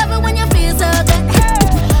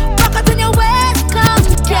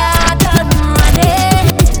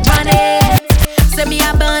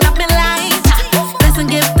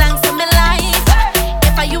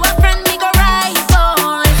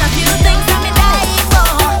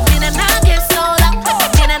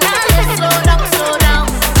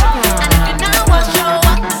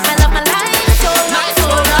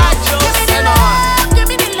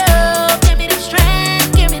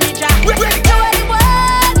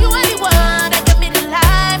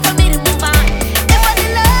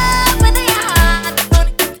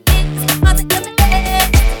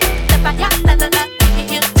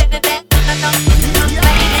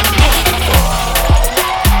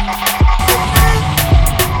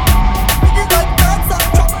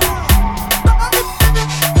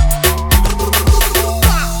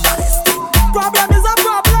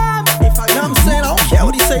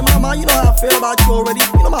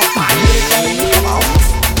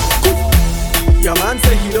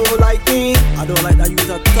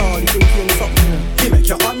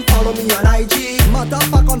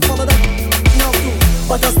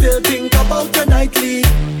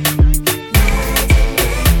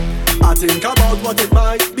 think about what it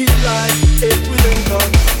might be like if we link up.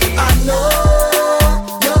 I know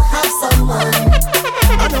you have someone,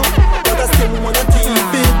 I know, but I still wanna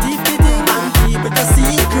keep it and keep it a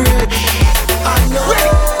secret. I know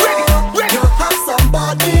you have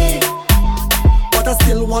somebody, but I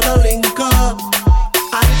still wanna link up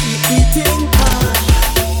and keep eating cash.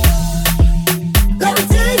 Let me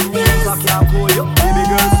take this. I can't call you baby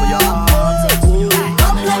girl, so you're hard.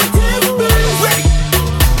 Come, let me take this. Ready?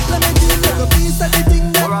 Let me give you a piece of the thing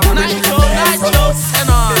that Nitro, and on.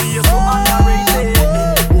 baby, you're so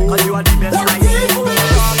underrated, 'cause you are the best I know.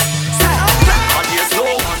 And there's no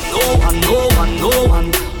one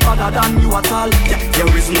other than you at all.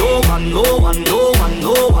 There is no one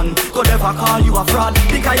could ever call you a fraud,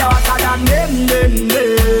 because you're hotter than them.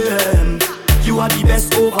 You are the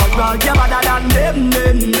best overall. You're better than them.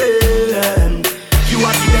 You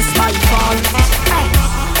are the best by far.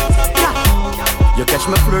 You catch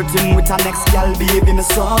me flirting with an next gal, baby, me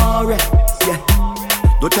sorry. Yeah,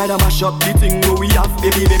 don't try to mash up the thing we have,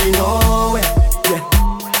 baby, no way. Yeah,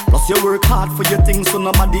 plus you work hard for your things, so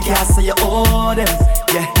nobody can say you owe them.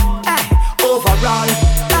 Yeah, overall,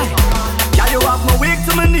 yeah, you have me weak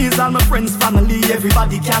to my knees, all my friends, family,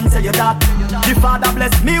 everybody can tell you that. The Father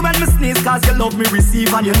bless me when me sneeze, 'cause you love me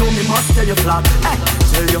receive, and you know me must tell you flat.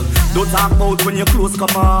 Tell you, don't talk about when your clothes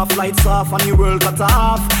come off, lights off and the world cut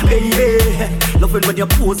off. Baby, loving when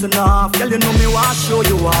you're posing off, girl, you know me want show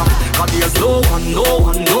you off. 'Cause there's no one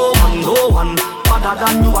other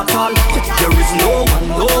than you at all. There is no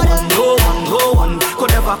one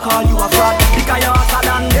could ever call you a fraud, because you're hotter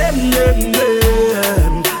than them.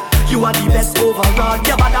 You are the best overall.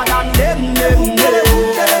 You're better than them. You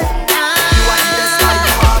are the best by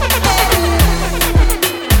far.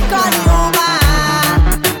 Call it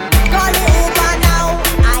over now.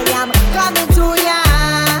 I am coming to ya.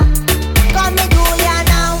 Coming to ya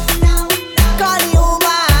now. Call it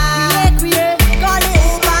over. Call it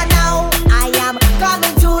over now. I am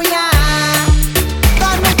coming to ya.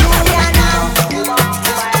 Coming to ya now.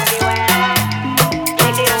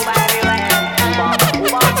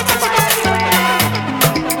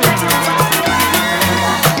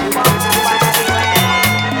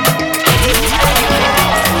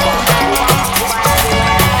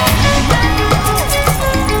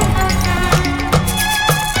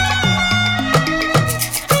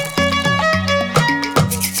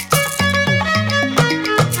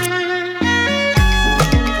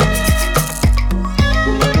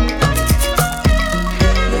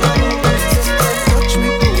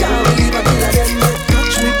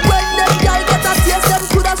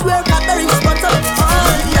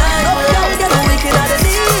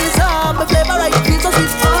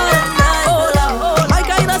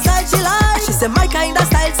 My kind of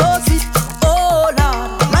style so sweet. Oh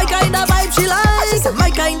Lord, my kind of vibe she like. She said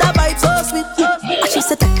my kind of vibe so sweet. She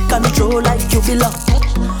said take control like you belong.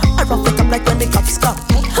 I rough it up like when the cops come.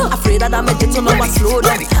 Afraid that I made it to know I slow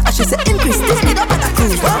down. And she said increase the speed up and I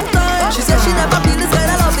cruise one time. She said she never feel this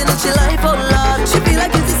kind of loving in she life. Oh Lord, she feel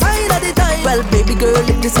like it's the sign of the time. Well baby girl,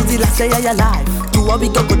 if this is the last day of your life, do what we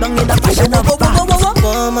go down in the passion of a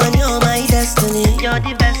woman, you're my destiny. You're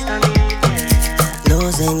the best of me.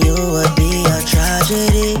 Losing you would be a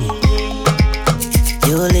tragedy.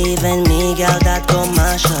 You leaving me, girl, that go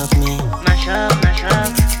mash up me. Mash up.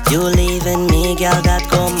 You leaving me, girl, that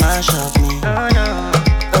go mash up me. Oh no.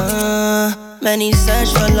 Many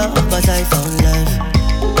search for love, but I found love.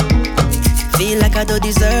 Feel like I don't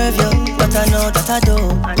deserve you, but I know that I do.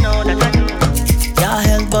 Can't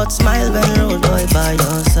help but smile when road boy by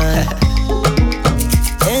your side.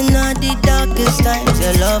 In all the darkest times,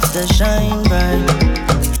 your love to shine bright.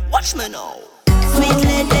 Watch me now. Sweet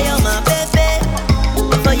lady, you're my baby.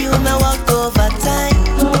 For you, me walk over time.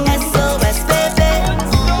 SOS, baby.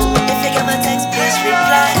 If you get my text, please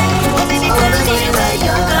reply. Give me the money right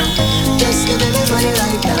now. Just give me the money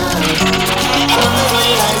right now. Give me the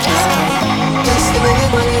money right now. Just give me the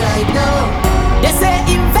money right now. They say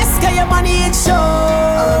invest, 'cause your money it show.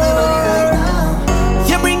 Right now.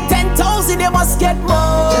 You bring 10,000, you must get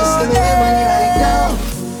more. Just give me the money right now.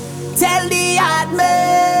 Tell the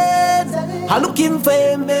admin I'm looking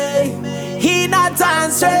for me. He not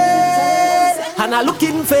answering, and I'm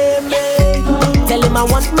looking for me. Tell him I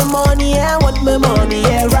want my money, I want my money,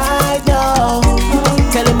 yeah, right now.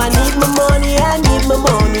 Tell him I need my money, I need my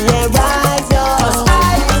money, yeah, right now. 'Cause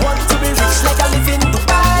I want to be rich like I live in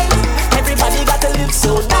Dubai. Everybody got to live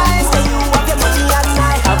so nice. Say you have your money and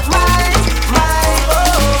I have mine,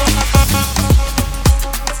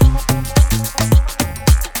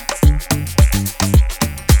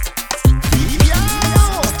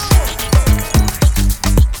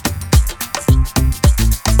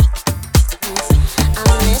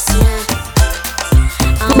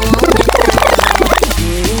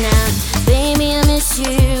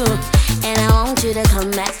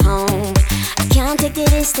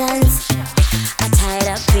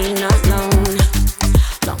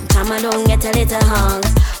 time I don't get a little hug.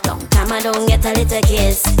 Long time I don't get a little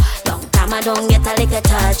kiss. Long time I don't get a little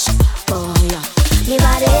touch. Oh yeah. Me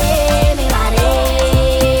body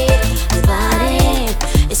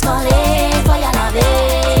is calling for your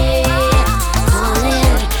loving.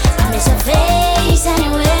 Calling, I miss your face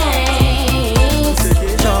anyway.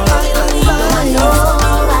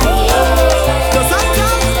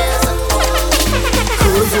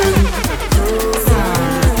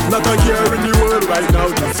 Not a care in the world right now,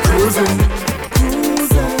 just cruising.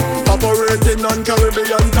 Operating on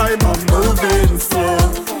Caribbean time, I'm moving slow.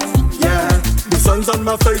 Yeah, the sun's on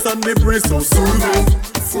my face and the breeze so soothing.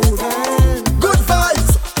 Good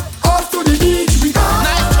vibes, off to the beach we go.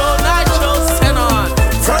 Nitro, send on.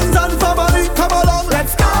 Friends and family, come along,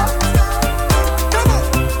 let's go.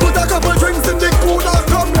 Put a couple drinks in the cooler,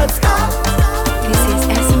 come, let's go. This is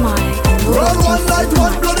SMI. Roll one light,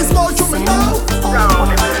 one bloody smoke to me now.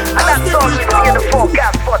 And that's all we see in the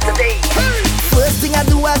forecast for today. First thing I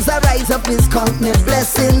do as I rise up is count my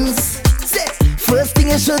blessings. First thing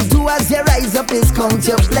you should do as you rise up is count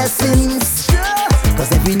your blessings.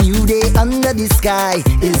 Cause every new day under the sky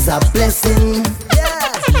is a blessing.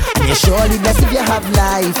 You're surely blessed if you have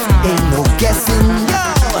life, ain't no guessing.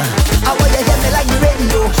 I want you hear me like the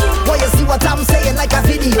radio. Want you see what I'm saying like a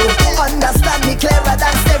video. Understand me clearer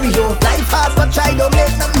than stereo. Life hard but try don't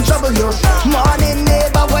make nothing trouble you. Morning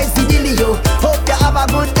neighbor, voice the dilly yo. Hope you have a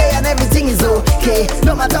good day and everything is okay.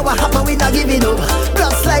 No matter what happen, we not giving up.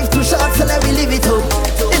 Plus life too short, so let me live it up.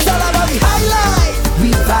 It's all about the highlight.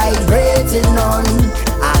 We vibrating on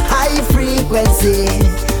a high frequency.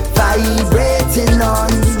 Vibrating on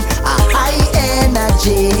a high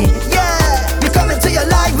energy. Yeah, you come into your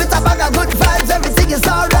life with a bag of good vibes. Everything is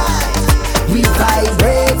alright. We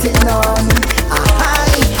vibrating on a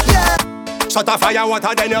high. Yeah. Shut a fire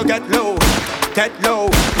water, then you get low. Get low,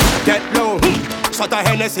 get low. Shut a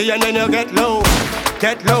Hennessy and then you get low.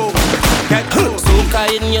 Get low, get low. Soca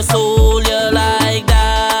in your soul, you like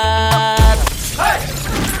that. Hey!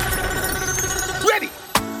 Ready.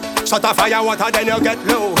 Shut a fire water, then you get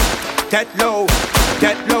low. Get low,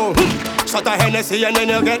 get low. Shut a Hennessy and then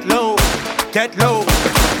you get low. Get low,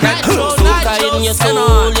 get low. Soca in your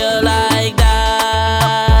soul, you like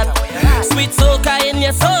that. Sweet soca in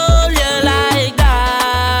your soul, you like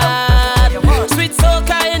that. Sweet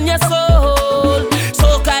soca in your soul,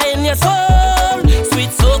 soca in your soul. Sweet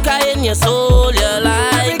soca in your soul, you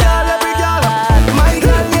like that. My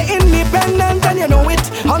girl, you're independent and you know it.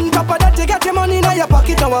 On top of that, you get your money in your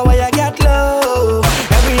pocket. Now why you get low?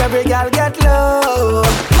 Every girl get low.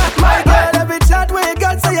 My girl, every chat where you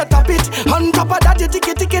got, so you top it. On top of that, you tick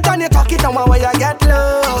it and you talk it. Now why you get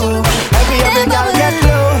low? Every girl get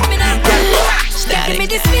low. Give me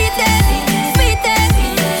the sweetest, sweetest,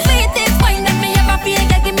 sweetest wine that me ever feel.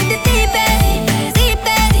 Girl, give me the deepest,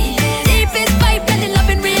 deepest, deepest vibe. Girl, the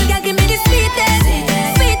loving real. Girl, give me the sweetest,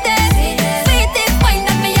 sweetest, sweetest wine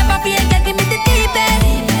that me ever feel. Girl, give me the deepest,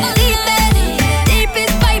 deepest,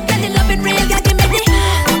 deepest vibe. Girl, the loving real. Girl, give me the.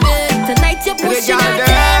 Tonight you're pushing out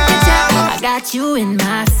temperature. I got you in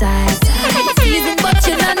my size. It's season, but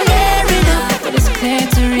you're not near enough. But it's clear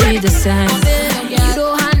to read the signs. You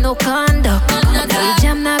don't have no conduct. Now you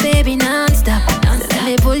jam now, baby, non-stop. So let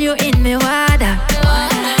me pull you in me water.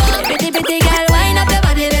 Pretty, pretty girl, wind up your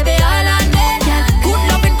body, baby, all on me. Good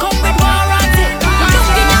loving come with warranty.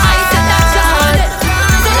 Look in your eyes and that's all it.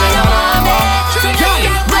 So you want me. So now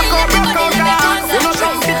you wind up your body, let me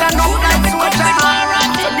concentrate. Good loving come with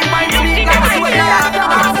warranty.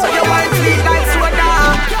 So you want sweet like soda.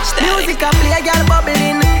 Music a play, a girl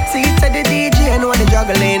bubbling. See it to the DJ, know the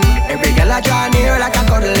juggling. Every girl a draw near like a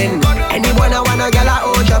cuddling. Anyone I want a girl a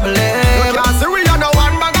oh juggling. You can't see we are no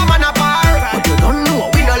one bag of man apart. But you don't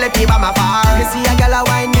know, we don't let you by my far. You see a girl a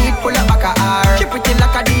wine need, pull up back a R. Keep it in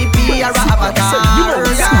like a DP or a avatar.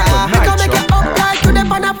 We can make it up like to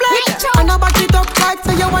them on a flight. And I back it up like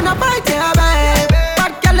so you wanna fight, yeah, babe.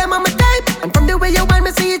 But girl, them on my type. And from the way you wine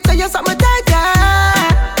me see it, so you suck my tight,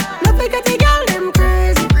 yeah. Love like a girl, them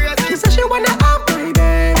crazy. She say she wanna have my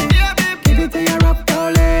baby. Give it to your up,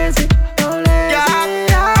 don't lazy, don't lazy.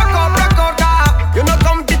 Yeah, rock out, you know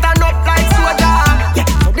come fit and up like soda. Yeah,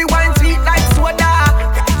 so the wine sweet like soda.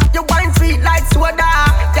 Your wine sweet like soda.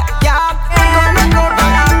 Yeah, rock out,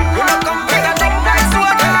 you know come fit and up like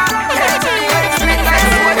soda. Yeah, so the wine sweet like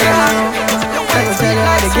soda. Let me tell you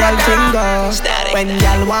how the girl thing go. When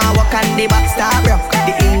y'all want walk on the back start rock,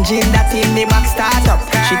 the engine that in the back start up.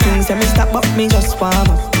 She thinks that me stop up, me just warm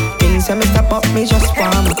up. Things that me stop up, me just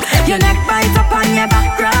warm up. Your neck bite up and your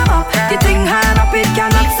back grab up. The thing hard up, it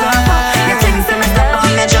cannot stop up. Your things that me stop up,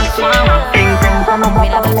 me just warm up.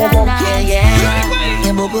 Yeah, yeah.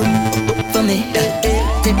 your bubble for me.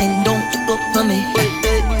 Tip it down for me.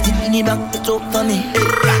 Tip it back for me.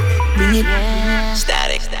 Bring it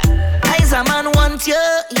static. Eyes a man want you,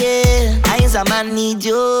 yeah. Eyes a man need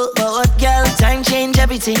you. But what girl, time change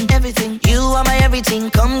everything. You are my everything,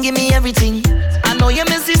 come give me everything. I know you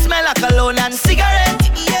miss the smell of cologne and cigarette.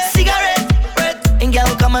 And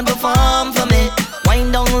girl, come and perform for me.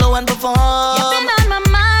 Wind down low and perform. You've been on my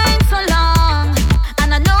mind so long,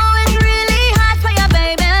 and I know it's really hard for you,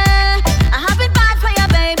 baby. I have it bad for you,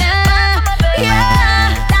 baby.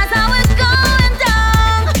 Yeah, that's how it's going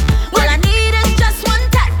down. All I need is just one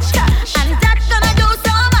touch, and that's gonna do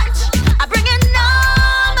so much. I bring it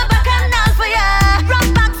on the bacchanal for you. Rock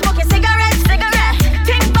back, smoking cigarette.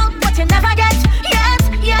 Think about what you never get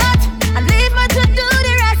yet, and leave me to do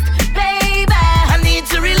the rest, baby. I need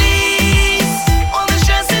to release all the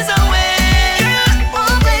stresses away.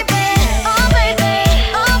 Oh baby, oh baby,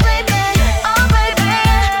 oh baby, oh baby.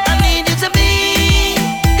 I need you to be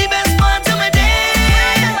the best part of my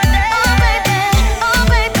day. Oh baby, oh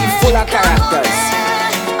baby. Full of characters,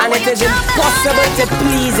 and it is impossible to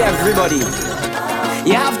please everybody.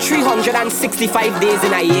 You have 365 days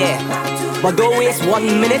in a year, but don't waste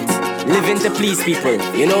 1 minute living to please people.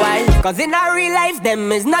 You know why? Cause in our real life,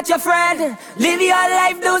 them is not your friend. Live your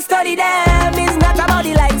life, don't study them. It's not about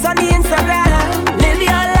the likes on the Instagram. Live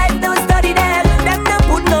your life, don't study them. Them don't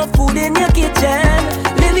put no food in your kitchen.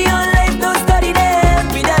 Live your life, don't study them.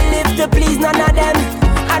 We don't live to please none of them,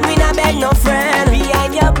 and we not beg no friend.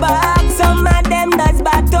 Behind your back, some of them does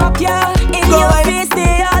back talk you. In your face,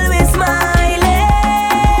 they always smiling.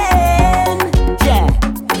 Yeah,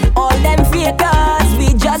 all them fakers,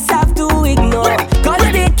 we just have to ignore. Cause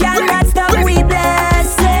they cannot stop we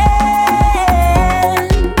blessing.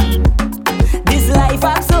 This life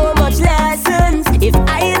has so much lessons. If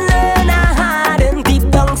I learn I hadn't, deep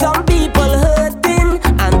down some people hurting,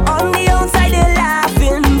 and on the outside they're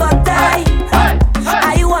laughing. But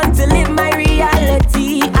I want to live my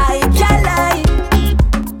reality. I can't lie.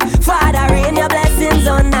 Father, rain your blessings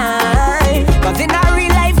on high. Cause in our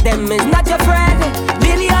real life, them is not your friend.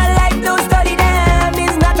 Live your life, don't study them.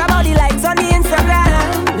 It's not about the likes on the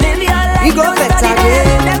Instagram. Live your life, don't study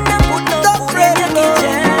them. Them don't put no food in your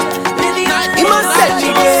kitchen. Live your life, don't study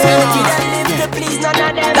them. You don't live to please none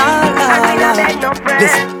of them, and we not beg no friend.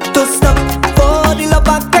 Don't stop for the love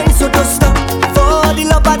of kind, so don't stop for the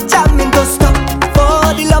love of jamming, don't stop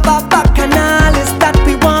for the love of bacchanal is that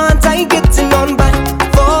we want. I ain't getting on back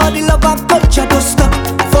for the love of culture, don't stop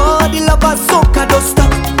for the love of soca, don't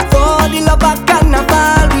stop for the love of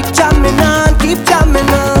carnival. We jamming on, keep jamming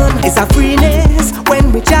on. It's a freeness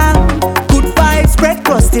when we jam. Good vibes spread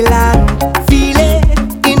across the land. Feel it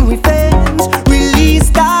in we veins, release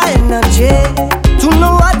the energy to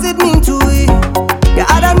know what it means to it. Yeah,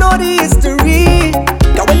 I don't know the history.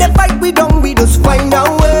 Cause when they fight we don't, we just find our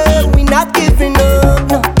way. We not giving up,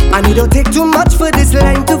 no. And it don't take too much for this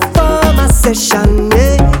line to form a session,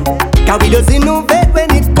 yeah. Cause we just innovate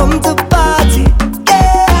when it comes to party,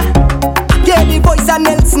 yeah. Yeah, the voice of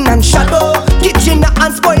Nelson and Shadow, Kitchen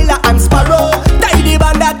and Spoiler and Sparrow. Tie the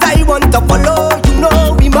band that I want to follow. You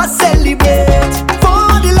know we must celebrate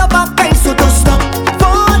for the love of kind, so don't stop.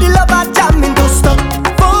 For the love of jamming, don't stop.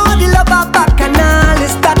 For the love of bacchanal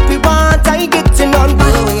is that we want. I getting on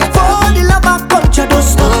back. For the love of culture, don't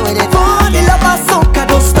stop. For the love of soca,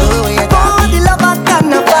 don't stop. For the love of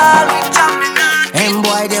carnival, we jamming on. And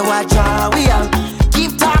boy, they watch how we out.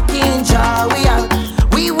 Keep talking, jaw we out.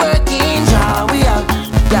 We working, jaw we out.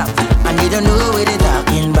 Yeah, and they don't know what they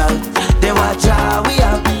talking about. They watch how we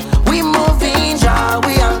out. We moving, jaw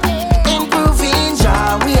we out. Improving,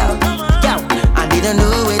 jaw we out. Yeah, and they don't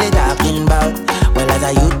know what they talking about. Well, as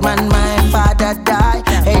a youth man, my father died.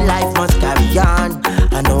 Hey, life must carry on.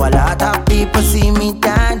 I know a lot of people see me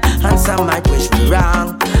down, and some might wish me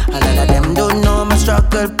wrong. A lot of them don't know my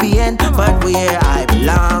struggle pain, but where I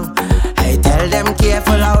belong. I tell them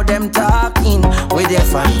careful how them talking with their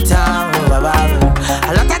funny tongue. A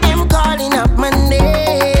lot of them calling up my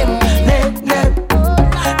name.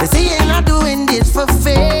 They say you're not doing this for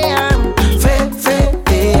fame.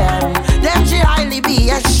 Them should highly be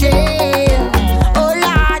ashamed. Oh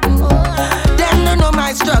Lord, them don't know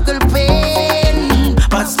my struggle pain,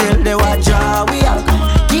 but still they watch how we out.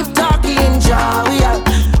 Keep talking, jaw we out.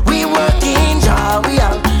 We working, jaw we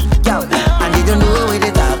out. Yo, and they don't know what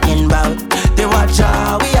they talking about. They watch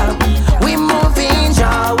how we out. We moving,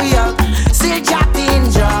 jaw we out. Still chatting,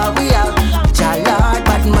 jaw we out. Jah Lord,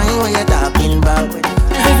 but mind what you talking about.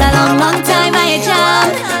 It's a long, long time I jam.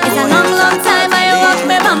 It's a long, long time I walk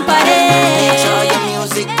me bumper day.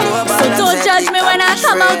 So don't judge me when I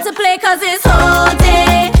come out to play, cause it's whole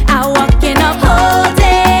day. I walking up whole day.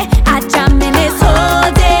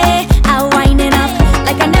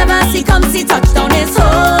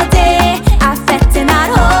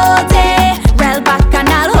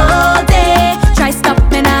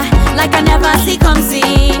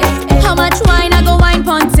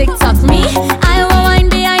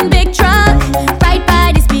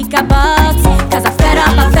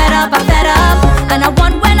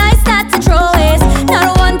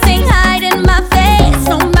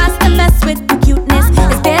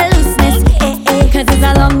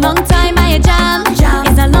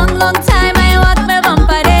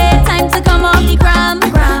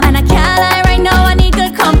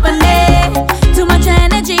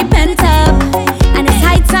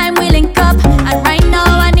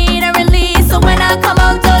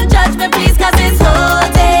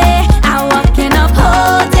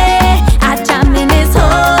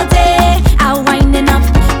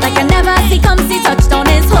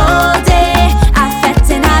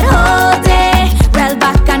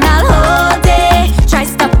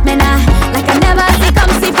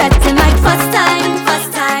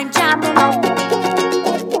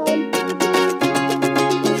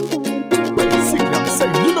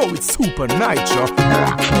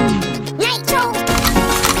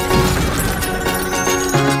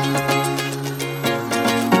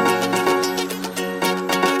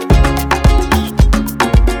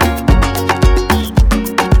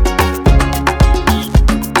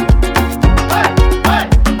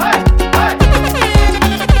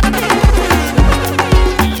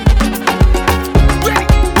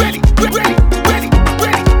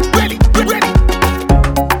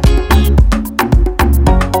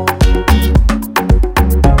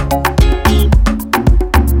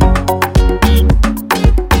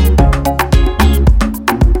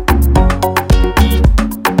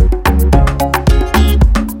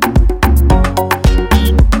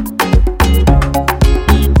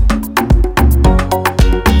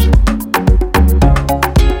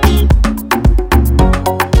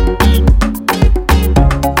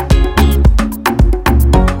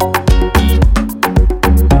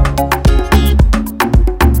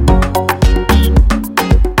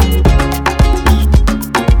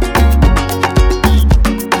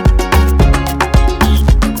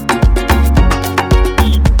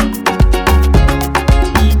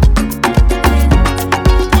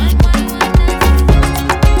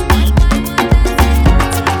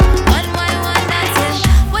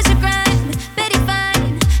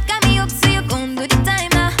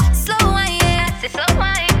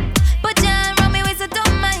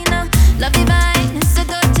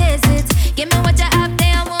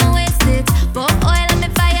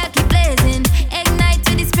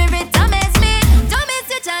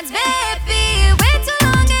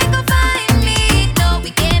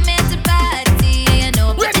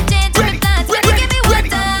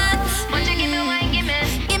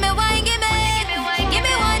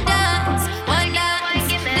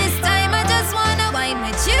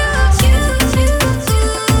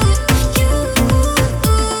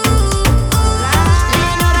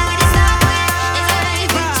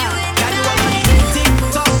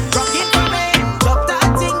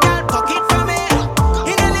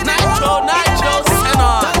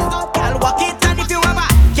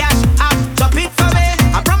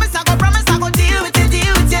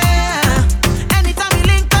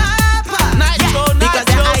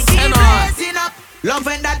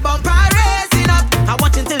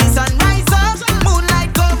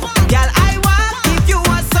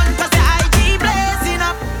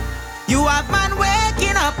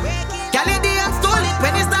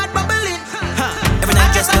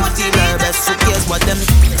 what them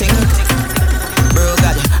think. Bro,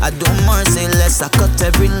 God, I do more, say less, I cut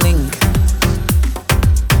every link.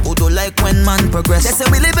 Who do like when man progress? They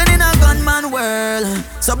say we living in a gunman world,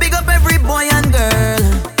 so big up every boy and girl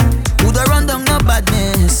who do run down no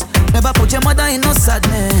badness. Never put your mother in no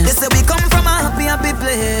sadness. They say we come from a happy, happy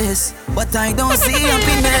place, but I don't see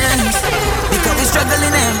happiness because we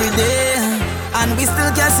struggling every day and we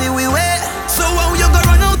still can't see we way. So how you go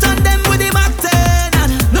run out on them with the back ten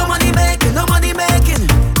and no money making, no money making?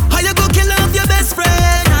 How you go kill off your best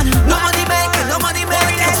friend and no money making, no money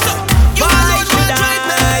making? So you why should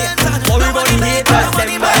I? Worry about the haters,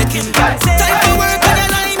 them making. Time to work on the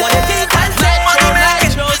line. What you think? Money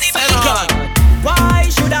making, money making. Why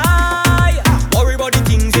should I worry about the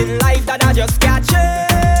things in life that I just can't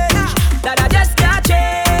change? That I just can't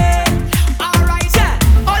change. Alright,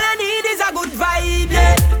 yeah. All I need is a good vibe,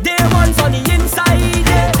 yeah. Demons on the inside,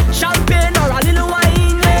 yeah. Champagne or a little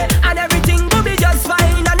wine, yeah. And everything will be just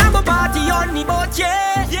fine. And I go party on the boat,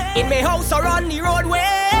 yeah. In my house or on the roadway.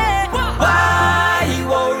 Why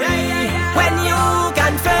worry when you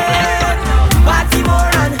can fail? Party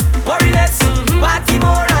more and worry less. Party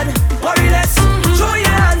more and worry less. Throw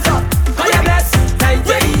your hands up, call your best. Time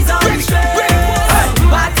to ease on the stress.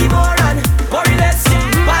 Party more and worry less.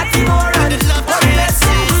 Party more and worry less.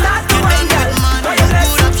 Start to wonder, call your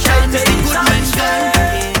best. Time to ease on the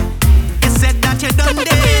stress. You said that you done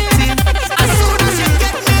dating. As soon as you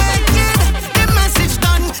get naked, the message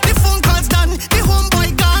done, the phone calls done, the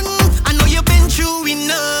homeboy gone. I know you've been through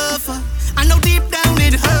enough. I know deep down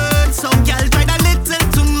it hurts. So girl, try a little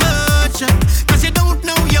too much, 'cause you don't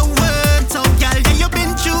know your worth. So girl, yeah, you've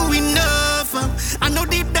been through enough. I know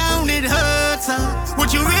deep down it hurts.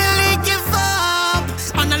 Would you really give up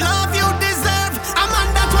on the love you deserve? I'm on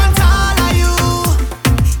that one, all of you.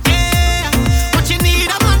 Yeah, what you need,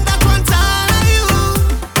 I'm on that one, all of you.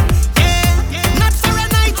 Yeah, not for a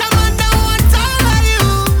night, I'm on that one, all of you.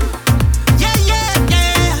 Yeah, yeah,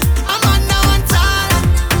 yeah, I'm on that one, all.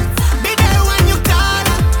 Be there when you call,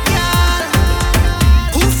 yeah.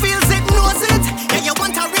 Who feels it knows it. Yeah, you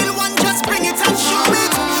want a real one, just bring it and show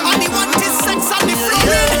it. All you want is sex on the floor.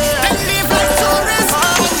 Then live like tourists. Oh,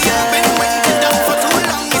 you've been waiting down for too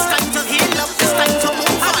long. It's time to heal up, it's time to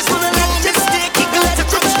move on. No mistake, you got to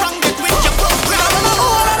come strong, get with your program.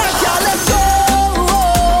 Can't let go.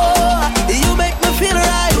 You make me feel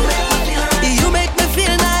right. You make me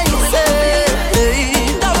feel nice.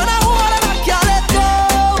 Now when I hold on, I can't let go.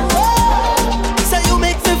 Say you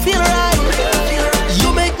make me feel right. You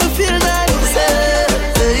make me feel nice.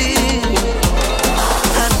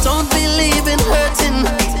 I don't believe in hurting.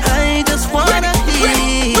 I just wanna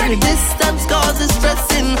heal. Distance causes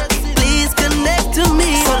stressing. Please connect to me.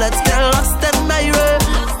 So let's get lost and mirror.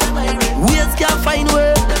 Ways can't find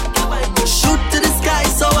word. Shoot to the sky,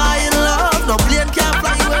 so I in love. No plane can't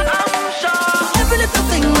fly away. Every little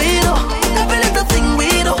thing we do, every little thing we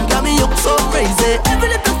do, got me up so crazy. Every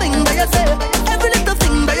little thing that you say, every little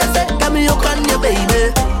thing that you say, got me up on you, baby.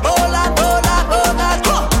 Hola, hola, hola,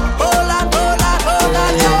 hola, hola, hola,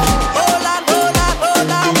 hola, hola,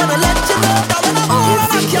 hola. Wanna let you know that when I hold on,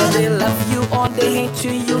 I Either they love you or they hate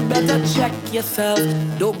you, you better check yourself.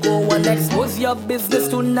 Don't go and expose your business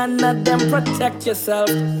to none of them, protect yourself.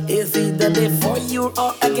 It's either they for you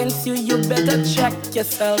or against you, you better check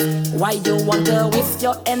yourself. Why you want to waste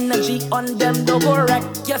your energy on them, don't go wreck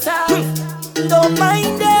yourself. Don't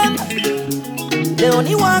mind them, they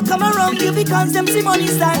only want to come around you because them see money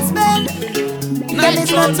start spend. Then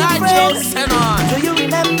it's not your friends. Do you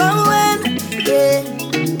remember when? Yeah.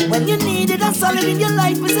 When you needed a solid in your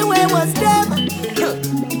life, we say where was them?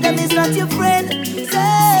 Them is not your friend.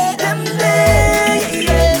 Say them there,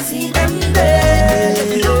 yeah. See them there,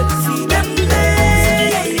 see them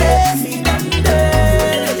there, yeah. See them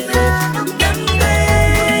there, them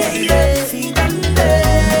there, yeah. See them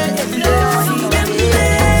there, see them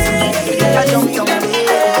there, yeah. Don't come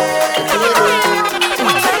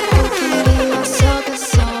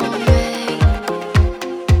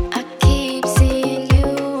I keep seeing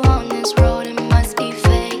you on this road, it must be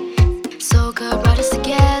fate. SOCA brought us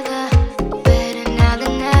together, better now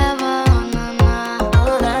than ever on my mind.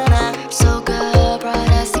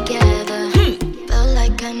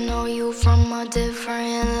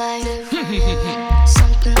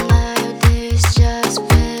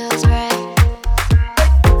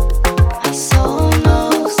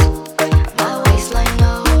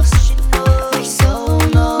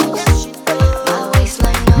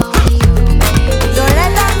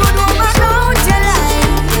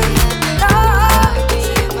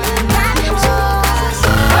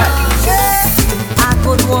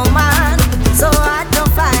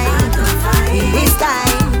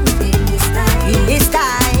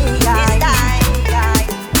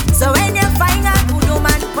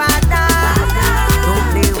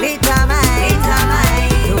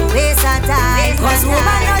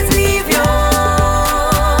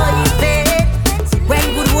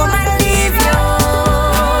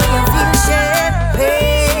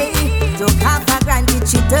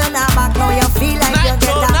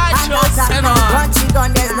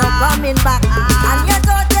 coming back. And you're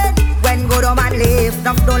talking when good man leave.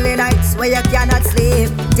 Enough lonely nights where you cannot sleep.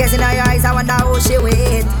 Tears in her eyes, I wonder who she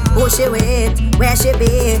with, where she be.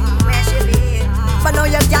 But now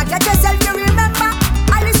you can't get yourself to remember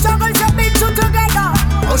all the struggles you've been through together.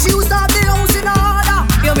 How she used to have the house in order.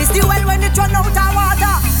 You miss the well when it run out of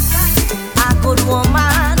water. A good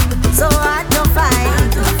woman, so hard to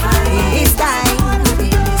find in this time.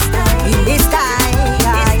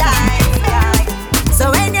 So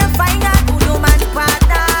when you find a good woman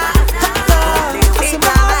partner, it's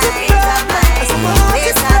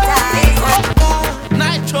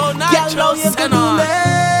Nitro, send on.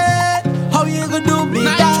 How you gonna do me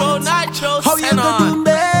that? Nitro, how you gonna do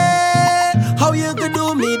me? How you gonna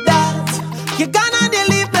do me that? You gonna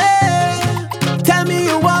delete me? Tell me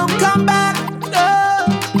you won't come back. No,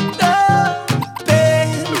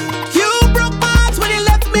 babe. You broke my heart when you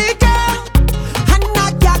left me, girl, and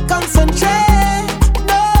I can't concentrate.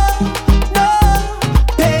 No,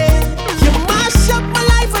 babe. You mash up my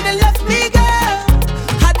life when you left me, girl.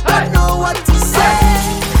 I don't know what to say.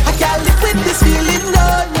 I can't live with this feeling,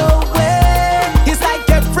 no way. It's like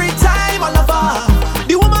every time I love her,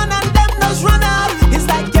 the woman and them just run up. It's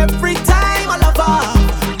like every time I love her,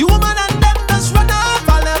 the woman and them just run up.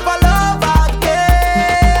 I'll never love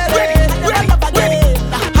again.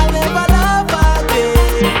 I'll never love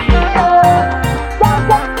again.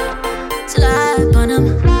 Slap on him,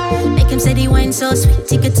 make him say the wine so sweet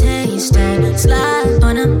he could taste it. Slap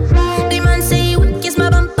on him, the man say he would kiss my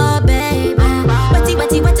bumper, baby.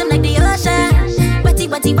 Wet him like the ocean. Wet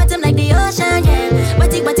him like the ocean, yeah.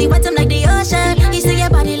 Wet him like the ocean. He say your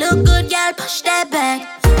body look good, girl, push that back.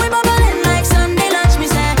 We bubbling like Sunday lunch, me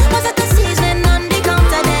say. Was it the seasoning on the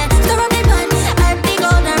counter there? Stir up the pot, add the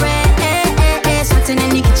golden red. Sweating in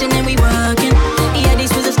the kitchen and we working. Yeah,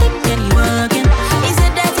 these was a stick and he working. He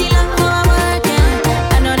said that he love how I working.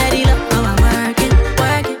 I know that he love how I working.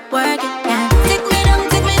 Work it, yeah. Take me down,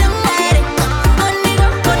 ride it. On the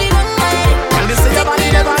ground, ride it. And they say your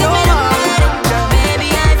body never know, man. Baby,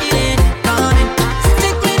 I feel it coming.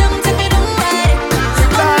 Take me down, ride it. On the ground, ride it.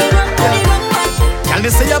 And they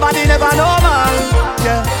say your body never know, man.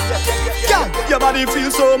 Yeah, your body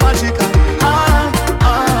feels so magical.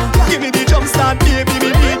 Give me the jump start, baby,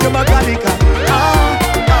 me need your mechanical.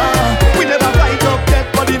 We never fight up yet,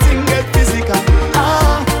 but the thing get physical.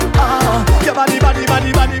 Your body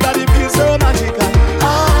feels so magical.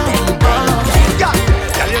 Yeah,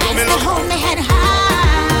 you know me love. hold my head high.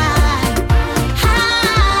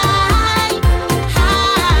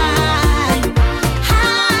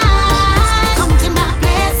 Counting my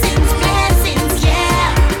blessings,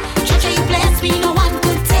 yeah. Church, you bless me, no one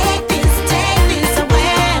could take this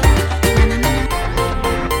away.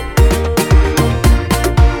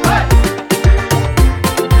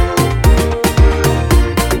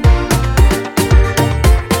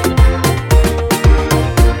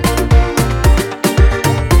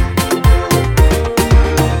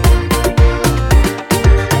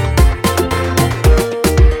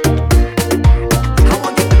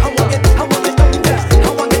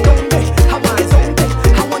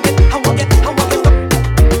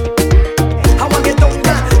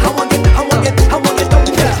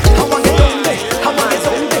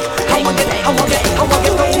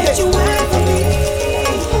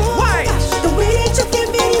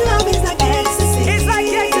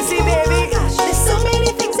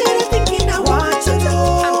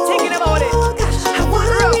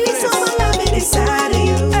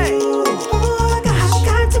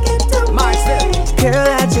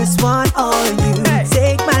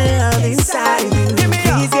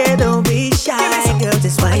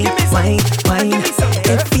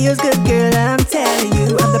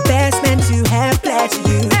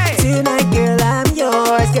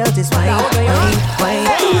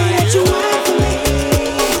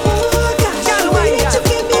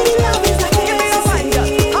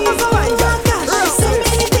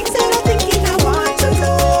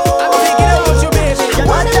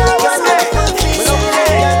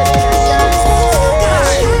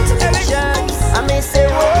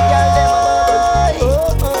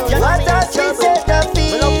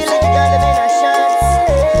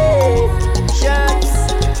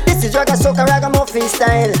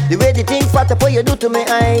 style. The way the thing fat up what you do to my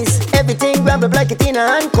eyes. Everything grab up like it in a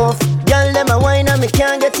handcuff. Girl, them a wine and me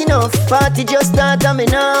can't get enough. Party just start and me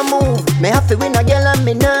nah move. Me have to win a girl and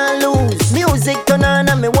me nah lose. Music turn on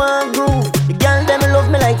and me want groove. The girl them love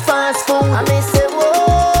me like fast food. And me say whoa.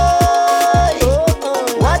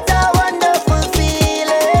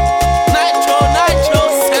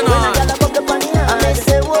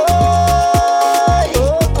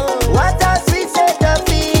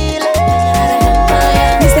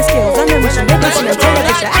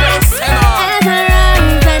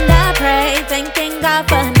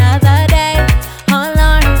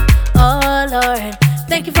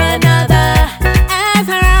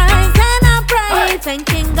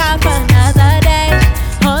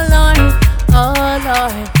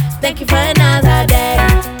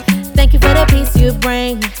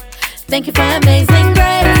 Thank you for amazing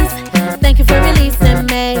grace. Thank you for releasing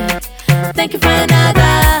me. Thank you for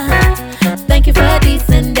another. Thank you for a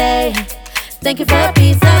decent day. Thank you for a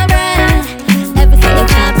piece of bread. Every single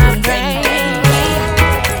time I pray.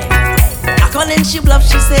 I call and she bluff,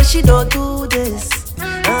 she says she don't do this.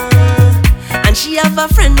 And she have a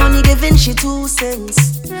friend only giving she 2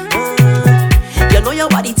 cents. You know your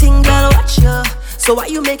body thing, girl, watch you. So why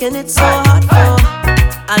you making it so hard for?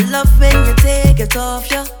 I love when you take it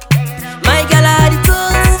off, yeah. My girl are the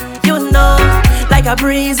tools, you know. Like a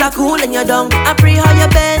breeze, I cool in your dung. I pray how you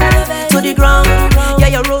bend to the ground. Yeah,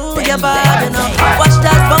 you roll your body, you know. Watch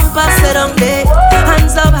that bumper sit on there.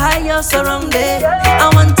 Hands up high, you're surrounded. I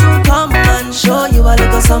want to come and show you a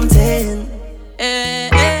little something.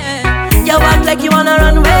 You walk like you wanna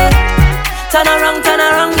run away. Turn around,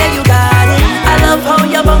 yeah, you got it. I love how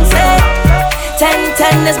you bounce it.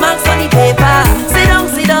 10 is marks on the paper. Sit down,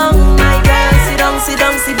 my girl.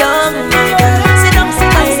 Sit down, my girl. Sit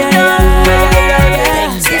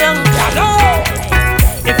down.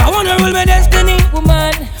 If I wanna rule my destiny,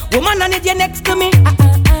 woman, I need you next to me.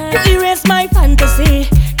 You erase my fantasy.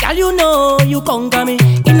 Girl, you know you conquer me.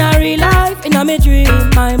 In a real life, in a me dream,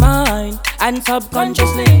 my mind, and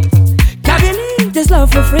subconsciously. Can you leave this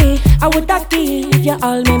love for free? I would not give you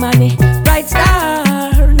all my money. Bright star,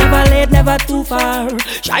 never late, never too far.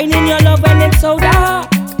 Shine in your love when it's so dark.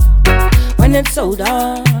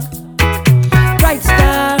 Bright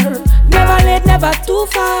star, never late, never too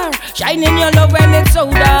far. Shine in your love when it's so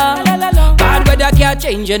dark. Bad weather can't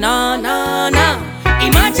change you, nah.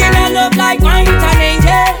 Imagine a love like mine with an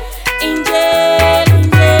angel.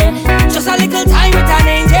 Just a little time with an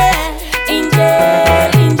angel.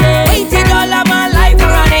 Waited all of my life for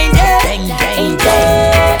an angel.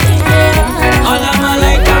 All of my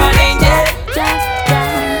life for an angel.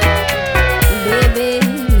 Baby,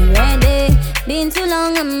 ready? Been too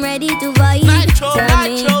long, I'm ready to vibe.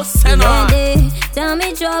 Tell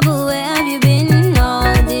me trouble, where have you been all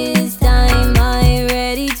this time? I'm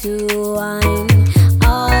ready to wine.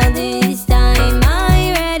 All this time,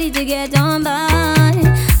 I'm ready to get on by.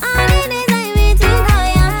 All the days I'm waiting for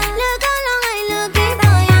ya. Look how long I looking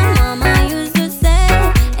for ya. Mama used to say,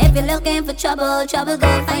 if you're looking for trouble, trouble go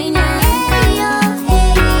find ya. Hey yo,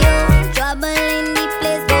 trouble in the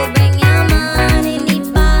place, go bring your man in the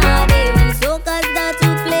party. When SOCA start to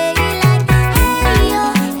play like, hey yo,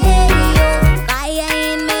 fire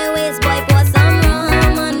in my waist, boy, pour some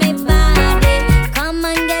rum on my body. Come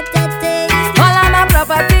and get a taste. All of my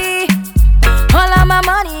property, all of my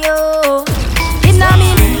money, oh. It's not me.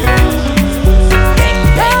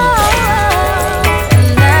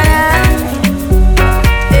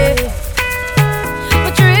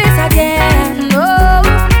 Patrice again, all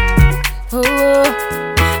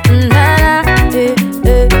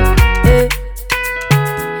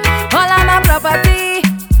of my property,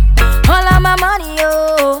 all of my money,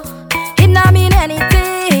 oh. It not mean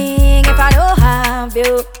anything if I don't have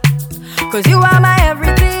you. 'Cause you are my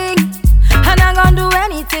everything, and I'm gonna do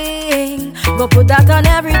anything. Go put that on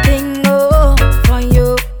everything, oh, for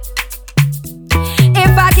you.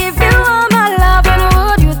 If I give you all my love, and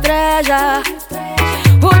would you treasure?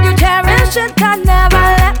 Would you cherish it and never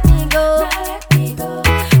let me go?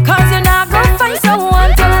 'Cause you're not gonna find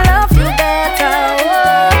someone to love you better,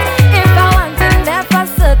 oh. If I want it there for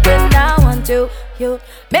certain, I want you.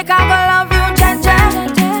 Make I go love you, Jaja.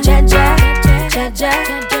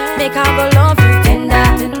 Make I go love you, tender.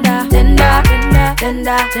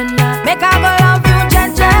 Make I go love you,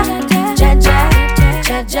 Jaja.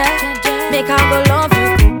 Make I go love you.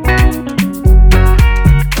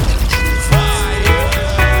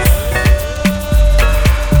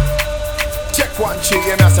 Check one chick,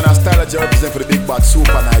 you know, and I style of represent for the big bad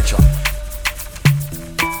super nitro.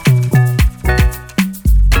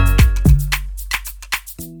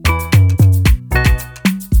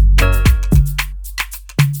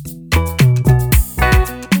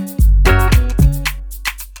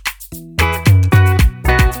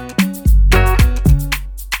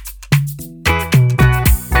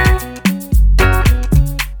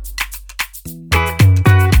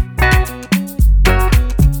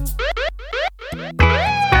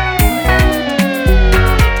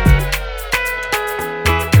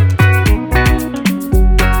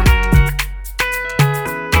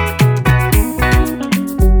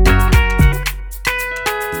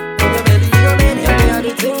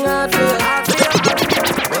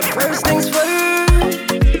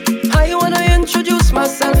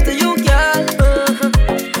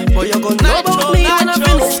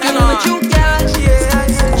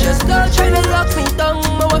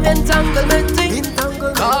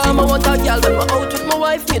 Come, I want a girl when we're out with my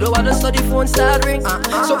wife. Me don't wanna study phone start ring.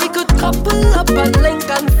 So we could Couple up and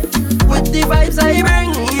Lincoln with the vibes I bring,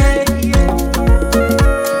 yeah.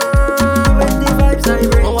 With the vibes I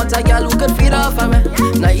bring. I want a girl who could feed off of me.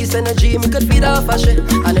 Nice energy, me could feed off of shit.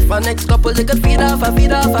 And if our next couple, they could feed off of me.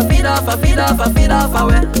 I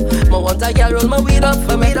want a girl roll my weed up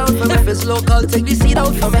for me. If it's local, take the seed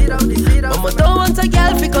out for me. But I don't want a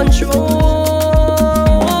girl fi control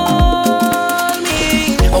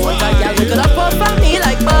me. I want a girl who could up for me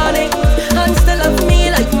like Bonnie and still love me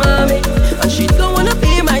like mommy. And she don't wanna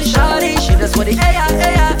be my shawty. She just want the hey.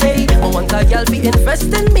 I want a girl be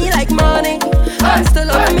invest in me like money and still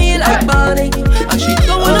love me like Bonnie. And she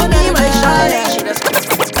don't wanna be my shawty. She just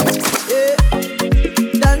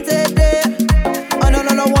Dante there. Oh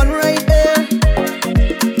no, one right there.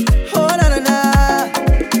 Oh na.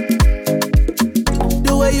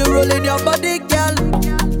 The way you rollin' your body, girl,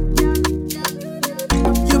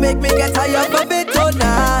 you make me get tired of it. Oh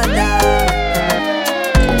na.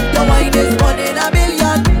 Your wine is one in a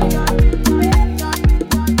million.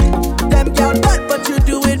 Them girl bad, but you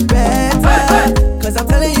do it better. Cause I'm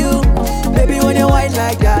telling you, baby, when you wine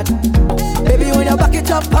like that, baby, when you back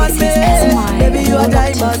it up on me, baby, you a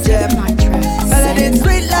diamond gem. And it's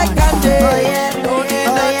sweet like candy. Oh yeah, don't need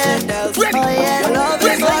nothing else. Oh yeah, your love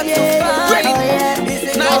is hot to find. Oh yeah, this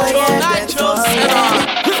is Nitro.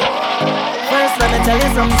 First, let me tell you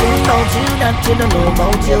something about you that you don't know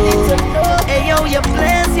about you. Hey yo, you're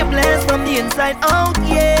blessed from the inside out,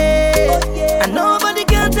 yeah. And nobody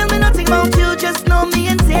can tell me nothing about you. Just know me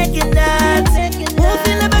and taking that. Who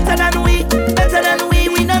feel better than we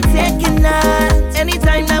not taking that.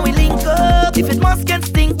 Anytime that we link up, if it must get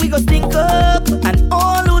stink, we go stink up. And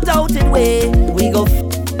all who doubted we go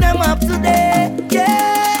them up today,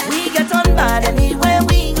 yeah. We get on bad anywhere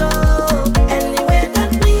we go. Anywhere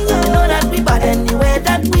that we go, know that we bad anywhere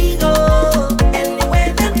that we go.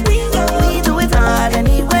 Anywhere that we go, we do it hard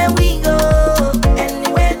anywhere we go.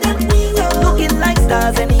 Anywhere that we go, looking like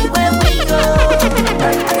stars anywhere we go.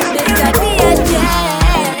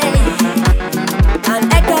 And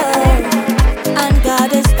echo and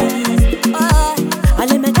goddess keys. Oh,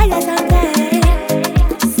 let me tell you something.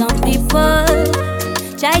 Some people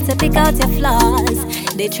try to pick out your flaws.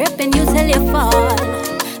 They tripping you till you fall,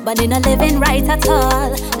 but they not living right at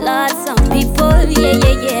all. Lord, some people,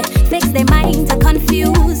 yeah, fix their mind to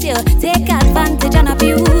confuse you, take advantage and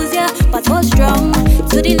abuse you. But hold strong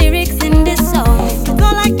to the lyrics in this song.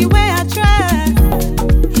 Don't like the way I try.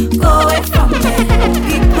 Go away from me.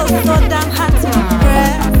 People so damn hard to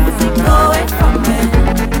impress. Go away from me.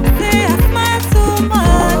 Say I smile too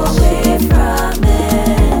much. Go away from me.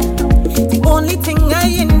 The only thing I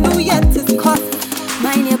ain't do yet is cost.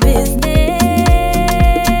 Mind your business.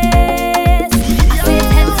 I say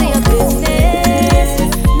tend to your business,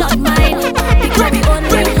 not mine. Because we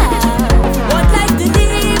only have one life to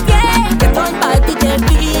live, yeah. Get on by the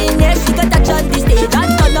delphine, yeah. She got touch on the stage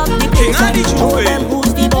and turn up the place. Show them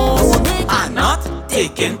who's the boss. I'm not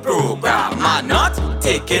taking program. I'm not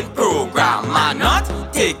taking program. I'm not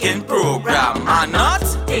taking program. I'm not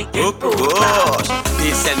taking program.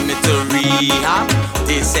 They send me to rehab.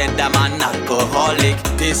 They said I'm an alcoholic.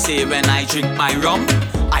 They say when I drink my rum,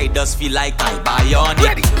 I just feel like I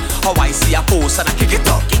bionic. How I see a post and I kick it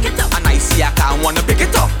up. And I see a car wanna pick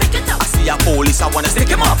it up. I see a police, I wanna stick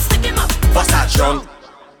him up. What's that drunk?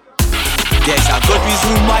 There's a good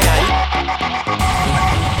reason why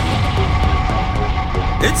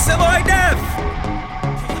it's a boy Def,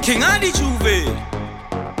 King of the Juve.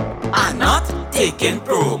 I'm not taking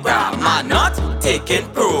program. I'm not taking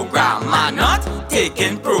program. I'm not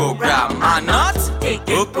taking program. I'm not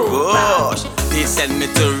taking program. They send me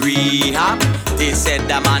to rehab. They said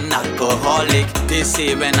I'm an alcoholic. They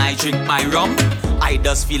say when I drink my rum, I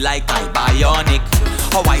just feel like I bionic.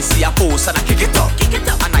 How I see a post and I kick it up.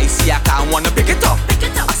 And I see a car wanna pick it up.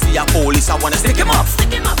 I see a police, I wanna stick him up.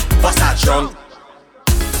 What's that drunk?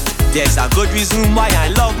 There's a good reason why I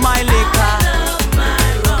love my liquor.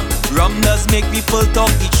 Rum does make people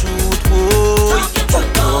talk the truth. Oh,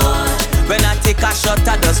 when I take a shot,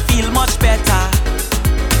 I just feel much better.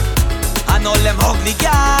 And all them ugly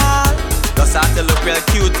girls just have to look real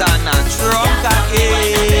cute and drunk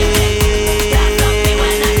again.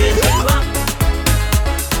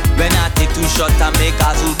 When I take 2 shots, I make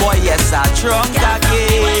a zoo boy, yes, I drunk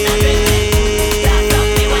again.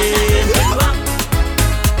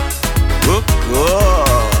 Oh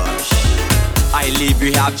gosh, I leave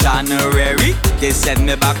rehab January. They send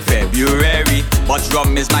me back February. But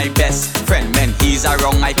rum is my best friend. When he's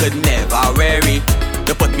around, I could never worry.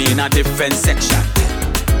 They put me in a different section,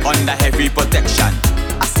 under heavy protection.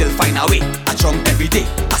 I still find a way. I drunk every day.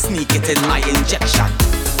 I sneak it in my injection.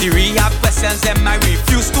 The rehab questions them I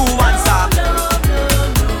refuse to answer.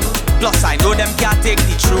 Plus I know them can't take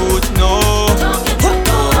the truth, no.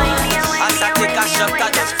 As I take a shot, I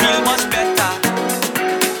just feel much better.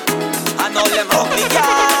 And all them ugly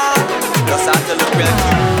guys just have to look real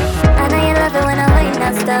cute. I know you love it when I wait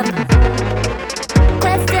not stop.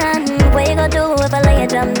 Question, what you gonna do if I lay a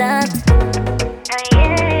drum down?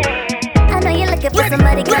 I know you're looking for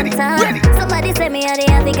somebody come time. Somebody say me how they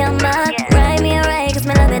have to come back. Ride me alright, cause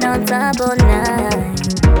me love it on top all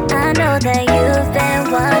night. I know that you've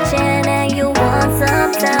been watching and you want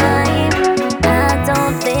some time. I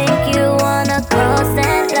don't think you wanna cross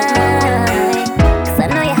that line. Cause I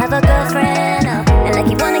know you have a girlfriend, and like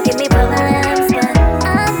you wanna give me problems, but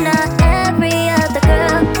I'm not every other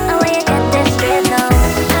girl. I want you get this straight now.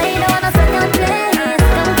 I don't wanna suck your place.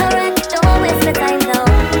 Come correct, don't waste my time though.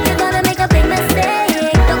 You're gonna make a big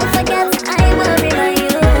mistake. Don't forget, I will remind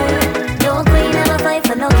you. No queen, never fight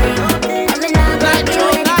for no king. I'm in love with you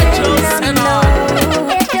and no.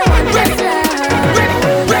 If you want this love,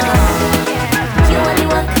 you want the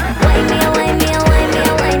walk. Wind me, wind me, wind me,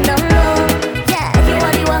 wind down low. Yeah, you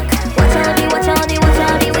want the walk. Watch out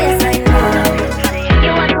the waistline now.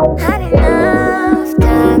 You want had enough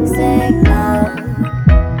toxic love.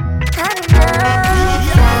 Had enough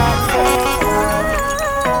toxic love.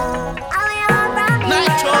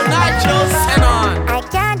 Nitro, send on. I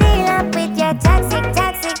can't deal up with your toxic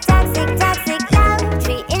love.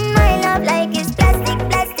 Treating my love like it's plastic.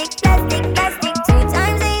 2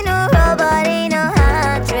 times ain't no robot, ain't no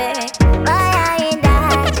hard trick. But I ain't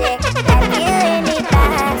that chick that you in the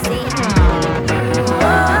backseat.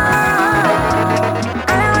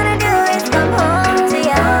 All I wanna do is come home to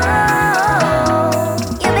you.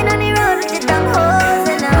 You've been on the road with your dumb hoes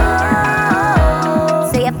and all.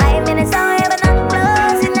 Say you're 5 minutes away but not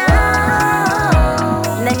close enough.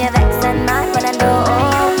 Then you're vexed and mad when I don't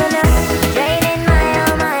open up. Draining my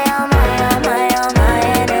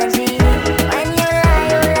energy. When you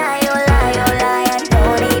lie, I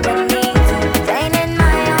don't even need to. Draining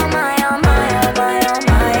my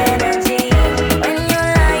energy. When you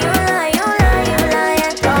lie,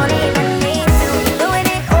 I don't even need to. Doing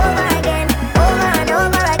it over again, over and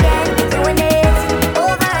over again. Doing it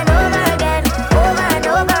over and over again, over and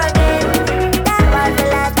over again. That was the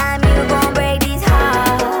last time you gon' break these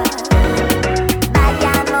hearts.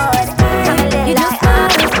 Backyard mode, come and live like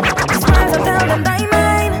us. Smiles and tell them die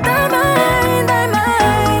mine.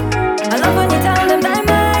 I love when you tell them die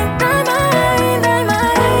mine.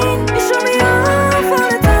 You show me off all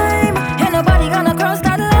the time. Ain't nobody gonna cross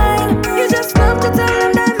that line. You just love to tell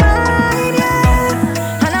them die mine,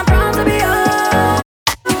 yeah. And I'm proud to be yours.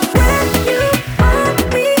 When you want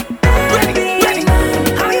me, baby.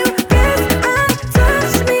 How you kiss and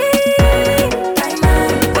touch me.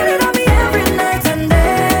 Put it on me every night and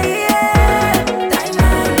day, yeah.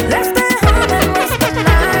 Let's stay home and waste the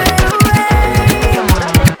night away.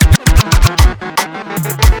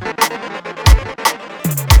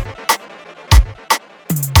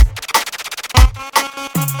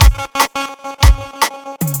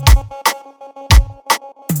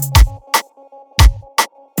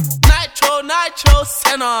 Nitro,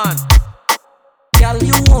 send on. Girl,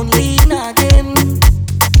 you only nagging.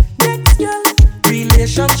 Next girl,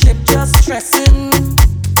 relationship just stressing.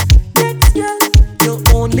 Next girl, you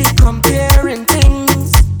only comparing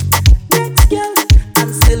things. Next girl, and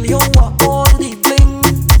still you want all the bling.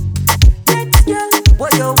 Next girl,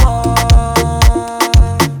 what you want?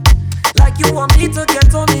 Like you want me to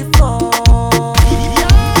get on the floor.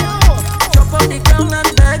 Jump on the ground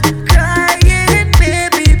and beg, crying,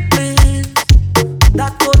 baby, please.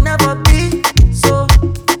 That could never be so,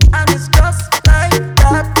 and it's just like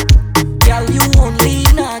that. Girl, you only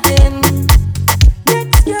nagging.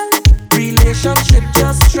 Next girl, relationship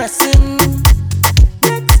just stressing.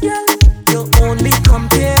 Next girl, you only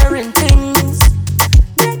comparing things.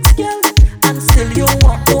 Next girl, and still you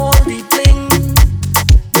want all the bling.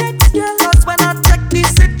 Next girl, 'cause when I check the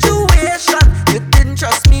situation, you didn't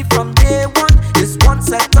trust me from day one. This one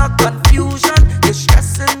set of confusion, you're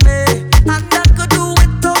stressing me, and I could do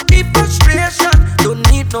without the frustration. Don't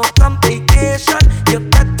need no complication. You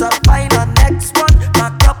better find a next one.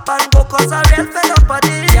 Back up and go, 'cause I real fed up of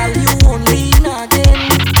this. Girl, you only nagging.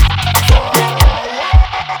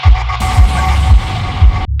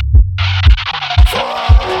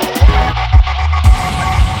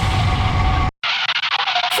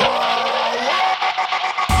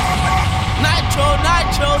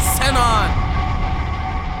 Nitro, send on.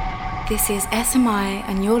 This is SMI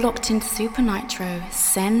and you're locked into Super Nitro.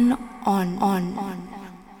 Send on.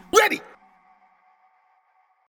 Ready.